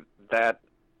make that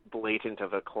blatant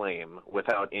of a claim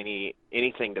without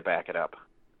anything to back it up.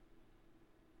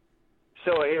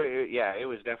 So, it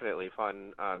was definitely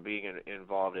fun being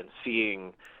involved and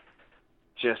seeing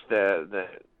just the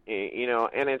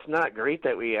and it's not great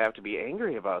that we have to be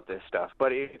angry about this stuff,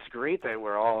 but it's great that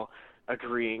we're all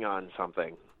agreeing on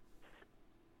something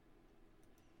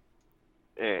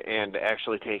and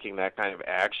actually taking that kind of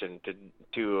action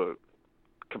to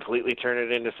completely turn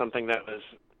it into something that was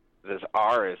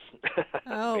ours.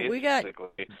 Oh,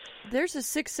 there's a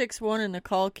 661 in the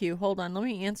call queue. Hold on, let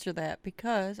me answer that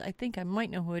because I think I might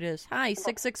know who it is. Hi,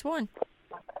 661.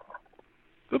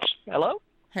 Oops. Hello?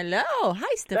 Hello.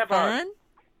 Hi, Stefan.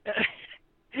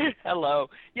 Hello.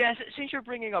 Yes, since you're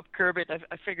bringing up Curbit,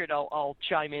 I figured I'll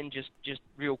chime in just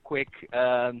real quick.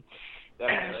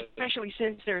 Especially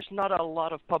since there's not a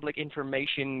lot of public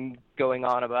information going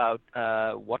on about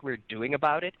what we're doing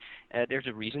about it. There's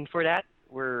a reason for that.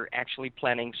 We're actually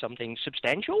planning something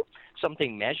substantial,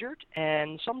 something measured,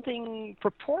 and something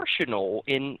proportional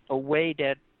in a way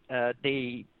that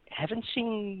they haven't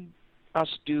seen us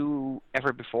do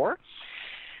ever before.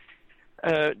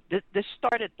 This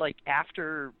started like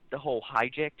after the whole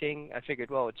hijack thing. I figured,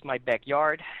 well, it's my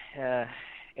backyard.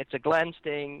 It's a glance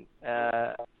thing.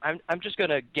 I'm just going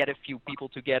to get a few people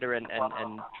together and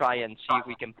try and see if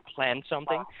we can plan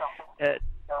something.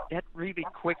 That really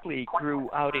quickly grew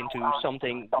out into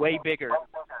something way bigger.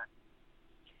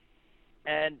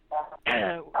 And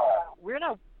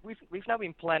we've now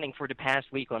been planning for the past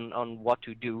week on what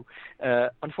to do.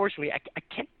 Unfortunately, I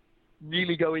can't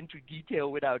really go into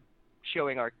detail without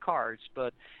showing our cards,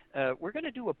 but we're going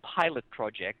to do a pilot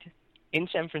project in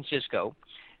San Francisco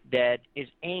that is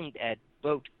aimed at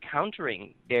both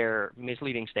countering their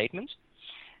misleading statements.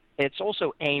 It's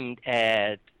also aimed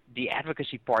at the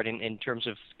advocacy part in terms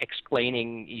of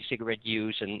explaining e-cigarette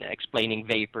use and explaining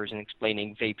vapors and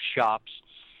explaining vape shops.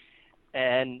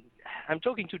 And I'm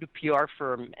talking to the PR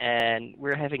firm, and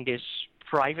we're having this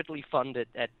privately funded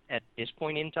at this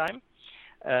point in time.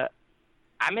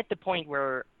 I'm at the point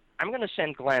where I'm going to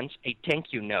send Glance a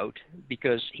thank you note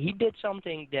because he did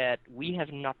something that we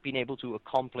have not been able to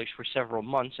accomplish for several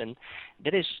months, and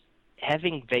that is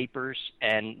having vapors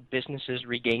and businesses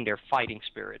regain their fighting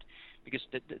spirit. Because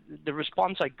the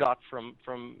response I got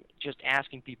from just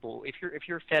asking people, if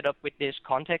you're fed up with this,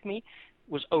 contact me,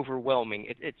 was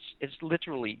overwhelming. It's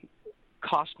literally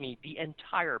cost me the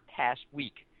entire past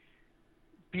week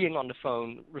being on the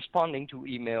phone, responding to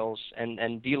emails,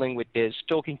 and dealing with this,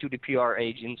 talking to the PR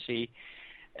agency.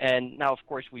 And now, of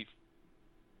course, we've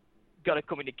got a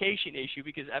communication issue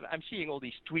because I'm seeing all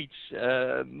these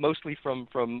tweets, mostly from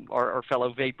our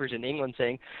fellow vapors in England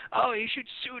saying, oh, you should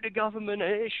sue the government,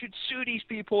 you should sue these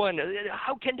people, and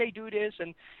how can they do this?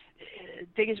 And the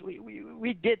thing is,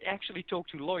 we did actually talk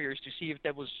to lawyers to see if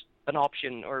that was an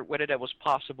option or whether that was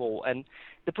possible. And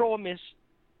the problem is,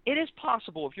 it is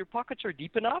possible if your pockets are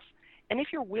deep enough and if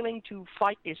you're willing to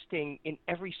fight this thing in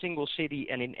every single city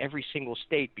and in every single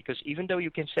state, because even though you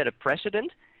can set a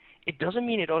precedent, it doesn't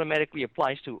mean it automatically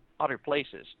applies to other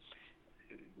places.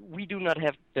 We do not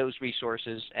have those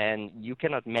resources, and you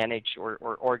cannot manage or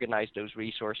organize those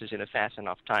resources in a fast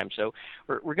enough time. So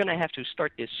we're going to have to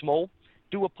start this small,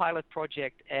 do a pilot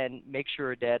project, and make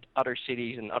sure that other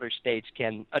cities and other states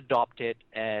can adopt it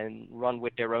and run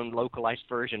with their own localized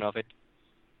version of it.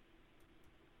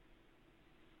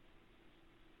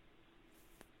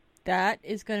 That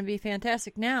is going to be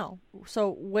fantastic. Now,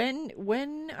 so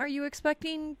when are you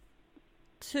expecting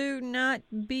to not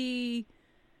be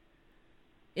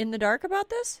in the dark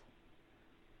about this?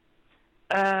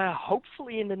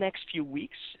 Hopefully in the next few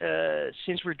weeks,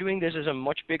 since we're doing this as a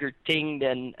much bigger thing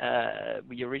than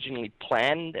we originally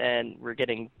planned, and we're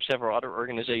getting several other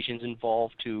organizations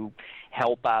involved to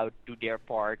help out, do their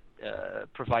part,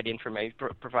 provide information,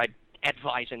 provide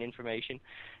advice and information.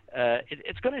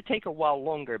 It's going to take a while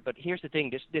longer, but here's the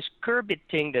thing. This Curb It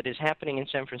thing that is happening in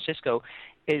San Francisco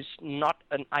is not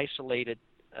an isolated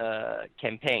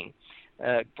campaign.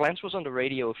 Glance was on the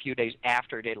radio a few days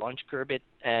after they launched Curb It,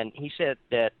 and he said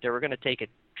that they were going to take it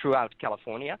throughout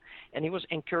California, and he was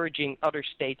encouraging other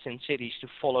states and cities to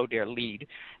follow their lead.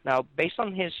 Now, based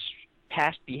on his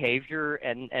past behavior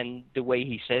and the way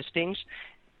he says things,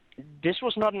 this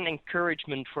was not an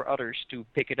encouragement for others to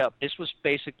pick it up. This was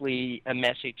basically a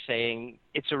message saying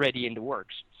it's already in the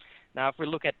works. Now, if we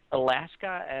look at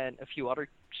Alaska and a few other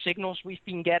signals we've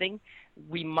been getting,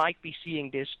 we might be seeing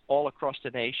this all across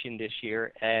the nation this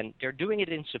year, and they're doing it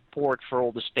in support for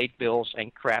all the state bills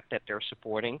and crap that they're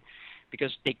supporting,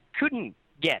 because they couldn't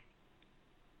get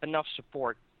enough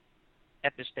support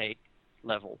at the state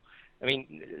level. I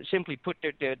mean, simply put,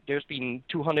 there's been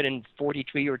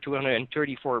 243 or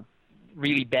 234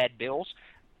 really bad bills.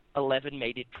 11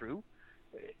 made it through.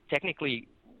 Technically,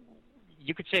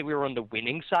 you could say we were on the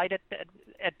winning side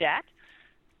at that,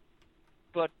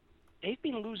 but they've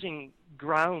been losing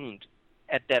ground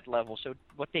at that level. So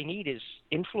what they need is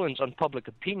influence on public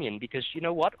opinion, because you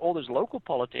know what? All those local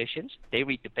politicians, they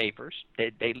read the papers,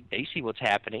 they see what's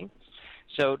happening.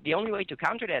 So the only way to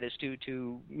counter that is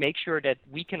to make sure that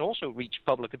we can also reach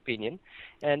public opinion.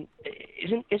 And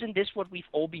isn't this what we've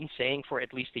all been saying for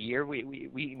at least a year?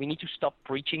 We need to stop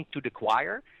preaching to the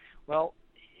choir. Well,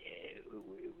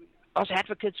 us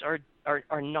advocates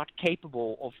are not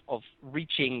capable of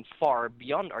reaching far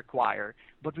beyond our choir,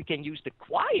 but we can use the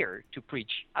choir to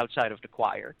preach outside of the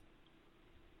choir.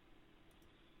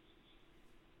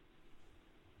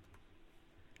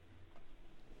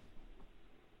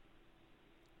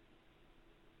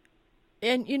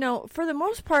 And, you know, for the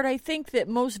most part, I think that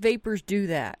most vapors do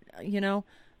that, you know.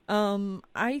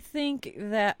 I think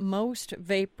that most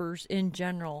vapors in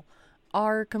general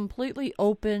are completely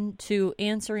open to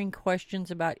answering questions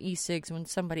about e-cigs when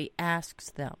somebody asks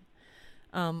them.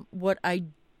 What I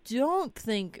don't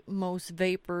think most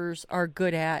vapors are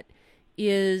good at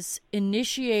is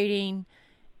initiating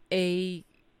a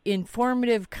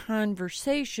informative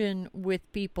conversation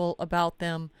with people about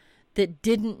them that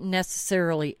didn't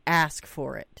necessarily ask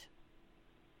for it.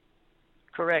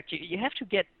 Correct. You have to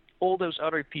get all those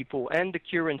other people and the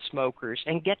current smokers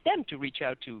and get them to reach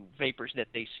out to vapors that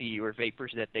they see or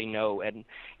vapors that they know and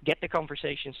get the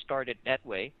conversation started that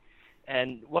way.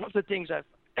 And one of the things I've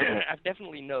I've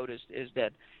definitely noticed is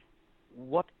that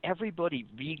what everybody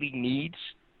really needs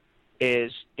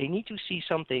is they need to see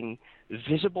something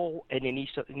visible and they need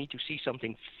to see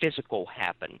something physical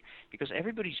happen, because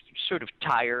everybody's sort of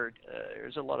tired.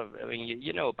 There's a lot of, I mean,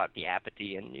 you know about the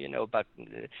apathy and you know about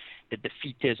the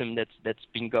defeatism that's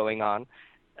been going on.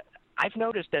 I've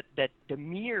noticed that the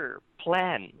mere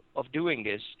plan of doing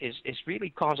this is really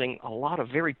causing a lot of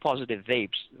very positive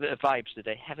vibes that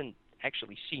I haven't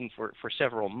actually seen for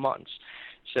several months.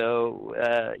 So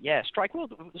strike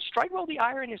while the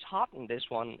iron is hot in this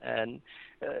one, and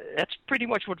that's pretty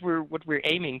much what we're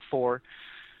aiming for.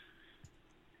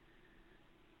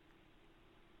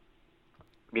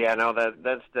 Yeah, no,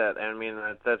 that's that. I mean,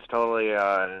 that's totally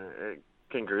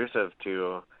congruent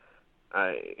to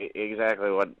exactly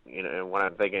what what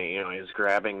I'm thinking. Is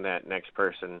grabbing that next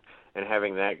person and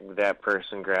having that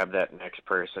person grab that next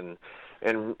person,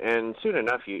 and soon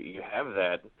enough you have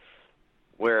that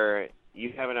where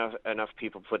you have enough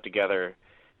people put together,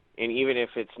 and even if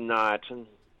it's not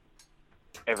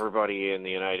everybody in the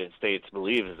United States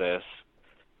believes this,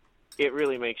 it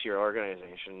really makes your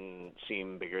organization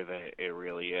seem bigger than it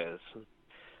really is.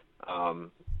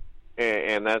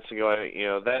 And that's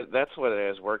that's what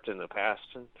has worked in the past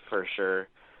for sure.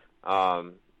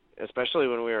 Especially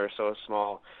when we were so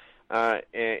small, and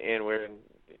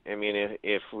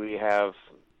if we have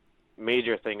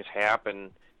major things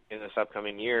happen in this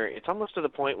upcoming year, it's almost to the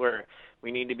point where we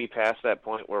need to be past that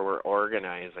point where we're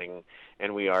organizing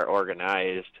and we are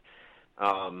organized,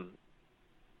 to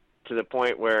the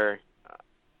point where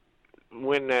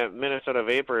when the Minnesota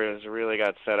Vapors really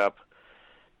got set up,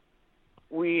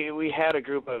 we had a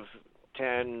group of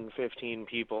 10, 15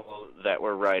 people that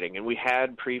were writing, and we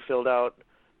had pre-filled out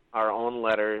our own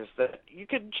letters that you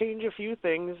could change a few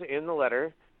things in the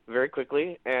letter very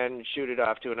quickly and shoot it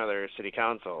off to another city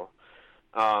council.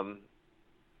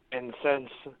 And since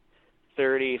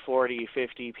 30, 40,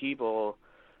 50 people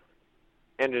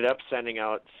ended up sending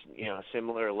out,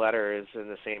 similar letters in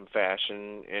the same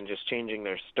fashion and just changing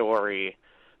their story,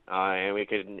 and we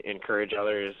could encourage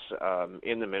others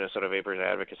in the Minnesota Vapors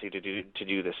advocacy to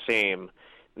do the same.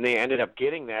 And they ended up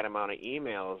getting that amount of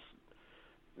emails.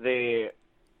 They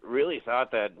really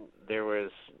thought that there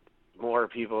was more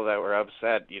people that were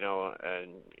upset,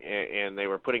 and they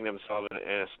were putting themselves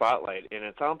in a spotlight. And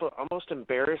it's almost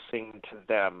embarrassing to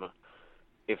them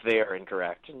if they are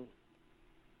incorrect.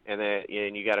 And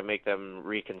you got to make them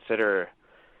reconsider,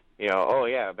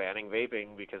 banning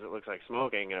vaping because it looks like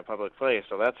smoking in a public place.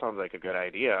 So that sounds like a good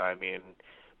idea. I mean,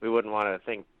 we wouldn't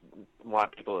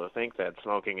want people to think that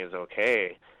smoking is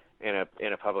okay in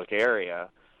a public area.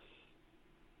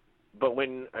 But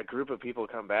when a group of people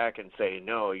come back and say,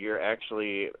 no, you're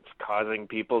actually causing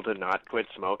people to not quit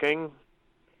smoking,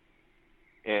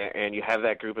 and you have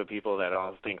that group of people that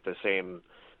all think the same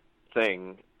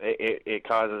thing, it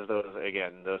causes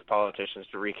those politicians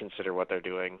to reconsider what they're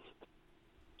doing.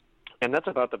 And that's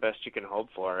about the best you can hope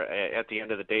for. At the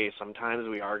end of the day, sometimes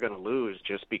we are going to lose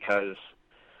just because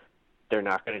they're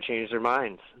not going to change their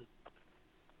minds.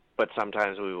 But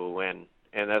sometimes we will win,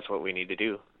 and that's what we need to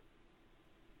do.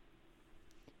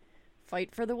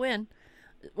 Fight for the win.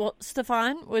 Well,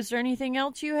 Stefan, was there anything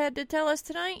else you had to tell us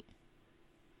tonight?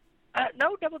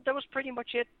 No, that was pretty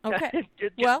much it. Okay.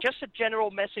 Just a general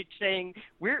message saying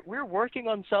we're working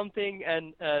on something,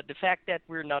 and the fact that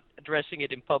we're not addressing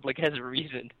it in public has a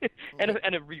reason,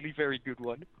 and a really very good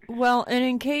one. Well, and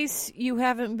in case you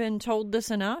haven't been told this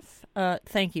enough,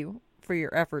 thank you for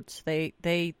your efforts.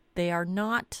 They are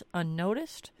not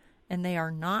unnoticed, and they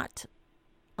are not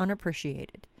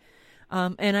unappreciated.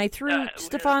 And I threw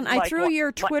Stefan. I threw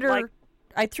your Twitter.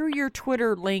 I threw your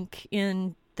Twitter link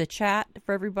in the chat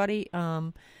for everybody.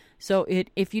 So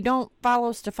if you don't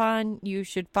follow Stefan, you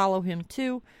should follow him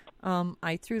too.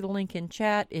 I threw the link in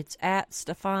chat. It's at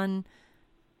Stefan.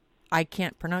 I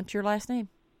can't pronounce your last name.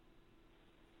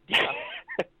 Yeah.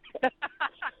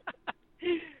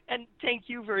 And thank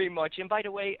you very much. And by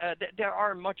the way, there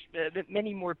are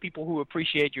many more people who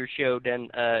appreciate your show than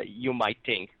you might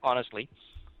think. Honestly.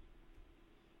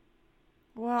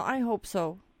 Well, I hope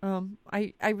so.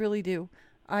 I really do.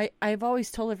 I've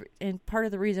always told, and part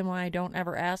of the reason why I don't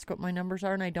ever ask what my numbers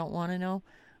are and I don't want to know,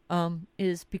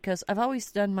 is because I've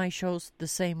always done my shows the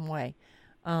same way.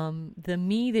 The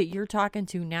me that you're talking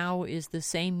to now is the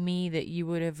same me that you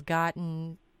would have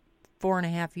gotten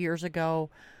 4.5 years ago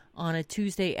on a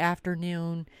Tuesday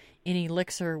afternoon in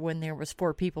Elixir when there was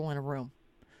 4 people in a room.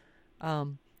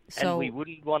 And we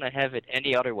wouldn't want to have it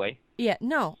any other way. Yeah,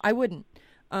 no, I wouldn't.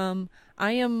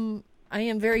 I am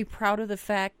very proud of the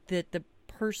fact that the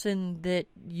person that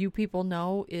you people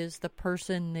know is the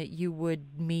person that you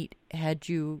would meet had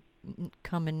you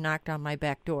come and knocked on my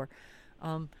back door.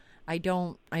 I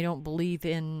don't believe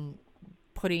in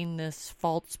putting this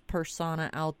false persona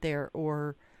out there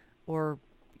or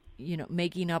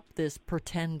making up this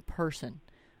pretend person.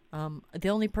 The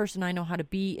only person I know how to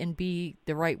be and be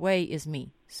the right way is me.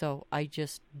 So I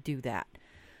just do that.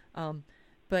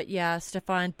 But yeah,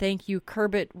 Stefan, thank you.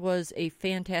 Kerbit was a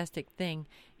fantastic thing.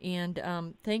 And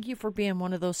thank you for being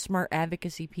one of those smart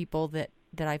advocacy people that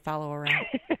I follow around.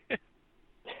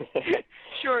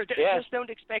 Sure. Just don't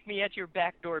expect me at your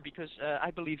back door because I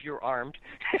believe you're armed.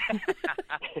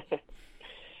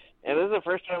 And this is the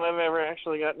first time I've ever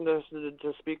actually gotten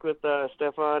to speak with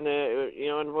Stefan,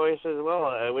 in voice as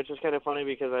well, which is kind of funny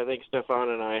because I think Stefan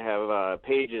and I have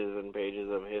pages and pages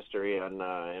of history on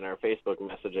in our Facebook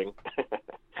messaging.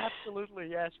 Absolutely,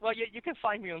 yes. Well, you can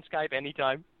find me on Skype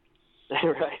anytime.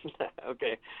 Right.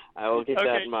 Okay. I will keep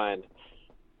that in mind.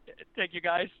 Thank you,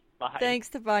 guys. Bye. Thanks,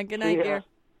 Stefan. Good night, dear.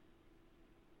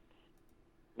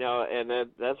 No, and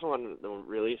that's one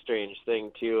really strange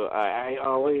thing, too. I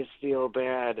always feel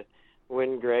bad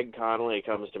when Greg Connolly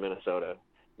comes to Minnesota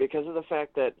because of the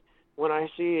fact that when I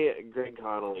see Greg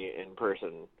Connolly in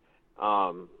person,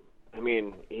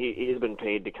 he's been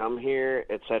paid to come here,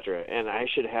 etc., and I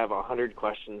should have 100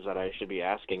 questions that I should be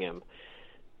asking him.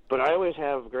 But I always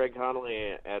have Greg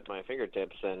Connolly at my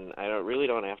fingertips, and I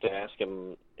don't have to ask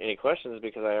him any questions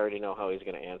because I already know how he's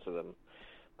going to answer them.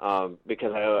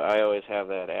 Because I always have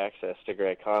that access to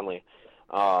Greg Connolly.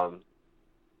 So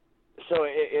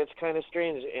it's kind of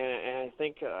strange, and I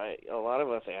think a lot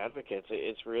of us advocates,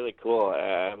 it's really cool.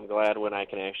 I'm glad when I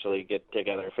can actually get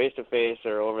together face-to-face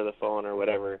or over the phone or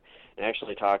whatever and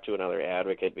actually talk to another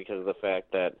advocate because of the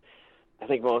fact that I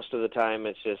think most of the time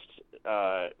it's just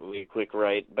we quick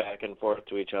write back and forth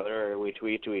to each other or we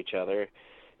tweet to each other,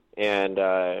 and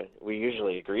we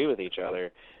usually agree with each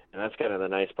other. And that's kind of the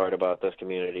nice part about this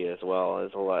community as well.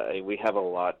 Is we have a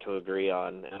lot to agree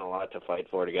on and a lot to fight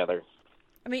for together.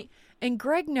 I mean, and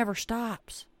Greg never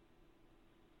stops.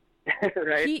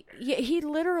 Right? He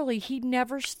literally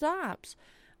never stops.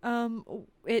 At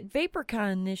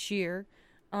VaporCon this year,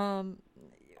 go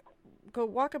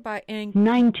walk by and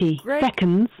 90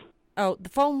 seconds. Oh, the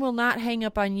phone will not hang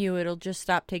up on you. It'll just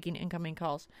stop taking incoming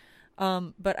calls.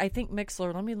 But I think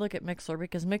Mixler. Let me look at Mixler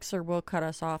because Mixler will cut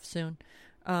us off soon.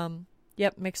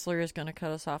 Yep, Mixler is going to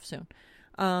cut us off soon.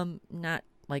 Not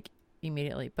like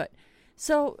immediately, but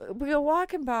so we go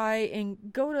walking by and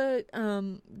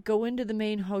go into the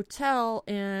main hotel,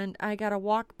 and I got to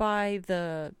walk by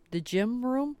the gym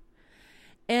room,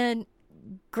 and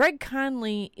Greg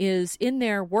Conley is in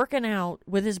there working out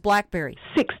with his BlackBerry.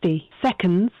 60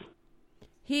 seconds.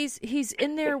 He's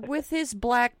in there with his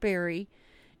BlackBerry,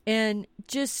 and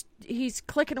just he's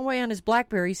clicking away on his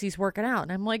BlackBerries. He's working out,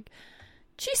 and I'm like,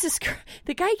 Jesus Christ,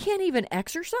 the guy can't even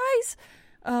exercise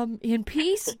in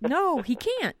peace? No, he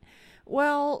can't.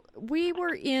 Well, we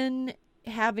were in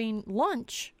having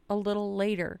lunch a little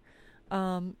later,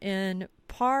 and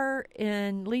Par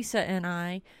and Lisa and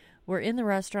I were in the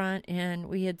restaurant, and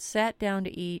we had sat down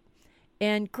to eat,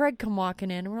 and Greg come walking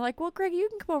in, and we're like, well, Greg, you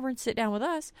can come over and sit down with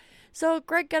us. So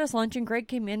Greg got us lunch, and Greg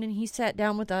came in, and he sat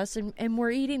down with us, and we're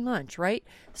eating lunch, right?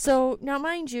 So now,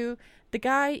 mind you, the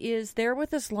guy is there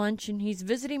with his lunch, and he's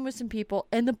visiting with some people,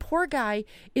 and the poor guy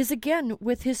is, again,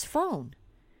 with his phone.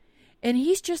 And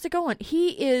he's just going. He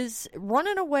is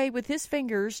running away with his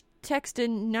fingers,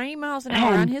 texting 90 miles an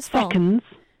hour on his phone.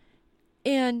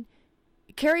 And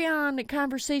carry on a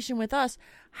conversation with us.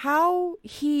 How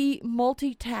he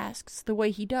multitasks the way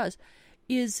he does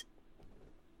is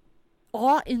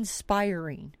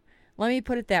awe-inspiring. Let me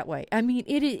put it that way. I mean,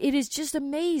 it is just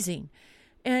amazing.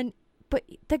 But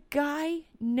the guy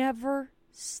never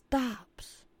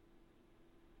stops.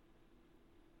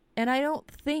 And I don't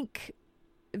think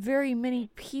very many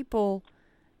people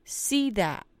see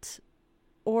that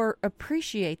or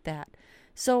appreciate that.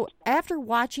 So after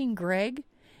watching Greg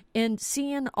and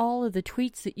seeing all of the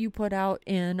tweets that you put out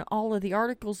and all of the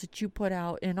articles that you put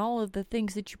out and all of the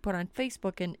things that you put on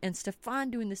Facebook and Stefan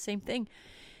doing the same thing,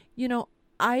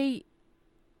 I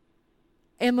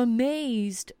am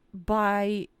amazed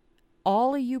by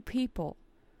all of you people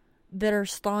that are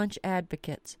staunch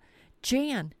advocates.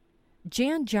 Jan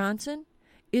Johnson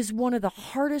is one of the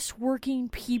hardest working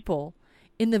people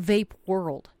in the vape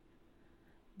world.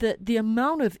 The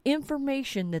amount of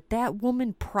information that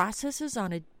woman processes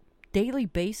on a daily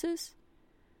basis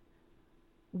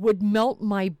would melt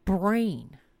my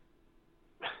brain.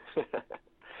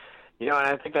 And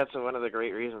I think that's one of the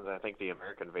great reasons I think the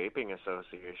American Vaping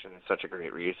Association is such a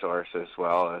great resource as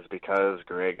well, is because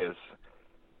Greg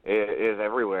is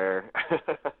everywhere.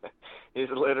 He's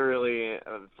literally,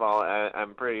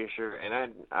 I'm pretty sure,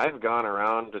 and I've gone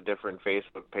around to different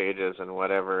Facebook pages and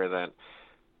whatever that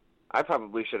I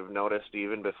probably should have noticed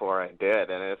even before I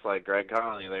did. And it's like, Greg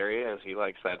Conley, there he is. He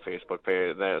likes that Facebook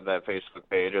page, that Facebook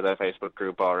page or that Facebook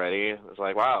group already. It's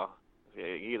like, wow,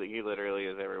 he literally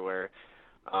is everywhere,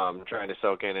 trying to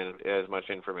soak in as much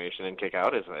information and kick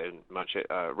out as much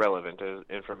relevant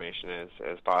information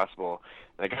as possible.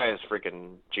 The guy is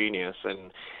freaking genius,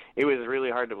 and it was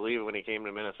really hard to believe when he came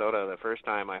to Minnesota the first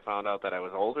time I found out that I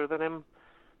was older than him.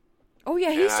 Oh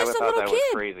yeah, he's just a little kid.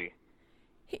 Was crazy.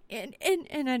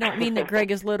 And I don't mean that Greg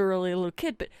is literally a little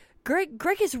kid, but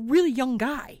Greg is a really young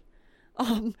guy.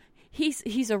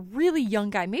 He's a really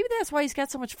young guy. Maybe that's why he's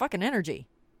got so much fucking energy.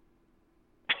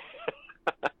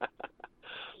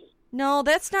 No,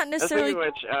 that's not necessarily. Speaking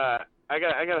of which, I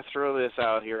got to throw this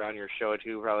out here on your show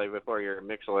too, probably before your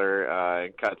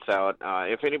Mixler cuts out.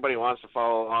 If anybody wants to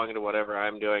follow along into whatever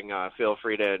I'm doing, feel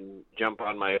free to jump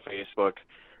on my Facebook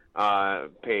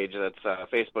page. That's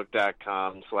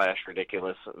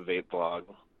facebook.com/ridiculousvapeblog.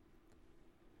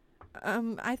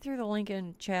 I threw the link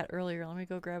in chat earlier. Let me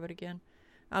go grab it again.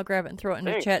 I'll grab it and throw it in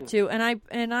the chat too. And I've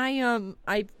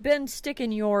been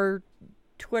sticking your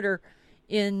Twitter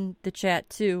in the chat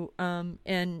too.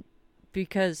 And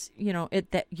because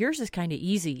that yours is kind of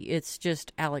easy. It's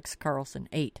just Alex Carlson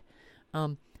 8.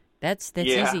 That's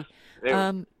easy.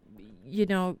 1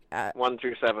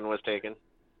 through 7 was taken.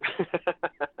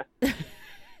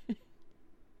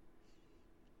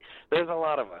 There's a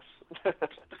lot of us.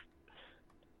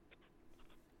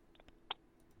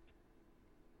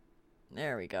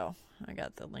 There we go. I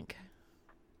got the link.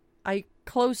 I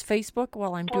close Facebook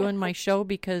while I'm doing my show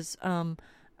because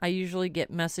I usually get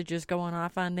messages going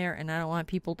off on there, and I don't want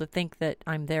people to think that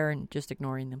I'm there and just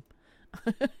ignoring them.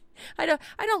 I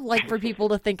don't like for people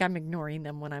to think I'm ignoring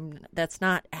them when that's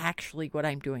not actually what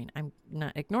I'm doing. I'm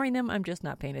not ignoring them. I'm just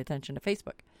not paying attention to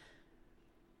Facebook.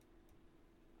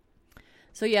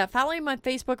 So yeah, follow him on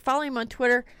Facebook, follow him on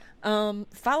Twitter,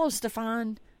 follow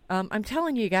Stefan. I'm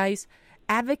telling you guys,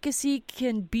 advocacy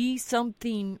can be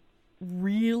something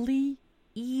really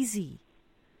easy.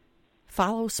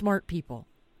 Follow smart people.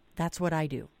 That's what I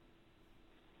do.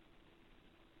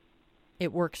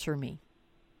 It works for me.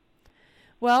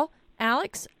 Well,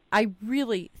 Alex, I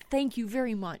really thank you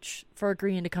very much for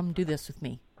agreeing to come do this with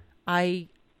me. It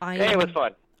was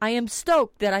fun. I am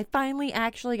stoked that I finally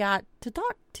actually got to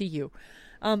talk to you.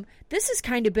 This has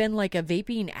kind of been like a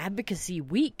vaping advocacy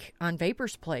week on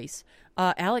Vapor's Place.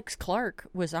 Alex Clark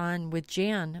was on with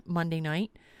Jan Monday night.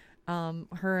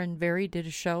 Her and Very did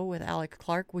a show with Alex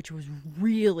Clark, which was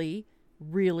really,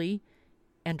 really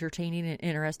entertaining and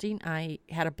interesting. I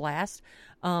had a blast.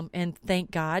 And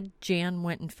thank God Jan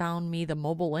went and found me the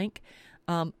mobile link.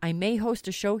 I may host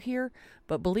a show here,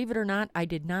 but believe it or not, I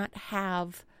did not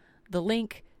have the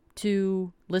link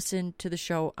to listen to the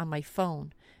show on my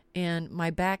phone. And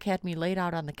my back had me laid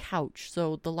out on the couch,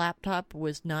 so the laptop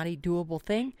was not a doable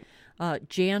thing.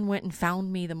 Jan went and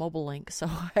found me the mobile link, so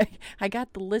I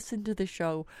got to listen to the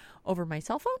show over my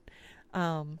cell phone.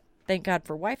 Thank God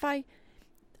for Wi-Fi.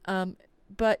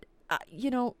 But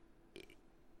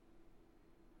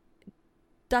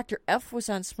Dr. F was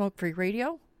on Smoke Free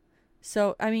Radio.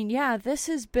 So, I mean, yeah, this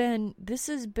has been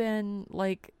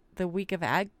like the week of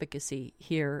advocacy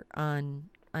here on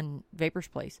Vapor's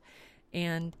Place.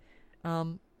 And,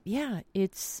 yeah,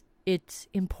 it's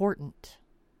important.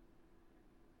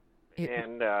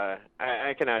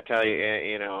 I cannot tell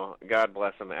you, God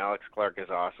bless him, Alex Clark is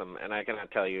awesome, and I cannot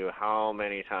tell you how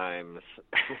many times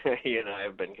he and I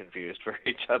have been confused for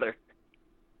each other.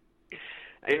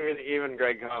 Even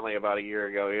Greg Conley about a year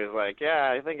ago, he was like,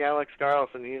 yeah, I think Alex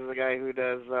Carlson, he's the guy who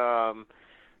does,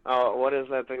 what is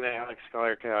that thing that Alex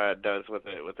Clark does with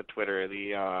the Twitter?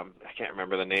 I can't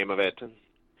remember the name of it.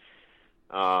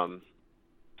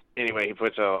 Anyway, he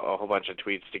puts a whole bunch of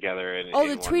tweets together in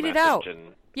the Tweet It Out.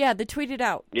 Yeah, the Tweet It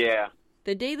Out. Yeah.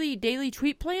 The daily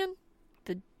tweet plan?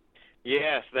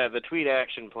 Yes, the tweet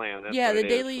action plan. That's the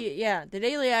daily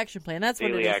action plan. That's what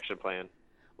it is. Daily action plan.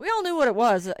 We all knew what it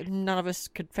was. None of us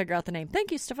could figure out the name.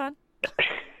 Thank you, Stefan.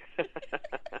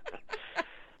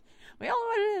 We all know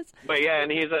what it is. But yeah,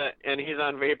 and he's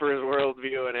on Vapor's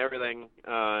Worldview and everything.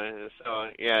 So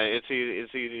yeah, it's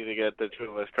easy to get the two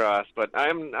of us crossed. But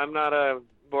I'm not a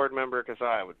board member because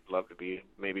I would love to be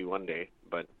maybe one day.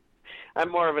 But I'm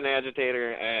more of an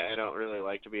agitator. I don't really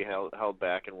like to be held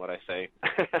back in what I say.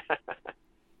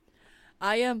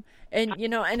 I am, and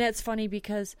it's funny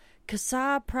because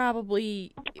Kasa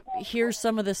probably hears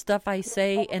some of the stuff I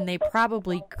say, and they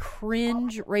probably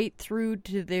cringe right through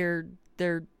to their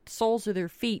soles of their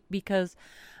feet, because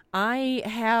I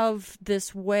have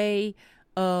this way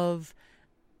of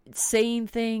saying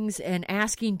things and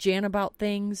asking Jan about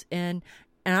things, and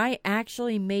I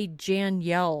actually made Jan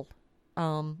yell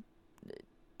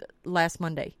last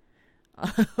Monday.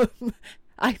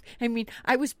 I mean,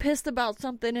 I was pissed about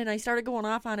something and I started going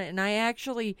off on it, and I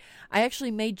actually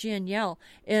made Jan yell,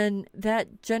 and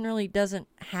that generally doesn't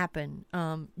happen.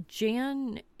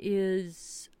 Jan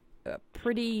is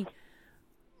pretty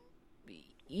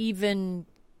even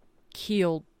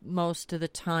keeled most of the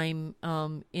time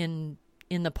in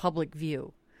the public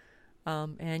view.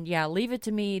 And yeah, leave it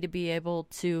to me to be able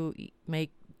to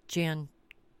make Jan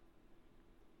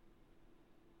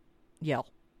yell.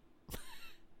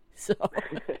 So, well,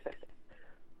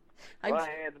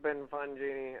 hey, it's been fun,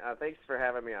 Jeannie. Thanks for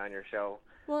having me on your show.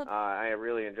 Well, I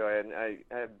really enjoy it. And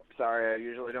I'm sorry, I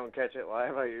usually don't catch it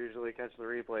live. I usually catch the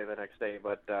replay the next day.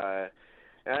 But I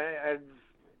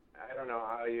don't know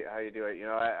how you do it. You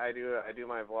know, I do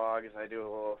my vlogs. I do a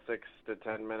little 6 to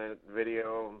 10 minute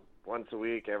video once a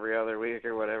week, every other week,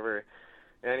 or whatever.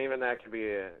 And even that can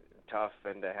be tough.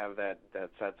 And to have that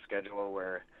set schedule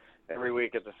where every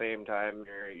week at the same time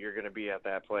you're going to be at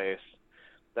that place,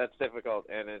 that's difficult.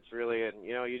 And it's really, and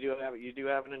you know, you do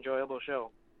have an enjoyable show.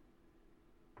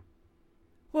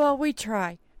 Well, we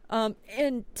try.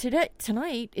 And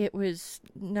tonight it was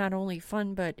not only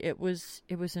fun, but it was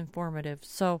informative.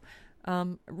 So,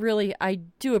 really, I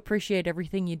do appreciate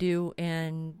everything you do.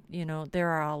 And, you know, there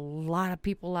are a lot of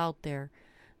people out there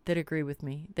that agree with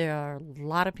me. There are a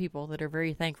lot of people that are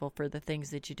very thankful for the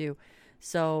things that you do.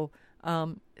 So,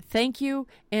 thank you.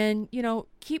 And, you know,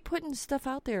 keep putting stuff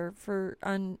out there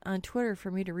on Twitter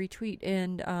for me to retweet,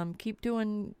 and, keep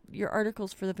doing your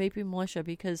articles for the Vaping Militia,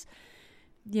 because,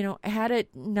 you know, had it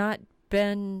not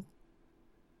been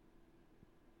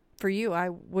for you, I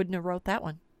wouldn't have wrote that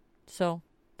one. So,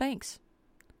 thanks.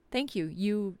 Thank you.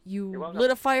 You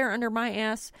lit a fire under my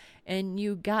ass, and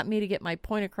you got me to get my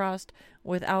point across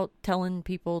without telling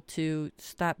people to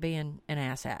stop being an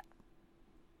asshat.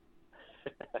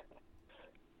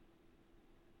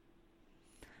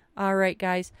 All right,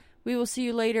 guys. We will see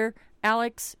you later.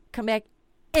 Alex, come back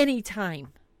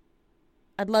anytime.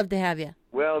 I'd love to have you.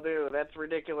 Will do. That's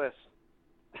ridiculous.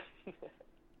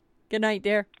 Good night,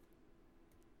 dear.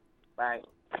 Bye.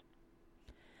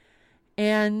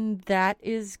 And that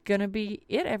is going to be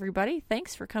it, everybody.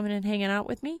 Thanks for coming and hanging out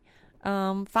with me.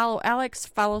 Follow Alex.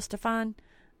 Follow Stefan.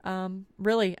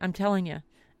 Really, I'm telling you,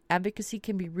 advocacy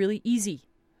can be really easy.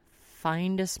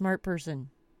 Find a smart person.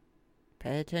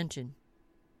 Pay attention.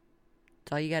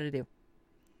 That's all you got to do.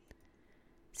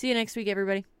 See you next week,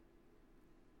 everybody.